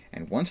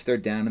 And once they're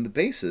down in the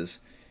bases,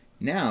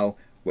 now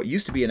what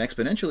used to be an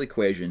exponential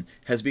equation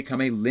has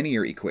become a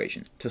linear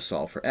equation to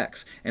solve for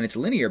x. And it's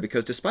linear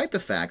because despite the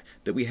fact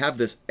that we have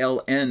this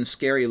ln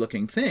scary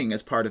looking thing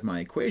as part of my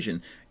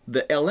equation,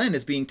 the ln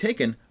is being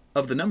taken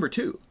of the number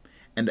 2.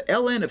 And the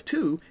ln of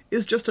 2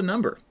 is just a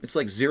number. It's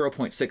like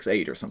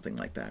 0.68 or something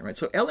like that, right?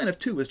 So ln of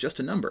 2 is just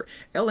a number.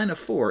 ln of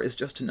 4 is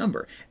just a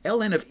number.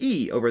 ln of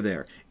e over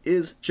there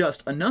is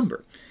just a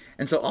number.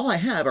 And so all I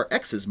have are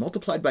x's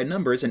multiplied by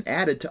numbers and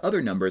added to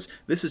other numbers.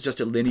 This is just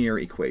a linear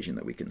equation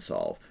that we can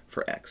solve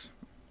for x.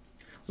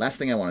 Last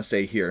thing I want to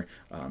say here,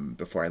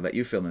 before I let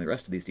you fill in the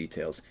rest of these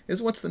details,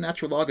 is what's the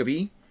natural log of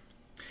e?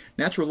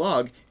 Natural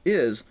log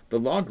is the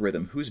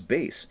logarithm whose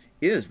base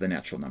is the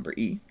natural number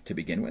e to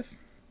begin with.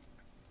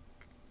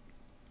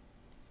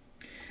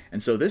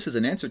 And so this is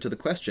an answer to the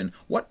question,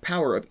 what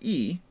power of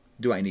e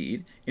do I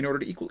need in order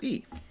to equal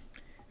e?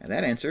 And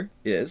that answer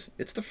is,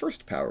 it's the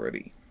first power of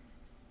e.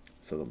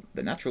 So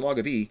the natural log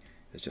of e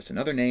is just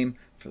another name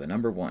for the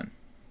number 1,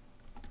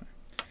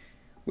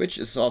 which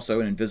is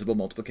also an invisible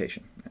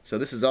multiplication. So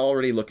this is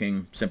already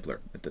looking simpler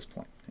at this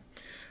point.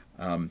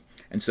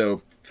 And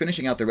so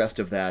finishing out the rest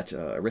of that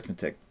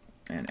arithmetic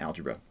and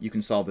algebra, you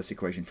can solve this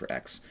equation for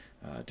x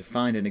to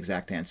find an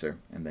exact answer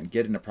and then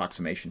get an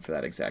approximation for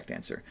that exact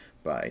answer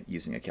by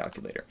using a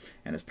calculator.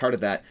 And as part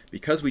of that,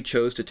 because we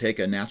chose to take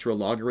a natural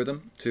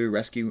logarithm to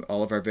rescue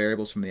all of our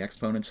variables from the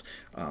exponents,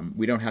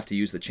 we don't have to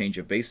use the change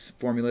of base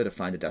formula to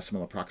find a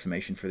decimal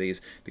approximation for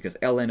these, because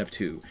ln of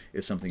 2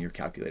 is something your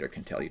calculator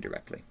can tell you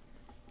directly.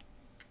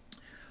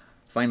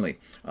 Finally,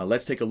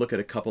 let's take a look at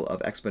a couple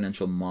of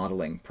exponential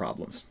modeling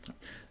problems.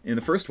 In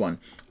the first one,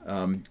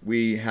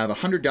 we have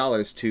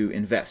 $100 to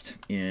invest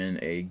in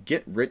a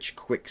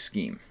get-rich-quick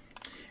scheme.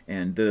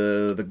 And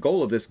the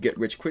goal of this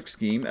get-rich-quick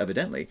scheme,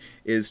 evidently,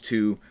 is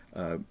to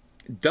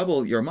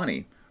double your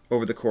money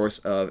over the course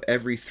of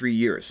every 3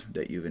 years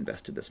that you've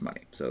invested this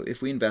money. So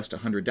if we invest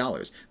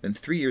 $100, then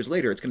 3 years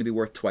later it's going to be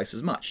worth twice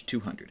as much,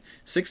 $200.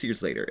 6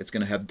 years later it's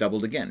going to have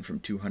doubled again from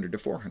 $200 to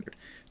 $400.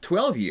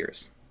 12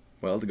 years,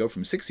 Well, to go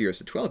from 6 years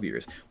to 12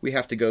 years, we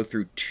have to go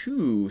through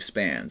 2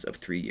 spans of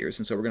 3 years,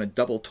 and so we're going to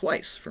double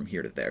twice from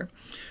here to there.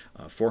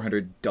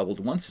 400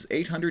 doubled once is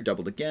 800,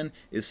 doubled again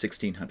is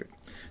 1600.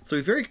 So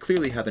we very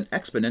clearly have an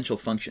exponential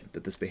function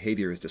that this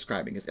behavior is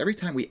describing. Is every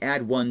time we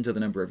add 1 to the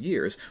number of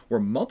years, we're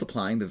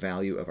multiplying the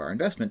value of our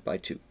investment by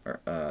 2.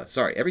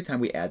 Every time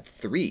we add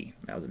 3,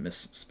 that was a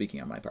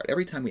misspeaking on my part,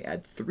 every time we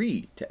add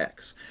 3 to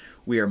x,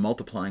 we are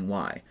multiplying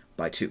y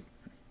by 2.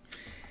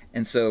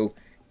 And so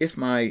if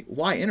my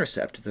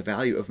y-intercept, the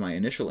value of my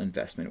initial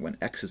investment when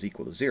x is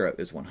equal to 0,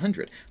 is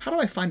 100, how do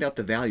I find out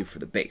the value for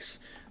the base?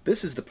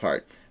 This is the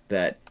part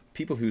that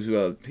people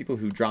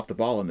who dropped the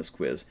ball in this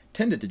quiz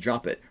tended to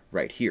drop it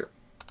right here.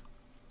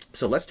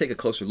 So let's take a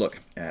closer look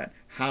at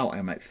how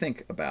I might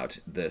think about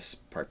this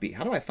part B.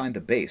 How do I find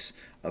the base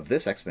of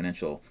this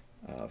exponential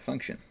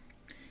function,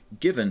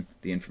 given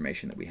the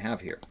information that we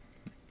have here?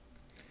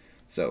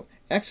 So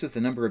x is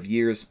the number of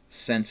years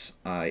since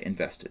I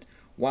invested.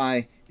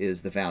 Y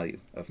is the value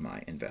of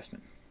my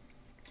investment.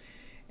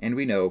 And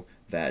we know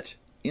that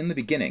in the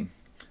beginning,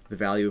 the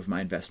value of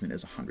my investment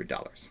is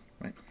 $100,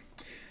 right?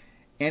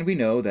 And we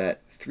know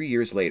that 3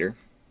 years later,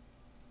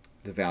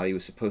 the value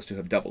is supposed to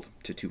have doubled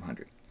to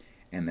 200.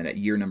 And then at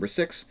year number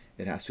 6,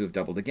 it has to have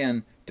doubled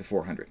again to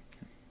 400.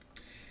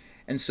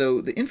 And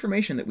so the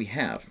information that we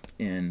have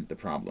in the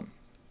problem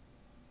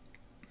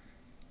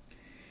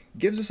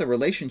gives us a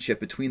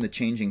relationship between the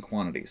changing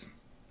quantities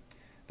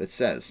that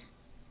says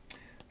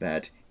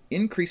that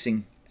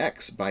increasing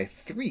x by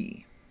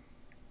 3,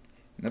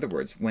 in other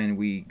words, when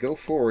we go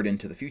forward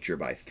into the future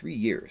by 3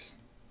 years,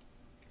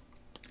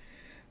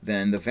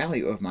 then the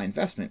value of my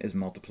investment is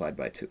multiplied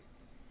by 2.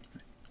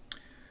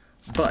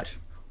 But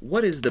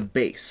what is the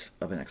base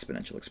of an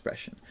exponential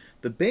expression?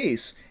 The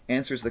base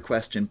answers the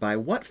question, by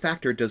what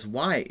factor does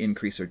y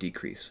increase or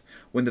decrease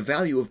when the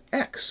value of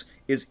x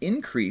is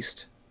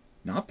increased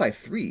not by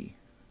 3,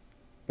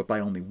 but by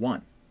only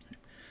 1?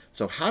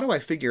 So how do I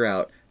figure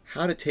out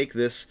how to take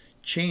this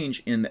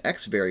change in the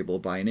x variable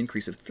by an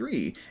increase of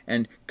 3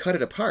 and cut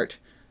it apart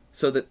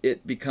so that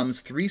it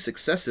becomes 3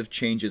 successive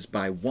changes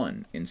by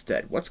 1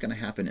 instead? What's going to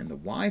happen in the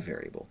y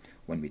variable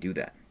when we do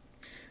that?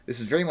 This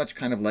is very much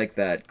kind of like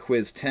that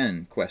quiz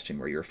 10 question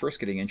where you're first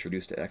getting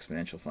introduced to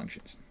exponential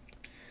functions.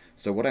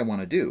 So what I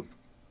want to do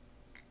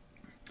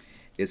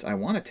is I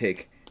want to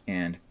take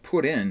and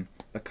put in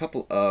a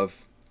couple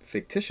of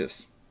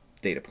fictitious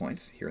data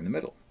points here in the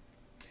middle.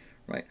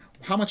 Right?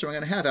 How much am I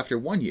going to have after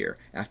 1 year,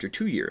 after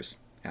 2 years,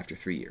 after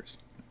 3 years?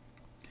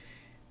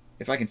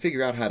 If I can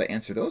figure out how to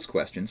answer those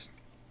questions,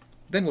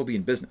 then we'll be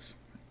in business.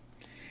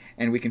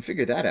 And we can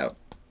figure that out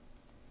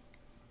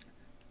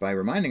by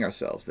reminding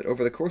ourselves that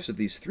over the course of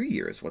these 3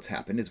 years, what's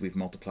happened is we've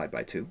multiplied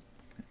by 2.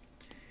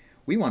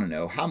 We want to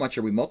know how much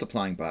are we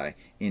multiplying by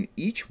in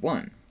each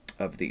one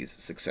of these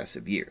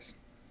successive years.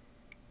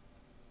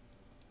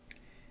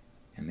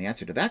 And the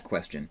answer to that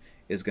question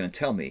is going to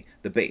tell me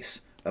the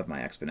base of my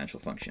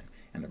exponential function.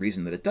 And the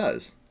reason that it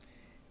does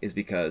is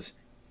because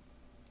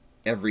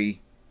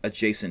every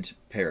adjacent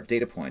pair of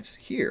data points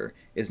here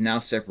is now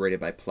separated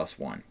by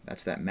 +1.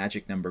 That's that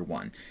magic number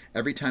 1.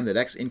 Every time that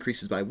x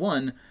increases by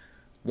 1,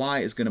 y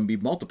is going to be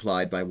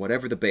multiplied by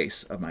whatever the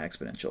base of my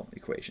exponential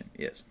equation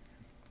is.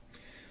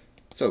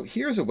 So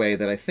here's a way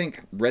that I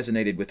think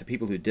resonated with the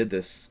people who did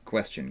this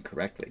question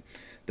correctly.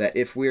 That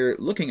if we're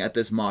looking at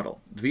this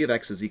model, v of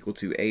x is equal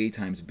to a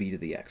times b to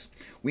the x.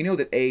 We know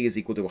that a is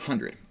equal to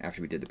 100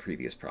 after we did the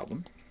previous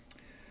problem.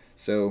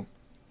 So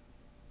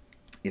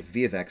if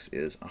v of x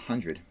is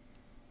 100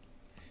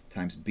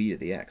 times b to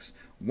the x,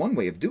 one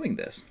way of doing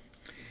this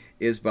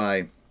is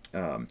by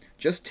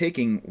just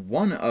taking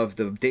one of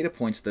the data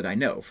points that I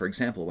know. For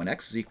example, when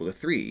x is equal to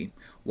 3,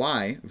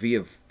 y, v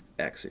of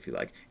x, if you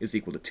like, is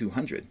equal to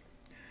 200.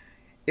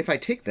 If I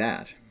take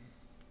that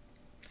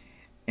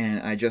and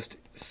I just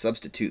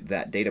substitute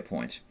that data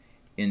point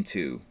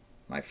into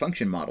my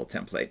function model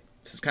template,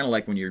 this is kind of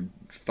like when you're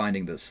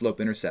finding the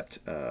slope-intercept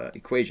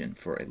equation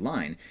for a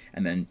line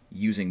and then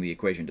using the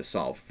equation to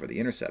solve for the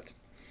intercept.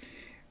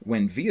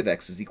 When v of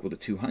x is equal to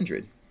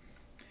 200,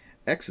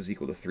 x is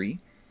equal to 3,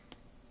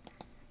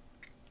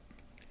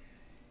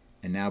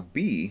 and now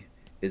b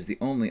is the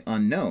only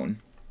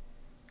unknown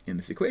in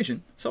this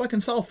equation, so I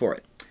can solve for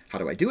it. How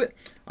do I do it?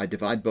 I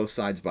divide both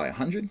sides by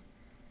 100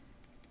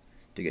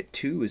 to get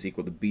 2 is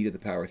equal to b to the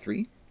power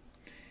 3,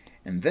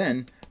 and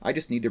then I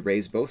just need to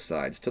raise both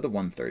sides to the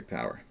 1/3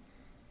 power.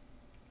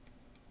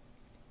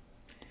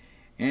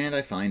 And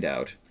I find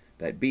out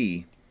that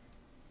b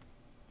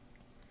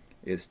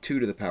is 2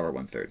 to the power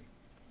 1/3.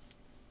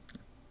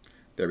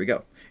 There we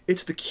go.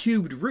 It's the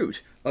cubed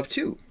root of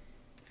 2.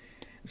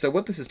 So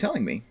what this is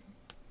telling me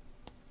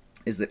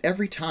is that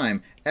every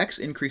time x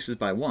increases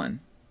by 1,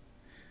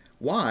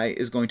 y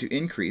is going to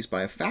increase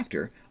by a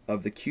factor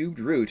of the cubed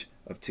root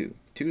of 2,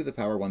 2 to the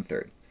power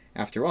 1/3.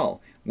 After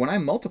all, when I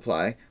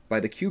multiply by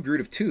the cubed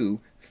root of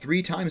 2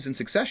 3 times in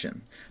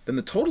succession, then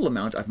the total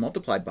amount I've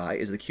multiplied by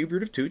is the cubed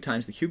root of 2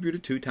 times the cubed root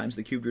of 2 times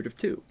the cubed root of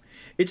 2.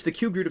 It's the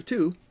cubed root of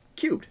 2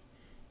 cubed.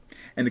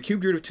 And the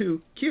cubed root of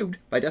 2 cubed,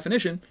 by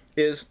definition,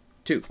 is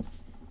 2.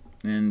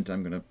 and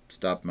I'm going to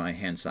stop my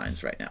hand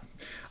signs right now.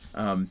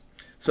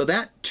 So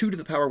that 2 to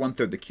the power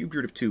 1/3, the cubed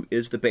root of 2,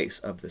 is the base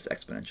of this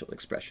exponential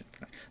expression.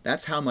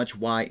 That's how much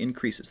y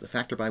increases, the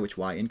factor by which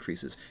y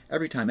increases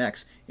every time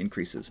x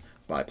increases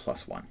by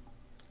 +1.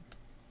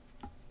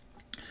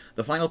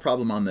 The final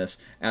problem on this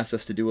asks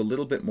us to do a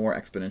little bit more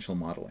exponential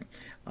modeling.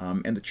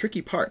 And the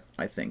tricky part,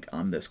 I think,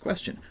 on this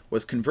question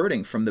was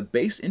converting from the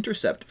base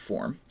intercept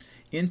form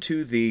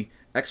into the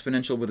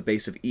exponential with a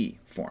base of e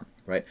form.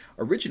 Right?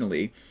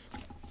 Originally,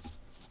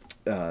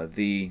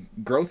 the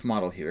growth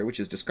model here, which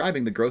is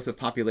describing the growth of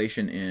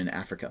population in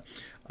Africa,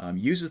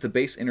 uses the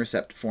base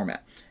intercept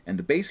format. And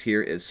the base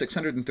here is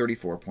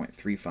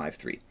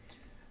 634.353.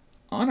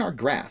 On our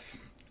graph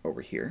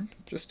over here,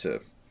 just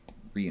to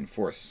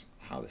reinforce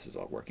how this is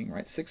all working,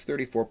 right,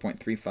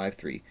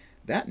 634.353,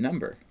 that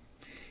number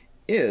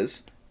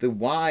is the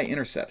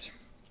y-intercept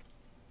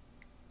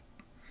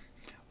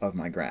of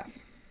my graph.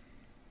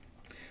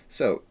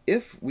 So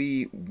if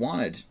we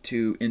wanted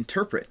to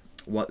interpret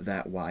what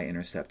that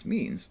y-intercept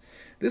means,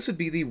 this would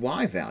be the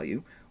y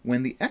value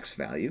when the x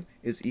value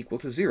is equal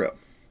to 0.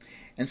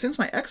 And since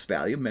my x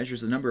value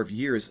measures the number of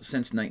years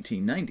since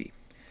 1990,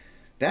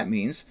 that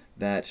means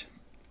that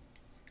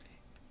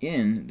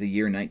in the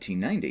year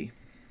 1990,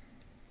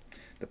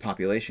 the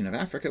population of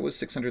Africa was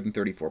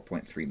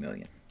 634.3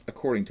 million,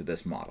 according to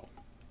this model.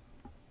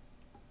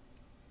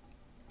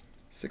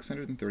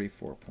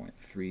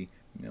 634.3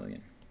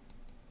 million.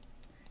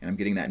 And I'm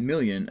getting that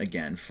million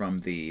again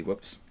from the,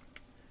 whoops,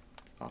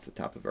 off the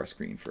top of our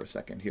screen for a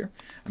second here.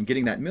 I'm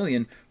getting that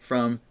million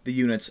from the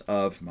units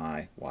of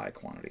my y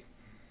quantity.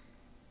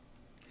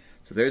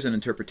 So there's an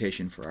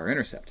interpretation for our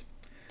intercept.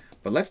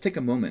 But let's take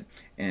a moment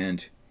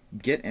and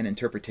get an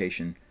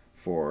interpretation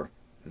for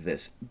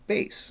this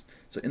base.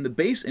 So in the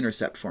base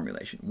intercept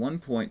formulation,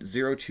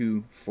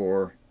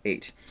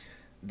 1.0248,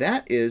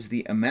 that is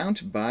the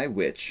amount by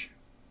which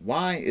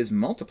y is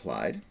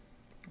multiplied,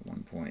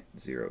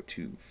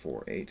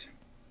 1.0248,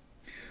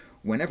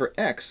 whenever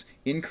x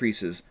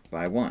increases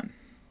by 1,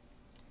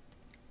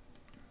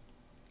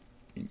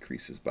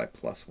 increases by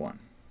 +1.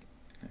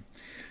 Okay.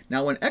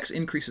 Now when x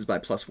increases by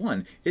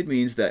 +1, it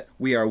means that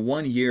we are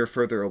 1 year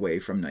further away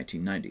from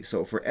 1990.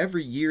 So for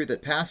every year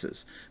that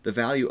passes, the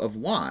value of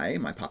y,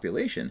 my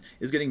population,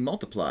 is getting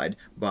multiplied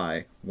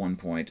by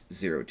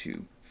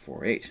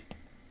 1.0248.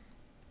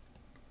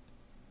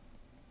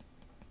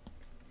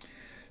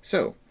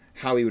 So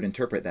how we would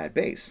interpret that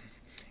base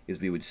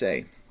is we would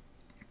say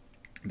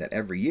that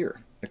every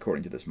year,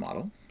 according to this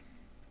model,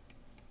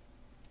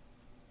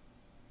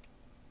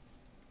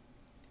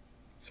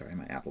 sorry,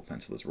 my Apple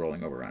Pencil is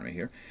rolling over on me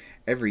here,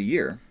 every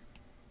year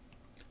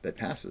that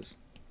passes,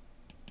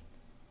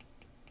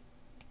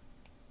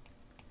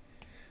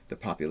 the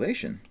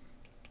population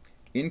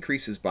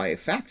increases by a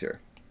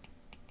factor,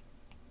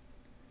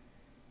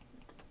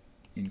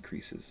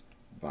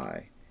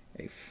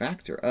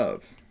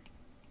 of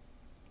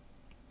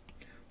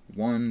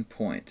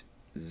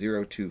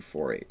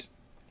 1.0248.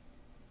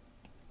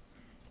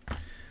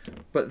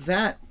 But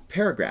that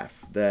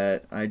paragraph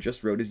that I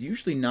just wrote is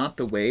usually not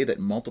the way that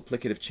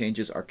multiplicative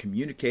changes are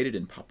communicated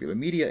in popular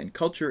media, in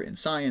culture, in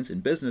science,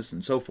 in business,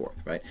 and so forth,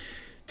 right?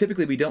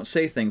 Typically, we don't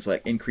say things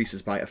like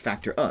increases by a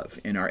factor of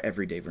in our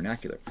everyday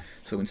vernacular.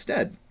 So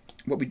instead,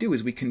 what we do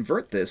is we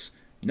convert this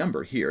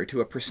number here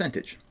to a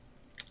percentage.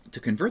 To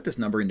convert this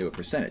number into a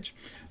percentage,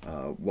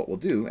 what we'll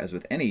do, as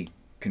with any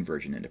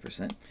conversion into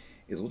percent,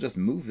 is we'll just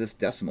move this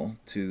decimal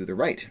to the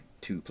right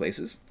 2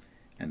 places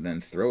and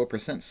then throw a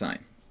percent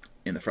sign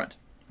in the front.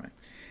 Right?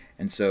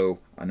 And so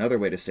another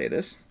way to say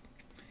this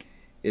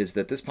is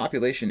that this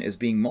population is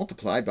being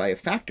multiplied by a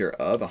factor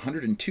of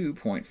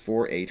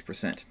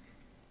 102.48%.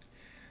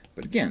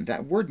 But again,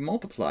 that word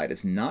multiplied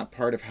is not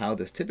part of how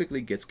this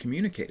typically gets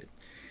communicated.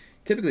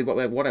 Typically,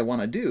 what I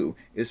want to do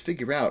is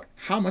figure out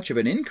how much of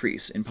an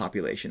increase in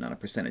population on a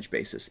percentage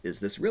basis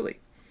is this really.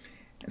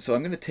 And so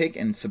I'm going to take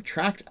and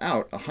subtract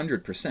out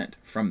 100%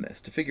 from this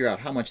to figure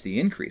out how much the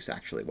increase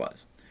actually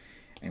was.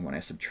 And when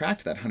I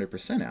subtract that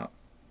 100% out,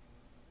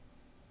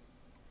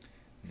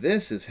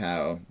 this is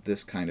how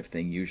this kind of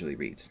thing usually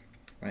reads,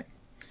 right?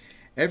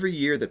 Every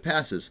year that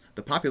passes,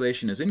 the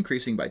population is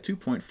increasing by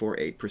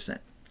 2.48%.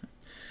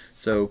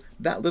 So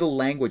that little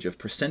language of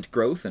percent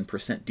growth and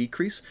percent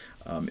decrease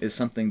is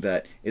something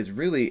that is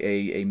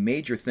really a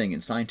major thing in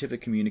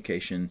scientific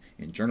communication,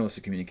 in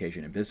journalistic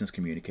communication, in business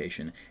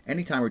communication.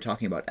 Anytime we're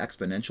talking about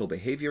exponential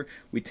behavior,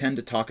 we tend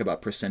to talk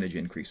about percentage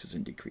increases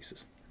and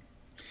decreases.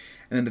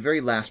 And then the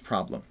very last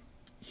problem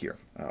here.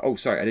 Oh,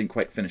 sorry, I didn't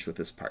quite finish with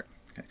this part.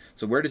 Okay.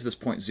 So where does this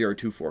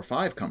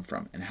 0.0245 come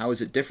from, and how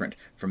is it different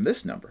from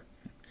this number?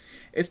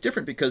 It's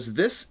different because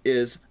this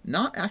is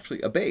not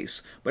actually a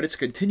base, but it's a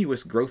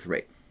continuous growth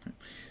rate.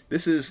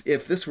 This is,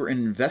 if this were an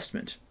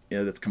investment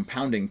that's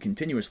compounding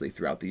continuously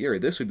throughout the year,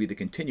 this would be the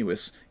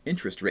continuous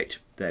interest rate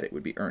that it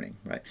would be earning,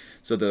 right?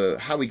 So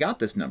how we got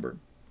this number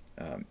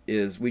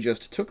is we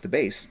just took the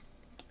base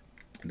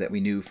that we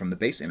knew from the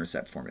base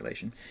intercept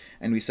formulation,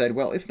 and we said,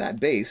 well, if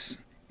that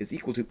base is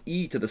equal to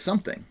e to the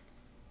something,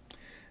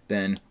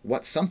 then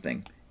what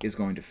something is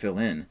going to fill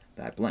in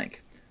that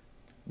blank.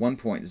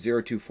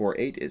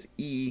 1.0248 is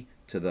e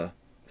to the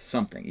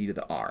something, e to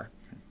the r.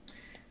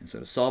 And so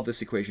to solve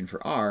this equation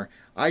for r,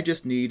 I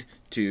just need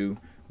to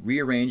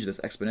rearrange this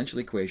exponential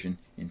equation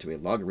into a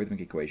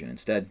logarithmic equation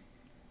instead,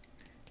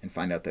 and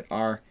find out that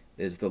r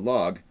is the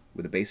log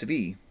with a base of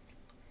e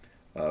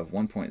of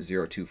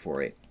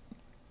 1.0248.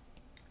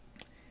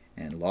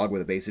 And log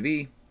with a base of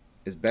e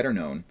is better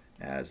known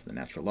as the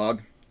natural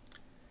log.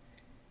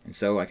 And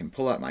so I can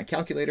pull out my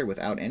calculator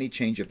without any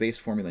change of base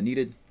formula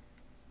needed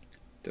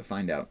to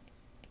find out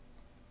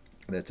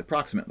that it's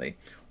approximately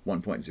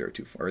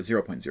 1.024 or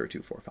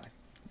 0.0245.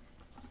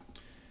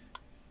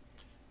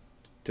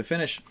 To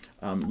finish,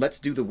 let's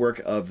do the work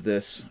of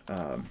this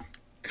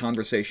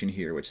conversation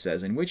here, which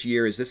says, in which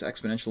year is this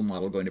exponential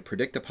model going to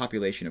predict a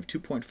population of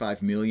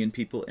 2.5 million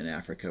people in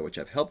Africa, which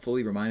I've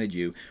helpfully reminded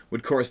you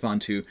would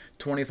correspond to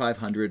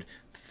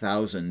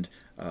 2,500,000,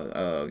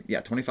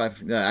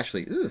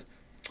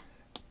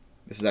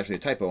 this is actually a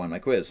typo on my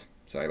quiz.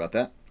 Sorry about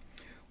that.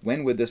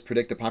 When would this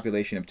predict a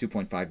population of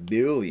 2.5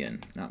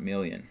 billion, not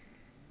million?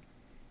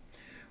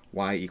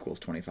 Y equals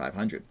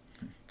 2,500.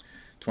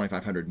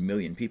 2,500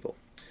 million people.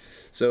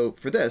 So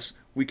for this,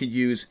 we could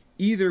use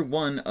either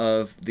one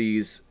of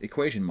these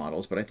equation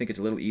models, but I think it's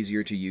a little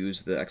easier to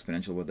use the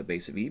exponential with the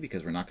base of e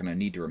because we're not going to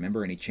need to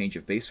remember any change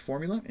of base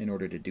formula in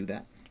order to do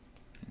that.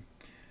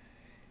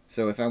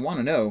 So if I want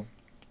to know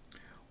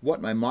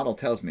what my model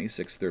tells me,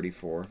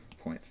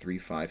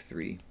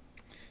 634.353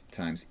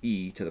 times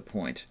e to the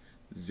point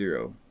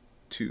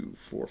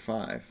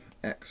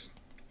 0.245x,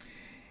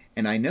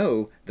 and I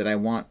know that I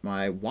want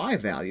my y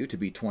value to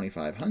be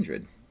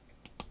 2,500,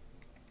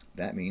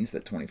 that means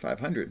that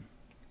 2,500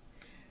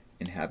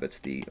 inhabits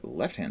the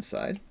left-hand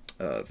side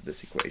of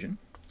this equation.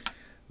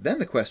 Then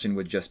the question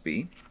would just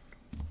be,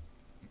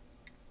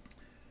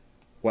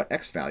 what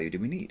x value do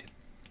we need?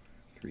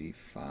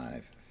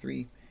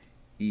 353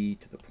 e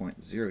to the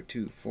point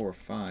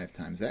 0.245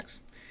 times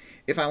x.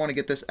 If I want to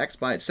get this x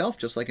by itself,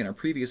 just like in our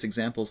previous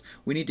examples,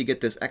 we need to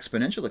get this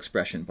exponential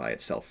expression by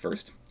itself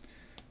first.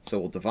 So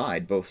we'll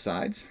divide both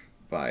sides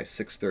by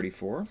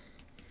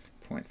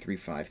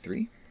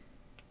 634.353.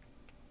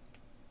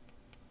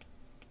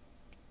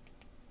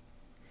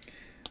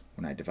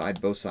 When I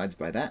divide both sides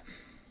by that,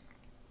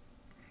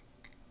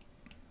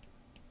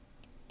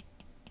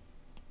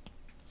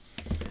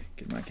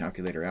 get my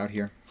calculator out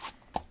here,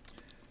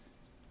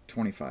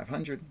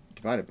 2,500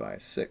 divided by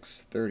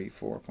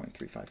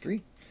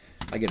 634.353,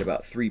 I get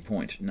about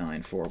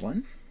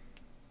 3.941.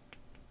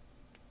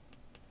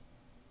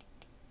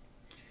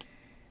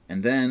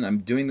 And then I'm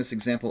doing this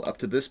example up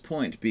to this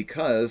point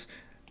because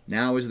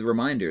now is the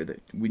reminder that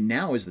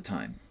now is the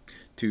time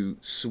to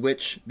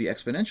switch the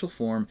exponential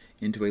form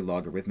into a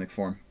logarithmic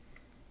form.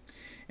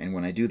 And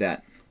when I do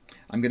that,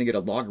 I'm going to get a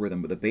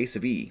logarithm with a base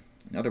of e,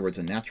 in other words,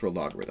 a natural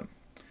logarithm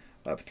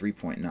of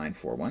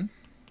 3.941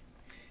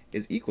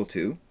 is equal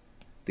to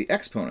the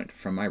exponent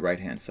from my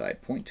right-hand side,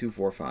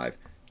 0.245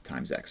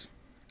 times x.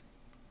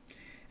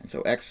 And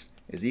so x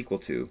is equal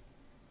to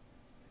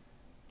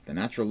the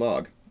natural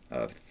log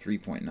of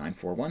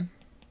 3.941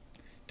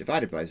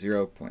 divided by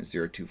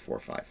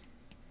 0.0245.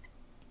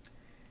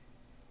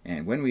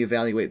 And when we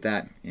evaluate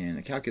that in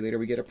a calculator,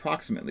 we get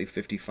approximately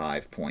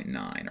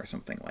 55.9 or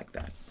something like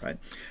that, right?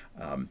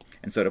 And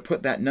so to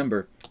put that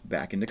number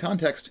back into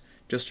context,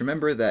 just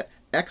remember that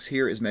x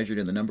here is measured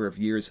in the number of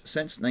years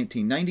since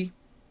 1990.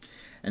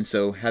 And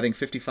so having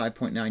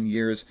 55.9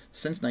 years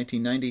since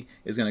 1990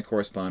 is going to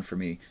correspond for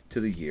me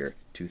to the year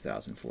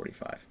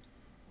 2045.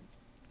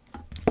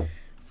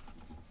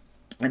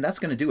 And that's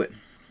going to do it.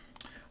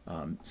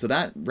 So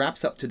that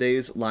wraps up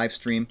today's live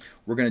stream.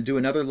 We're going to do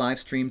another live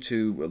stream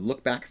to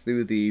look back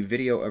through the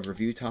video of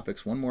review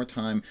topics one more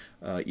time,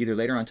 either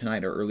later on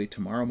tonight or early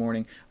tomorrow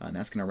morning, and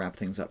that's going to wrap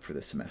things up for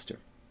this semester.